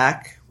pushed it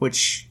back,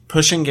 which...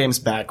 Pushing games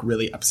back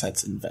really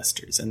upsets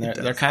investors, and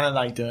they're kind of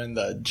like doing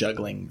the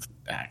juggling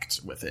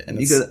act with it,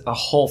 and it's a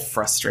whole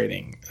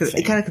frustrating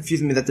thing. It kind of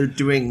confuses me that they're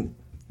doing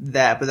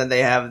that, but then they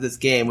have this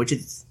game, which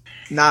is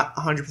not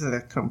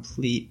 100%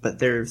 complete, but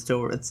they're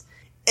still... It's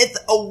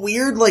a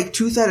weird, like,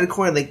 two-sided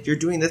coin. Like, you're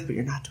doing this, but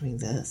you're not doing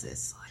this.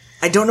 It's like...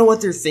 I don't know what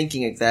they're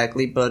thinking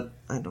exactly, but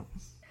I don't...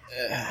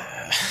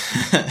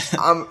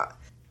 I'm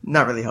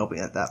not really hoping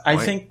at that point.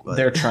 I think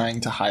they're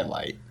trying to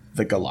highlight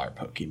the Galar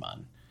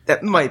Pokemon.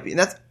 That might be. And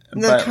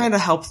that kind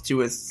of helps too.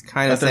 Is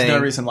kind of there's saying...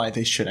 no reason why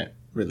they shouldn't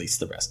release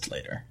the rest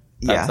later.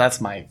 Yeah. That's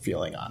my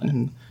feeling on it.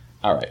 Mm-hmm.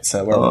 All right,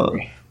 so where were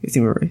we?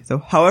 So,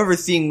 however,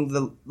 seeing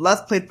the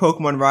less played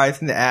Pokemon rise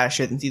from the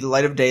ashes and see the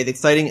light of day is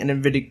exciting and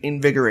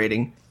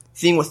invigorating.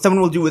 Seeing what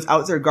someone will do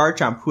without their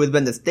Garchomp, who has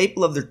been the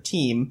staple of their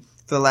team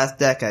for the last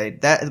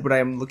decade, that is what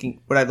I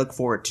look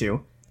forward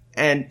to.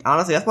 And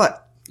honestly, that's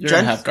what you're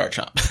gonna have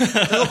Garchomp.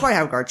 They'll probably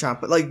have Garchomp,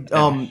 but like,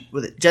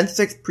 with it, Gen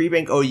 6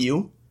 Pre-Bank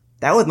OU,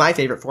 that was my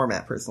favorite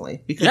format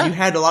personally because you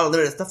had a lot of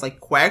limited stuff. Like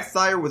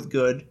Quagsire was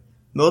good,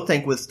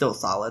 Miltank was still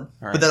solid,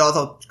 but then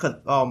also because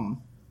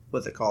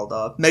what's it called?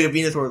 Mega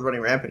Venusaur was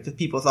running rampant because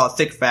people saw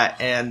Sick Fat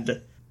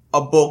and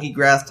a bulky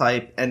grass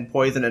type and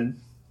poison and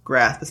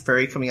grass with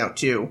fairy coming out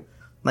too.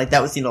 Like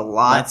that was seen a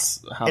lot.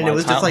 That's how and it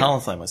was just like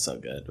Talonflame was so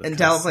good, and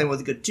Talonflame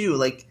was good too.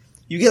 Like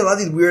you get a lot of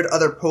these weird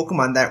other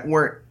Pokemon that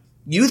weren't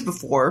used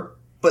before,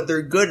 but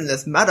they're good in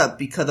this meta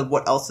because of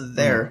what else is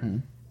there. Mm-hmm.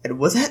 And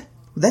was that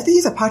the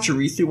use of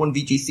Pachirisu won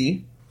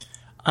VGC?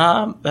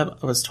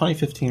 That was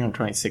 2015 or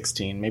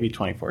 2016, maybe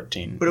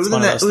 2014. But it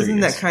was in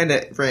that kind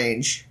of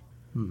range.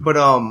 But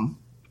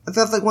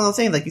that's like one of those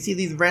things. Like you see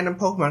these random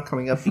Pokemon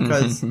coming up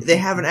because they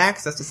have an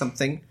access to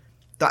something.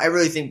 I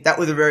really think that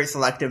was a very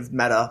selective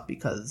meta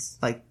because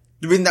like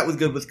the reason that was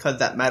good was because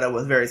that meta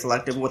was very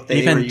selective. What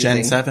they even were using.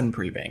 Gen 7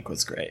 Pre-Bank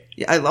was great.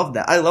 Yeah, I love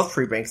that. I love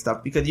Pre-Bank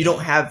stuff because you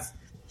don't have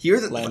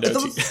Lando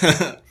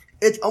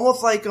it's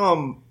almost like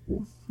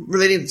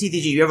relating to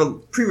TCG, you have a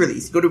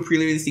pre-release. You go to a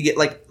pre-release, you get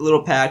like a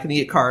little pack, and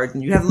you get cards,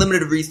 and you have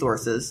limited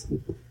resources,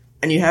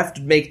 and you have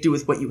to make do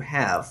with what you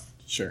have.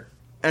 Sure.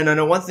 And I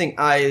know one thing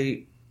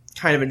I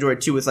kind of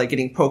enjoyed too is like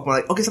getting Pokemon.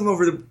 Like, okay, so I'm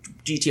over the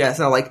GTS,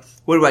 and I'm like,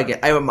 what do I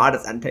get? I have a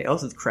Modest Entei. Oh,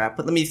 this is crap.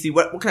 But let me see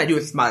what can I do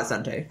with this Modest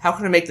Entei? How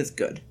can I make this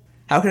good?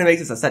 How can I make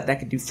this a set that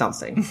can do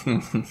something?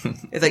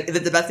 It's like, is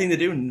it the best thing to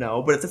do?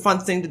 No, but it's a fun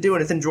thing to do,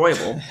 and it's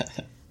enjoyable.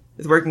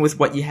 It's working with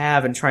what you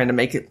have and trying to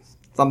make it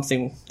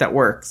something that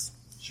works.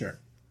 Sure.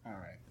 All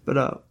right.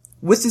 But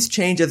with this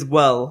change as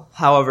well,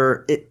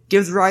 however, it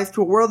gives rise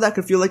to a world that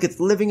could feel like it's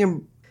a living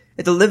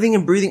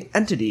and breathing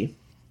entity.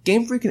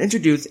 Game Freak can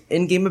introduce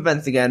in-game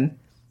events again.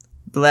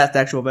 The last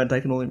actual event I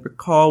can only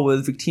recall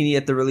was Victini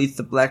at the release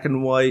of Black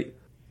and White.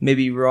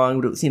 Maybe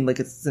wrong, but it seemed like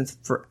it's since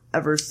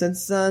forever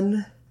since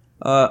then.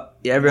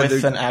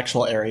 With an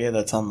actual area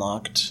that's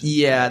unlocked.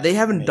 Yeah, they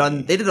haven't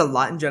done. They did a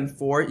lot in Gen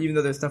 4, even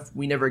though there's stuff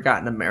we never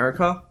got in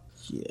America.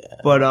 Yeah,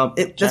 but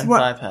Gen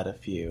 5 had a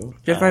few.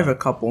 Gen 5 a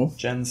couple.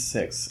 Gen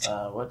 6,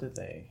 what did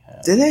they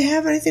have? Did they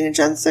have anything in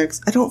Gen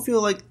 6? I don't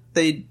feel like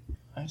they.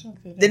 I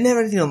don't think they didn't have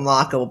anything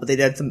unlockable, but they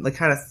did some like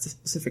kind of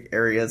specific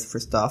areas for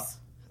stuff.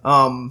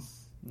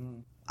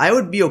 I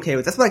would be okay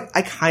with that's like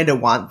I kind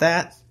of want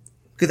that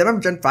because I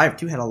remember Gen 5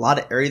 too had a lot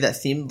of area that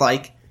seemed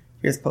like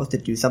you're supposed to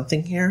do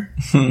something here.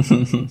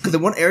 Because the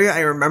one area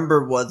I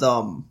remember was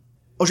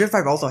Gen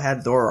 5 also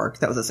had Zoroark.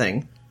 That was a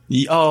thing.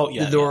 The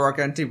Zoroark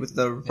entity with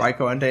the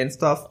Raikou entity and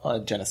stuff.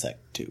 Genesect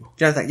too.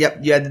 Genesect, yep.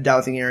 You had the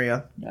dowsing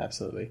area.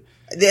 Absolutely.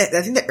 I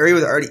think the area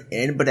was already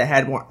in, but it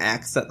had more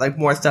access, like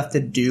more stuff to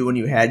do when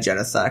you had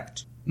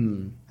Genesect.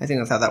 I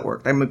think that's how that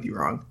worked. I might be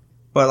wrong.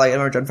 But like I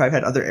remember Gen 5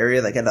 had other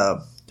area like at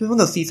there was one of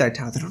those seaside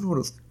towns. I don't know what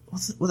it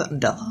was. Was that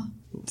Undella?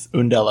 It's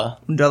Undella.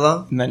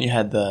 Undella? And then you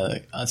had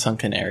the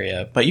sunken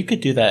area. But you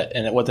could do that,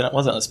 and it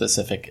wasn't a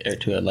specific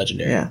to a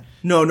legendary. Yeah.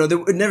 No,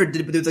 it never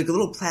did, but there was like a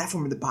little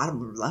platform at the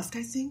bottom left,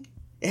 I think.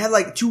 It had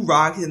like 2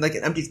 rocks and like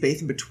an empty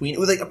space in between. It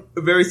was like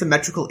a very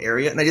symmetrical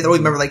area, and I just always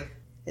remember like,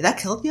 is that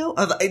Keldeo?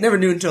 I never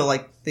knew until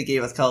like they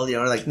gave us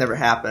Keldeo, or like never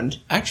happened.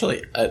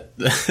 Actually,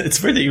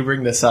 it's weird that you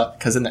bring this up,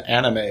 because in the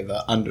anime,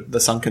 the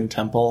sunken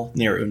temple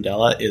near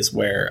Undella is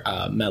where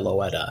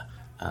Meloetta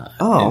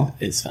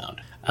is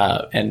found.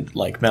 And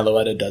like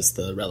Meloetta does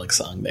the relic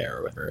song there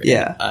or whatever.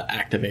 Yeah. It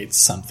activates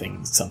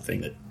something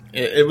that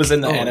it was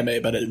in the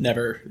anime, but it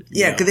never.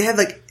 Yeah, because they had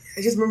like,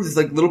 I just remember this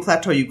like little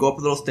plateau. You go up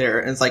a little stair,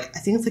 and it's like I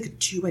think it's like a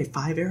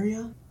 2x5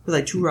 area with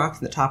like 2 rocks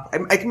in the top. I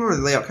can remember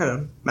the layout kind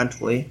of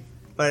mentally,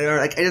 but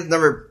I just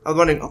never. I was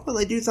wondering, will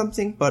they do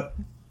something? But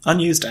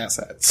unused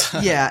assets.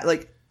 Yeah,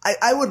 like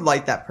I would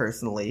like that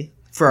personally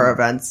for our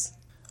events.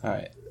 All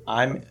right,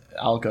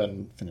 I'll go ahead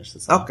and finish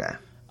this up. Okay.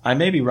 I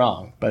may be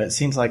wrong, but it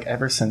seems like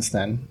ever since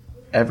then,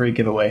 every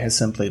giveaway has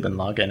simply been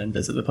log in and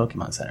visit the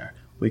Pokemon Center.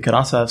 We could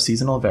also have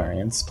seasonal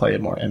variants play a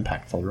more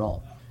impactful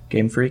role.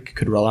 Game Freak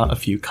could roll out a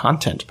few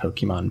content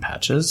Pokemon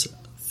patches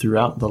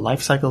throughout the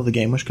life cycle of the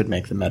game, which could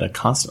make the meta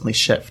constantly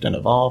shift and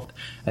evolve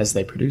as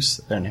they produce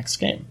their next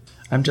game.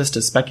 I'm just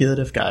a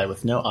speculative guy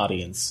with no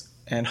audience,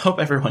 and hope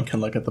everyone can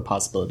look at the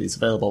possibilities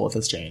available with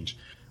this change.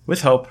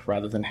 With hope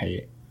rather than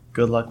hate.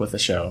 Good luck with the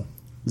show.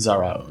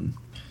 Zaraun.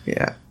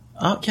 Yeah.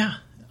 Yeah.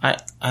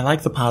 I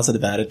like the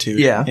positive attitude.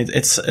 Yeah.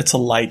 It's a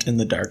light in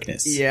the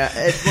darkness. Yeah,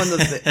 it's one of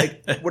those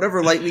like,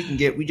 whatever light we can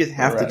get, we just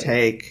have to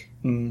take.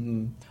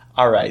 Mm-hmm.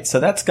 All right, so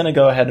that's going to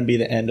go ahead and be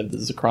the end of the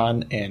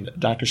Zekrom and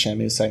Dr.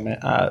 Shamu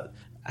segment.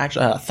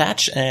 Actually,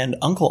 Thatch and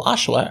Uncle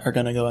Oshawott are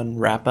going to go and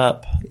wrap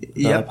up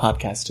the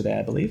podcast today,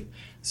 I believe.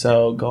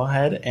 So go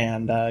ahead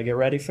and get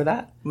ready for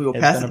that. We will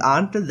pass it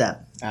on to them.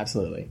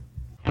 Absolutely.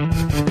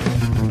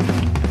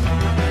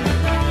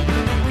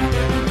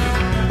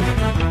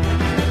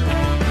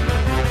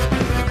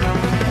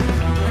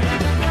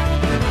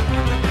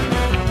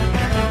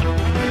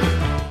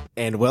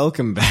 And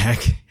welcome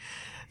back.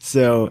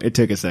 So it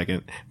took a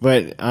second,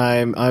 but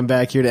I'm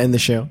back here to end the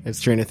show.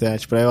 It's Trainer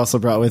Thatch, but I also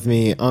brought with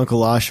me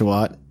Uncle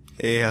Oshawott.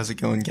 Hey, how's it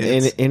going,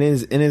 kids? In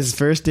his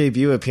first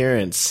debut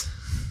appearance.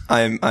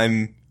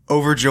 I'm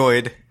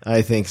overjoyed.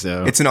 I think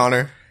so. It's an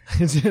honor.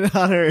 It's an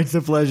honor. It's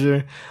a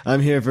pleasure.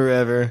 I'm here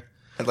forever.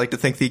 I'd like to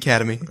thank the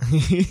Academy.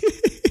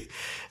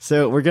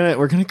 So we're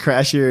gonna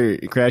crash your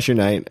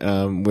night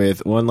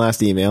with one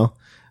last email.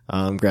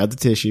 Grab the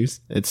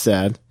tissues. It's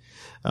sad.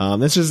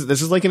 This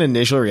is like an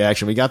initial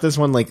reaction. We got this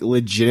one like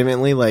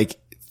legitimately like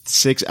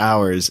 6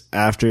 hours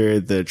after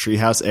the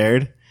Treehouse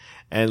aired,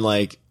 and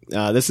like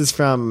this is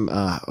from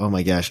oh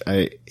my gosh,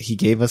 he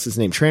gave us his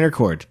name, Trainer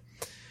Cord.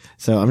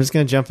 So I'm just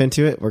gonna jump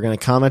into it. We're gonna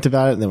comment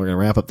about it, and then we're gonna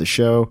wrap up the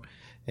show.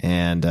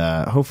 And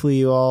hopefully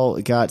you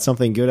all got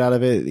something good out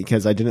of it,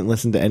 because I didn't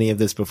listen to any of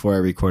this before I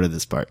recorded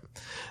this part.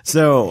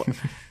 So.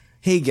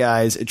 Hey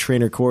guys,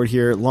 Trainer Cord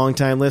here,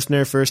 longtime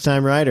listener, first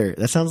time writer.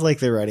 That sounds like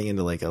they're writing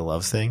into like a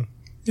love thing.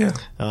 Yeah.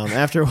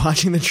 After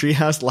watching the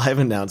Treehouse live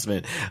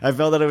announcement, I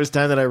felt that it was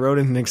time that I wrote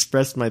in and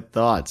expressed my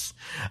thoughts.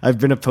 I've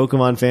been a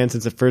Pokemon fan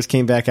since it first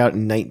came back out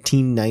in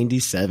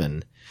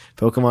 1997.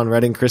 Pokemon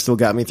Red and Crystal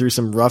got me through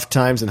some rough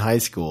times in high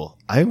school.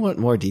 I want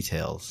more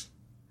details.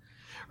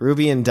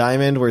 Ruby and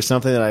Diamond were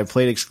something that I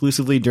played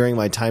exclusively during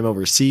my time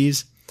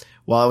overseas.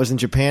 While I was in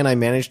Japan, I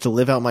managed to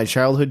live out my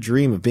childhood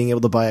dream of being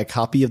able to buy a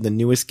copy of the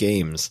newest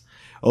games,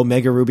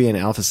 Omega Ruby and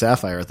Alpha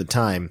Sapphire at the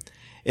time,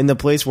 in the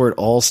place where it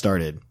all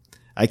started.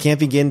 I can't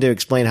begin to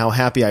explain how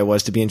happy I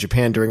was to be in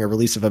Japan during a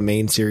release of a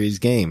main series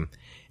game.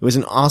 It was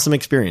an awesome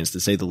experience, to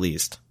say the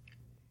least.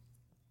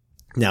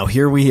 Now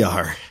here we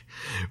are,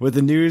 with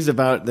the news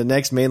about the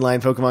next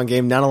mainline Pokemon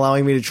game not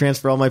allowing me to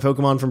transfer all my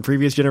Pokemon from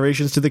previous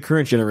generations to the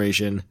current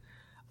generation.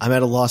 I'm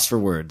at a loss for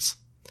words.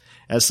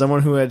 As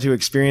someone who had to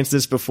experience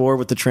this before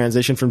with the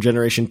transition from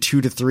Generation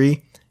 2 to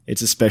 3,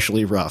 it's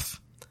especially rough.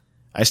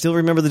 I still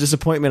remember the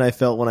disappointment I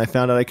felt when I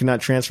found out I could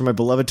not transfer my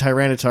beloved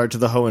Tyranitar to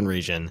the Hoenn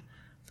region.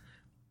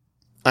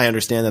 I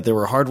understand that there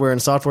were hardware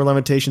and software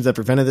limitations that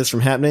prevented this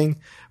from happening,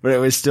 but it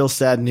was still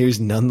sad news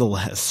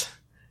nonetheless.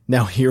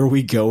 Now here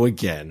we go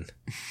again.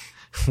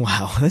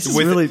 Wow, this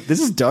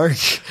is dark.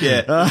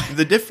 Yeah,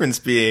 the difference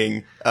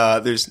being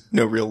there's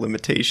no real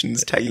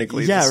limitations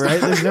technically. Yeah, right?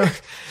 There's no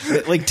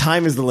like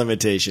time is the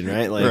limitation,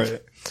 right?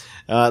 Like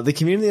the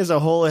community as a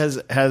whole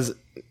has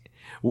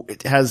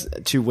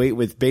to wait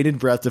with bated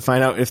breath to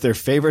find out if their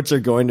favorites are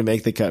going to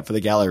make the cut for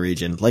the Galar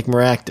region, like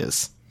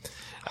Maractus.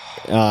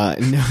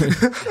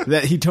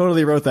 That he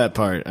totally wrote that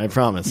part, I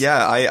promise.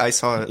 Yeah, I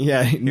saw it.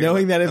 Yeah, Here,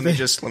 knowing that if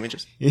let me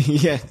just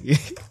yeah.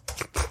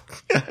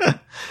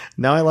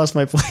 Now I lost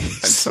my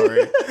place. I'm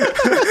sorry. I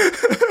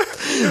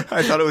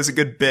thought it was a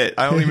good bit.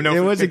 I don't even know if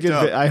it was a good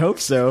up. bit. I hope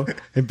so.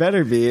 It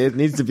better be. It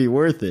needs to be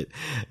worth it.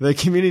 The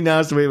community now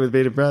has to wait with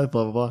bated breath,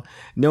 blah, blah, blah.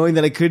 Knowing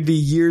that it could be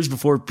years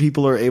before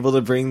people are able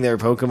to bring their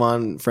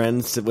Pokemon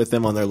friends with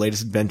them on their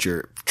latest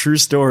adventure. True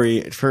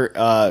story. For,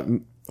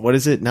 what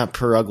is it? Not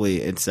Purugly.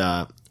 It's,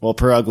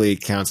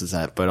 Purugly counts as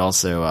that, but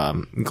also,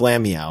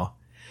 Glameow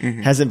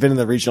hasn't been in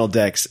the regional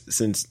decks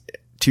since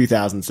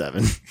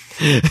 2007.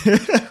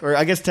 Or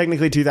I guess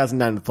technically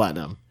 2009 with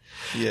Platinum.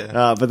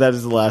 Yeah. But that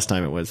is the last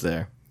time it was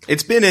there.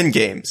 It's been in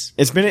games.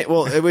 It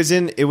was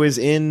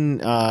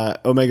in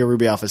Omega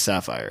Ruby Alpha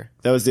Sapphire.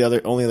 That was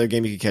the only other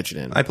game you could catch it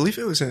in. I believe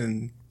it was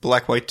in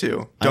Black White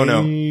too. Don't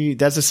know.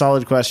 That's a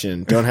solid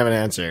question. Don't have an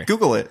answer.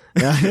 Google it.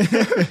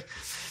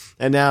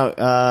 And now,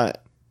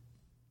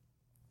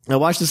 I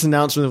watched this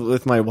announcement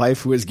with my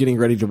wife who was getting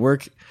ready to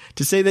work.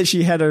 To say that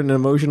she had an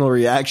emotional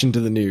reaction to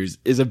the news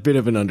is a bit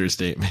of an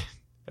understatement.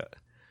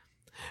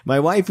 My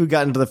wife, who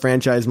got into the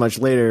franchise much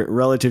later,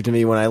 relative to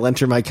me when I lent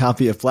her my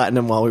copy of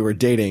Platinum while we were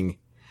dating,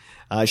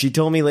 she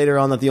told me later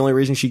on that the only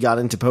reason she got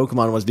into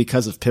Pokemon was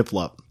because of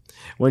Piplup.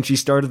 When she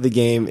started the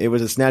game, it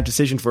was a snap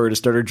decision for her to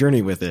start her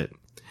journey with it.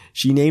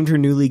 She named her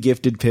newly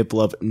gifted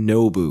Piplup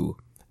Nobu,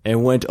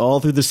 and went all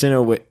through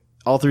Sinnoh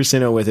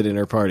with it in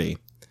her party.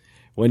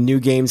 When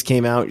new games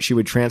came out, she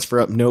would transfer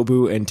up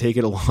Nobu and take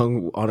it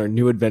along on her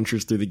new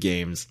adventures through the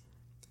games.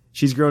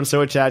 She's grown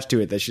so attached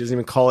to it that she doesn't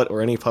even call it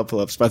or any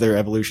Piplups by their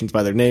evolutions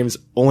by their names,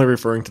 only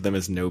referring to them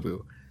as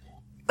Nobu.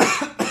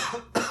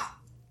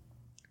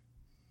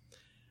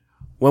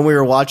 When we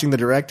were watching the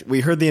direct,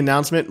 we heard the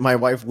announcement. My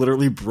wife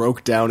literally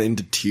broke down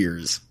into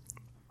tears.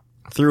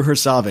 Through her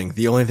sobbing,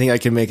 the only thing I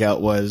could make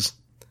out was,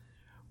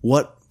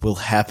 what will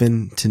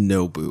happen to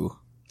Nobu?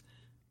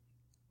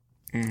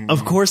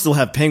 Of course they'll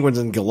have penguins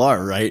and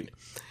Galar, right?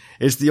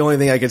 It's the only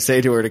thing I could say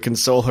to her to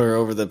console her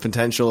over the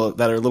potential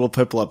that her little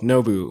Piplup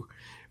Nobu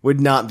would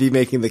not be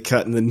making the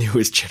cut in the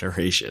newest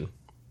generation.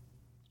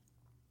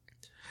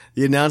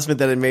 The announcement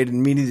that it made an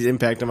immediate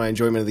impact on my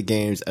enjoyment of the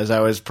games as I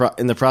was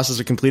in the process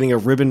of completing a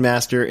Ribbon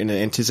Master in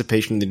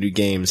anticipation of the new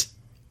games.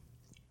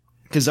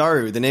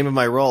 Kizaru, the name of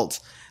my Ralt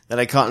that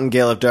I caught in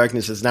Gale of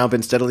Darkness, has now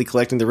been steadily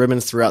collecting the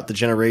ribbons throughout the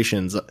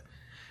generations.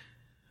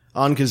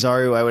 On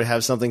Kizaru, I would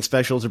have something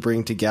special to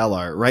bring to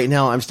Galar. Right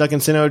now, I'm stuck in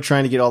Sinnoh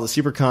trying to get all the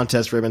Super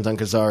Contest ribbons on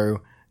Kizaru,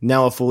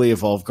 now a fully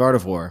evolved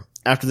Gardevoir.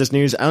 After this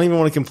news, I don't even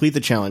want to complete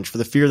the challenge for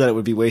the fear that it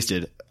would be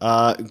wasted.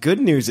 Good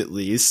news at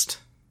least.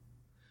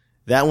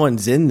 That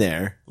one's in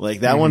there.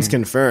 Like, that one's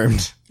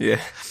confirmed. Yeah.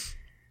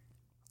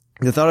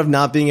 The thought of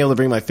not being able to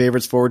bring my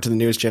favorites forward to the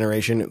newest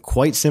generation,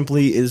 quite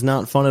simply, is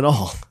not fun at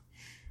all.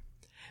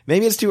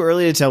 Maybe it's too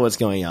early to tell what's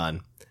going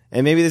on.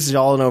 And maybe this is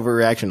all an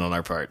overreaction on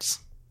our parts.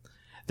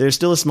 There's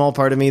still a small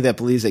part of me that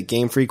believes that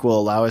Game Freak will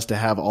allow us to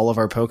have all of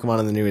our Pokemon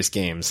in the newest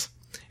games.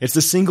 It's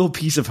the single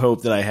piece of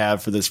hope that I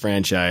have for this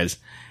franchise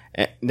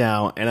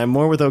now, and I'm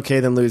more with okay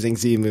than losing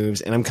Z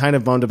moves, and I'm kind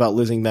of bummed about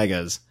losing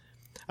Megas.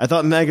 I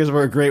thought Megas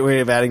were a great way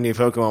of adding new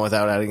Pokemon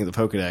without adding the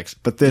Pokedex,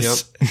 but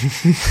this...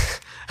 Yep.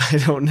 I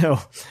don't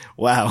know.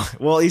 Wow.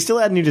 Well, he still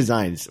had new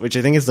designs, which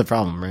I think is the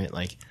problem, right?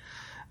 Like,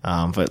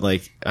 but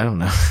like, I don't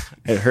know.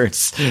 It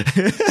hurts.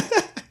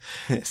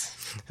 Yes.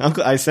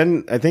 I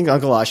think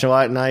Uncle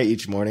Oshawott and I,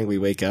 each morning we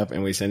wake up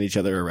and we send each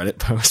other a Reddit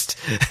post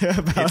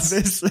about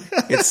this.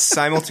 It's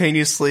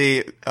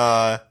simultaneously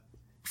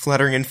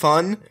flattering and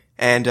fun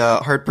and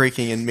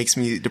heartbreaking and makes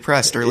me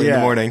depressed early in the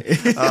morning.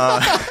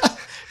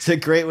 It's a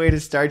great way to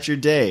start your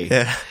day.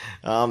 Yeah.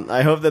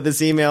 I hope that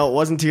this email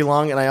wasn't too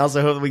long, and I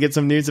also hope that we get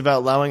some news about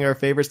allowing our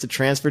favorites to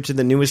transfer to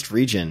the newest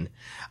region.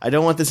 I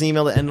don't want this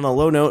email to end on a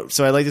low note,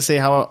 so I'd like to say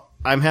how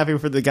I'm happy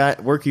for the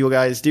work you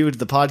guys do to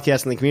the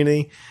podcast and the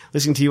community.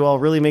 Listening to you all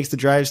really makes the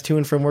drives to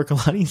and from work a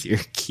lot easier.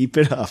 Keep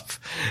it up.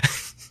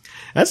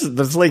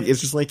 That's like, it's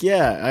just like,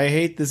 yeah, I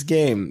hate this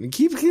game.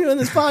 Keep doing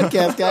this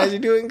podcast, guys. You're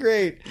doing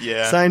great.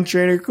 Yeah. Signed,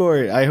 Trainer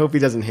Court. I hope he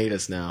doesn't hate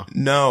us now.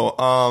 No.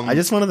 I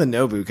just wanted the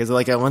Nobu because,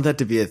 like, I want that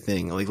to be a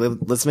thing. Like,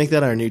 let's make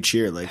that our new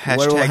cheer. Like,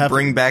 hashtag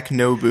bring back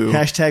Nobu.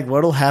 Hashtag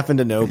what'll happen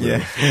to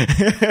Nobu.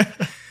 Yeah.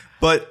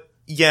 But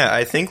yeah,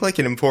 I think like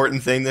an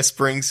important thing this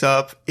brings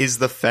up is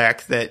the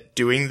fact that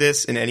doing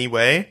this in any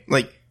way,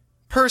 like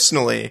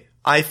personally,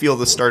 I feel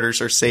the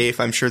starters are safe.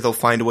 I'm sure they'll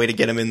find a way to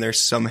get them in there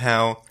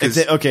somehow.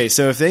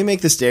 So if they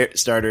make the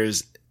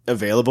starters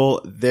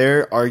available,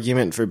 their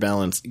argument for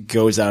balance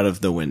goes out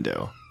of the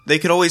window. They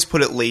could always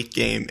put it late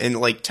game and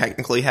like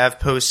technically have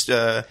post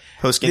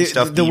game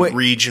stuff be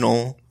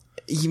regional.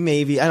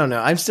 Maybe, I don't know.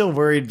 I'm still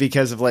worried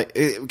because of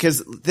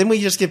because then we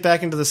just get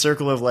back into the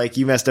circle of like,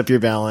 you messed up your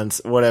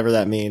balance, whatever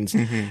that means,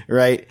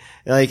 right?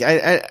 Like,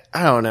 I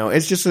don't know.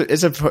 It's just,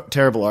 it's a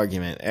terrible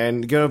argument.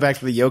 And go back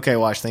to the Yokai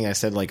Watch thing I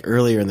said like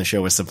earlier in the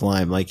show with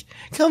Sublime. Like,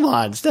 come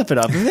on, step it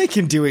up. If they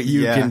can do it,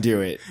 you can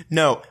do it.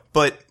 No,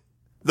 but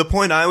the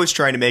point I was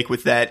trying to make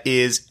with that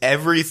is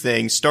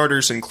everything,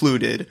 starters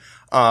included,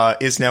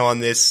 is now on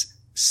this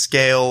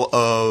scale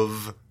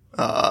of,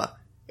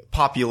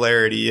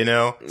 popularity, you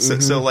know?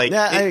 So like...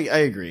 Yeah, I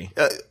agree.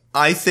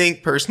 I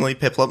think, personally,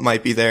 Piplup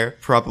might be there.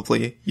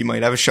 Probably. You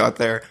might have a shot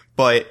there.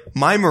 But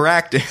my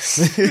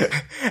Maractus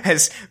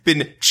has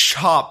been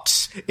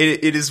chopped.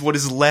 It is what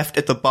is left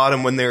at the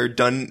bottom when they're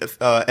done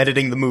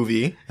editing the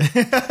movie.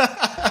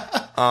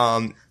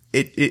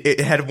 It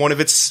had one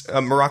of its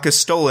maracas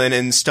stolen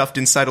and stuffed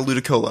inside a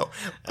Ludicolo.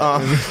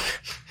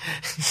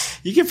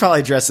 You could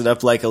probably dress it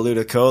up like a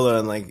Ludicolo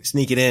and like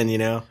sneak it in, you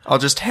know? I'll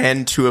just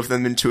hand two of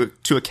them to a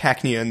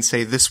Cacnea and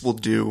say, this will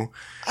do.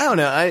 I don't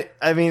know.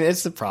 I mean,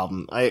 it's the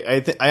problem.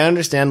 I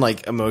understand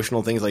like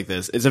emotional things like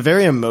this. It's a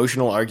very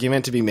emotional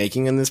argument to be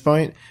making in this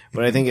point,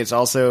 but I think it's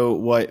also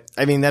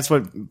that's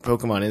what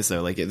Pokemon is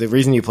though. Like the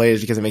reason you play it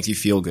is because it makes you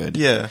feel good.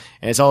 Yeah.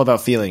 And it's all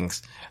about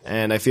feelings.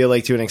 And I feel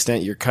like to an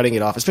extent you're cutting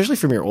it off, especially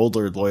from your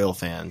older loyal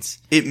fans.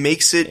 It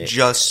makes it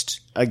just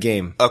a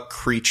game, a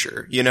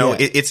creature, you know,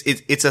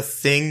 it's a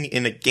thing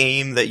in a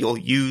game that you'll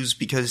use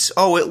because,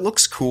 oh, it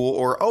looks cool,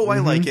 or, oh, I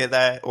like it,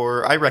 that,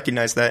 or I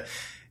recognize that.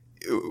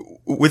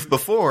 With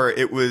before,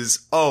 it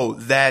was, oh,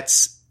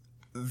 that's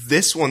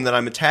this one that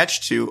I'm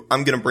attached to.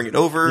 I'm going to bring it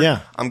over.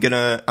 Yeah. I'm going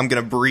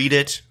to breed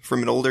it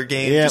from an older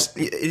game. Yeah.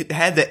 It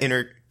had that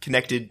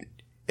interconnected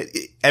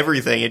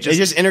everything. It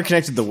just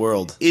interconnected the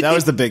world. That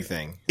was the big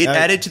thing. It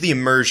added to the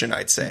immersion,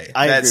 I'd say.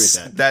 I agree with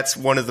that. That's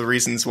one of the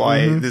reasons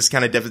why this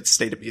kind of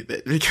devastated me a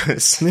bit,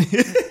 because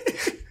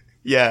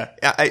yeah,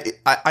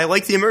 I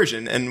like the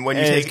immersion, and when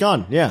you take it's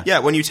gone, yeah,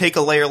 when you take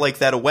a layer like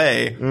that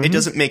away, it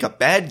doesn't make a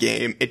bad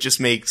game. It just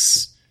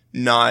makes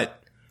It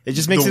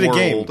just makes it a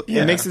game.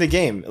 Yeah. It makes it a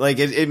game. Like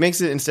it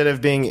makes it, instead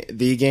of being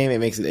the game, it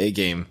makes it a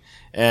game,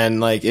 and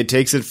like it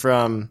takes it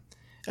from.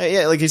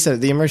 Yeah, like you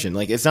said, the immersion.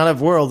 Like, it's not a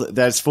world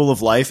that's full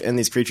of life and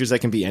these creatures that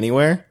can be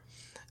anywhere.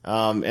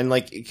 And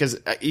like, because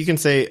you can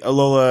say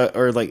Alola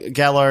or like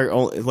Galar,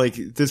 like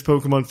this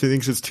Pokemon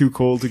thinks it's too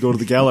cold to go to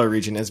the Galar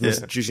region, as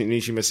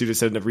Junichi Masuda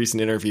said in a recent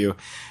interview.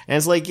 And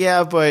it's like,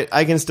 yeah, but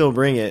I can still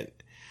bring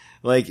it.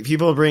 Like,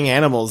 people bring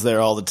animals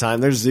there all the time.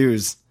 There's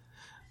zoos.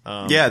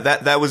 Yeah,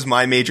 that was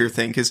my major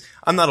thing, because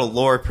I'm not a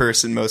lore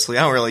person mostly.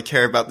 I don't really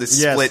care about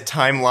this split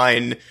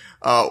timeline.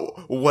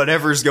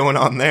 Whatever's going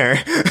on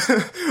there.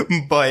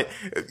 But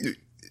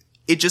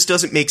it just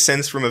doesn't make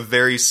sense from a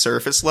very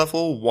surface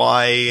level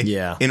why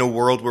in a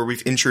world where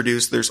we've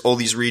introduced, there's all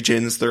these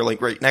regions, they're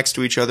like right next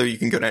to each other, you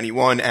can go to any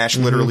one, Ash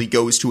literally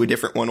goes to a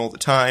different one all the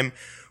time.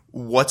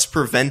 What's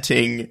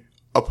preventing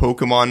a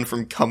Pokemon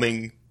from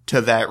coming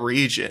to that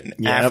region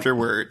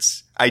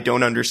afterwards? I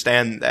don't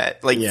understand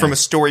that. Like, from a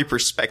story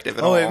perspective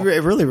at all.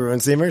 It really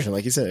ruins the immersion,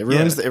 like you said. It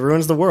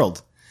ruins the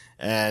world.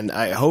 And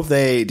I hope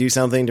they do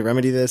something to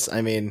remedy this.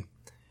 I mean,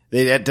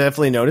 they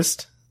definitely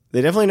noticed.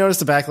 They definitely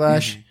noticed the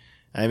backlash.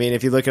 I mean,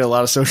 if you look at a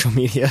lot of social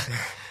media,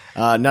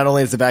 not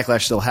only is the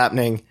backlash still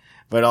happening,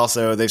 but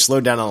also they've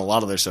slowed down on a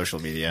lot of their social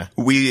media.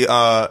 We,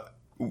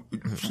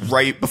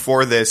 right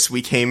before this,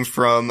 we came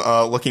from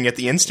looking at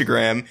the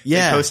Instagram.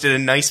 Yeah. They posted a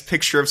nice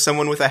picture of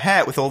someone with a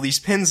hat with all these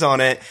pins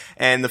on it,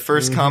 and the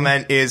first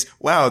comment is,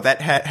 wow, that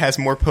hat has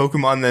more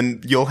Pokemon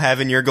than you'll have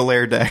in your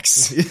Galare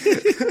Dex.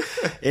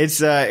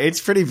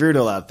 It's pretty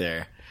brutal out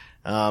there.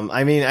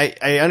 I mean,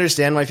 I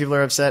understand why people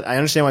are upset. I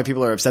understand why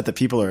people are upset that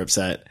people are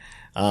upset.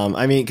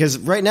 I mean, cause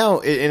right now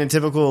in a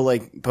typical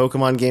like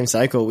Pokemon game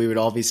cycle, we would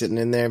all be sitting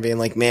in there and being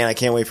like, man, I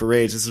can't wait for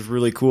Rage. This is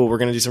really cool. We're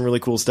going to do some really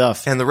cool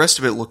stuff. And the rest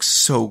of it looks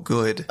so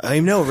good. I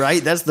know,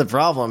 right? That's the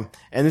problem.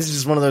 And this is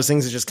just one of those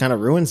things that just kind of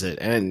ruins it.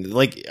 And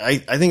like, I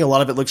think a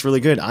lot of it looks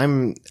really good. I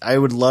mean,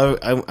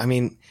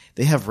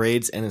 they have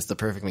raids and it's the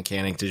perfect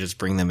mechanic to just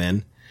bring them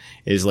in.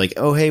 Is like,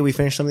 oh, hey, we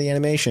finished some of the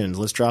animations.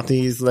 Let's drop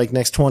these like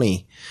next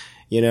 20.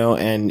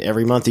 and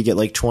every month you get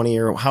like 20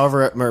 or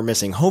however are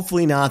missing.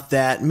 Hopefully not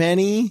that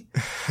many.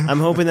 I'm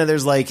hoping that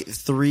there's like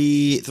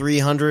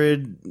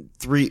 400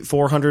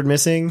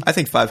 missing. I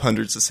think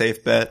 500 is a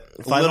safe bet.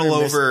 A little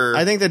over.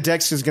 I think the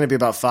Dex is going to be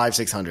about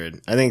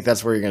 600. I think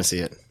that's where you're going to see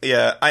it.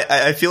 Yeah,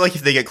 I feel like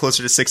if they get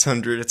closer to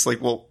 600, it's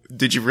like, well,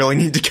 did you really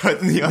need to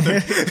cut the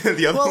other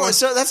one?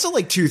 So that's still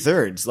like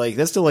 2/3. Like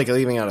that's still like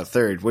leaving out a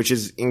third, which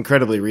is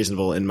incredibly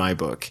reasonable in my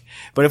book.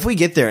 But if we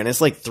get there and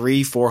it's like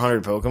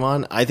 300-400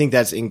 Pokemon, I think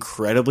that's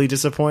incredibly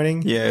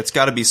disappointing. Yeah, it's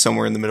got to be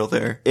somewhere in the middle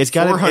there. It's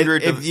got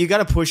 400. You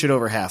got to push it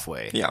over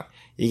halfway. Yeah.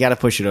 You got to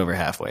push it over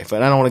halfway.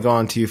 But I don't want to go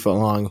on too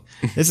long.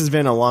 This has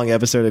been a long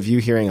episode of you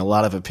hearing a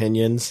lot of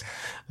opinions.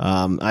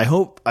 I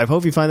hope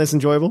you find this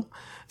enjoyable.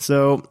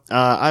 So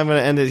I'm going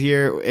to end it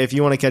here. If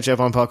you want to catch up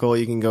on Puckle,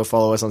 you can go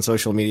follow us on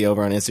social media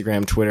over on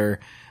Instagram, Twitter.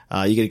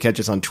 You can catch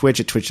us on Twitch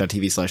at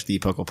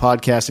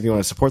twitch.tv/thepucklepodcast. If you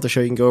want to support the show,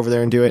 you can go over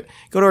there and do it.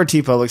 Go to our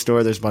TeePublic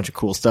store. There's a bunch of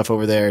cool stuff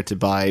over there to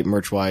buy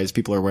merch-wise.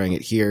 People are wearing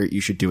it here.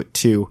 You should do it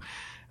too.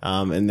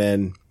 And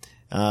then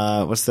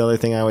what's the other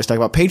thing I always talk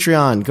about?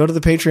 Patreon. Go to the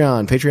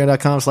Patreon.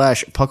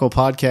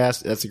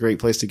 Patreon.com/PucklePodcast. That's a great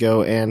place to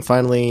go. And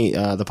finally,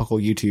 the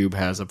Puckle YouTube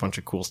has a bunch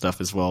of cool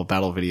stuff as well.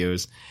 Battle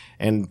videos.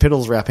 And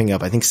Piddle's wrapping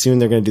up. I think soon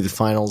they're going to do the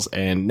finals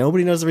and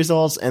nobody knows the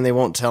results and they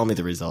won't tell me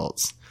the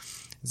results.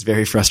 It's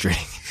very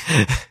frustrating.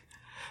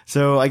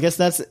 So I guess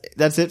that's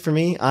it for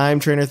me. I'm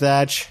Trainer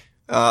Thatch.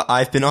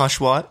 I've been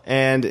Oshawott.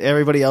 And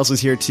everybody else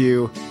is here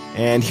too.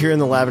 And here in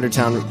the Lavender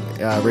Town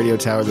radio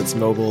tower that's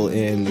mobile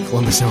in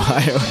Columbus,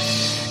 Ohio,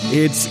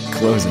 it's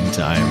closing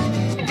time.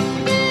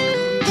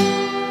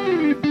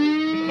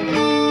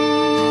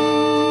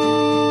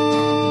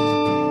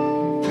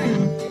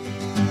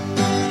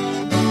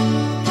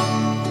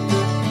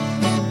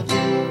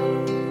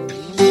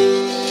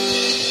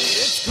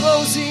 It's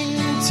closing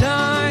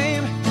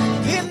time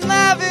in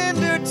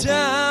Lavender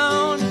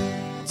Town.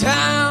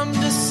 Time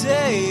to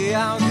say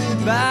our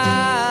goodbyes.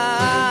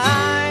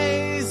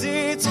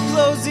 It's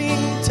closing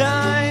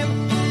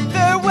time.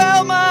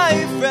 Farewell,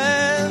 my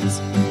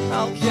friends.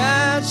 I'll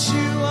catch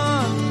you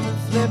on the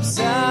flip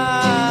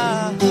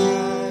side.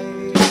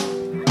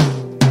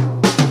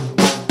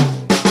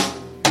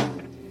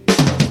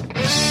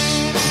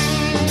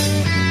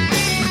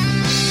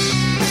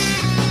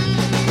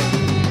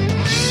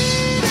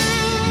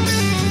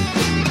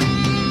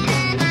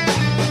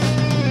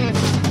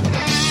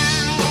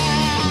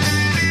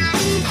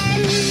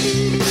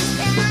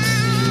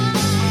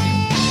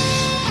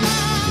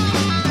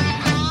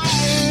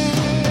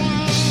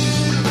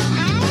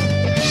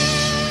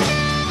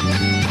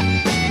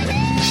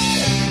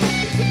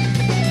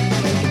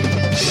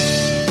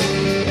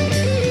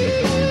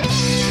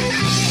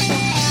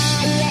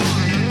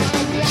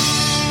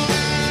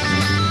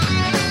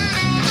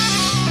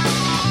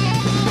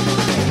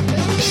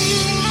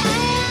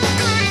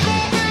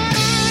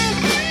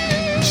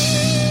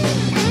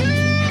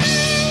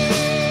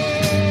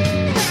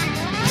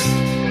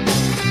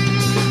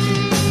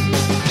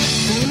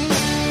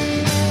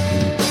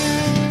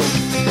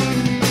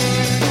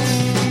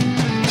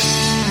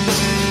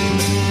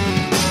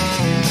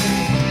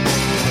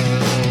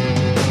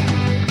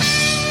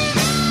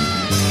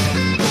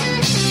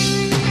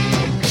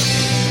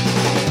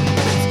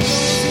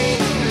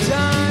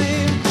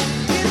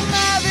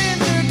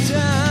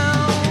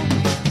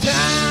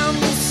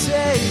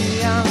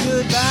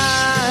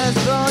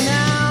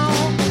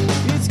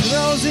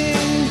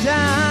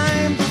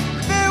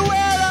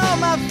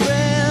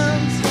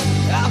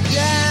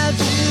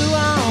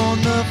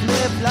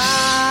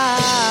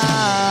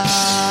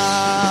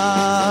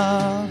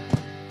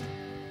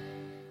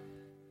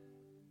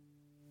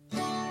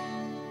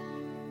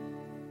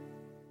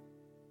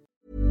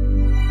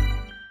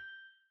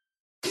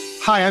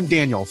 Hi, I'm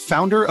Daniel,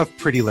 founder of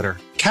Pretty Litter.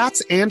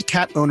 Cats and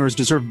cat owners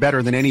deserve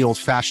better than any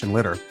old-fashioned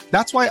litter.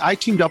 That's why I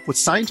teamed up with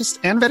scientists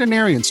and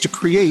veterinarians to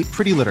create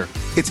Pretty Litter.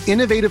 Its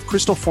innovative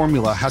crystal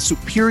formula has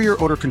superior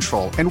odor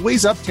control and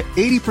weighs up to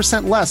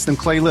 80% less than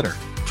clay litter.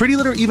 Pretty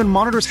Litter even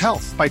monitors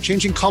health by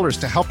changing colors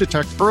to help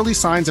detect early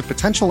signs of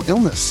potential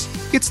illness.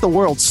 It's the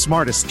world's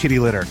smartest kitty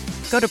litter.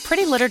 Go to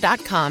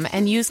prettylitter.com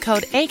and use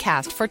code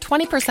ACAST for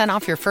 20%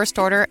 off your first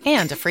order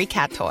and a free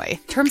cat toy.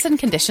 Terms and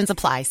conditions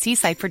apply. See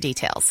site for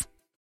details.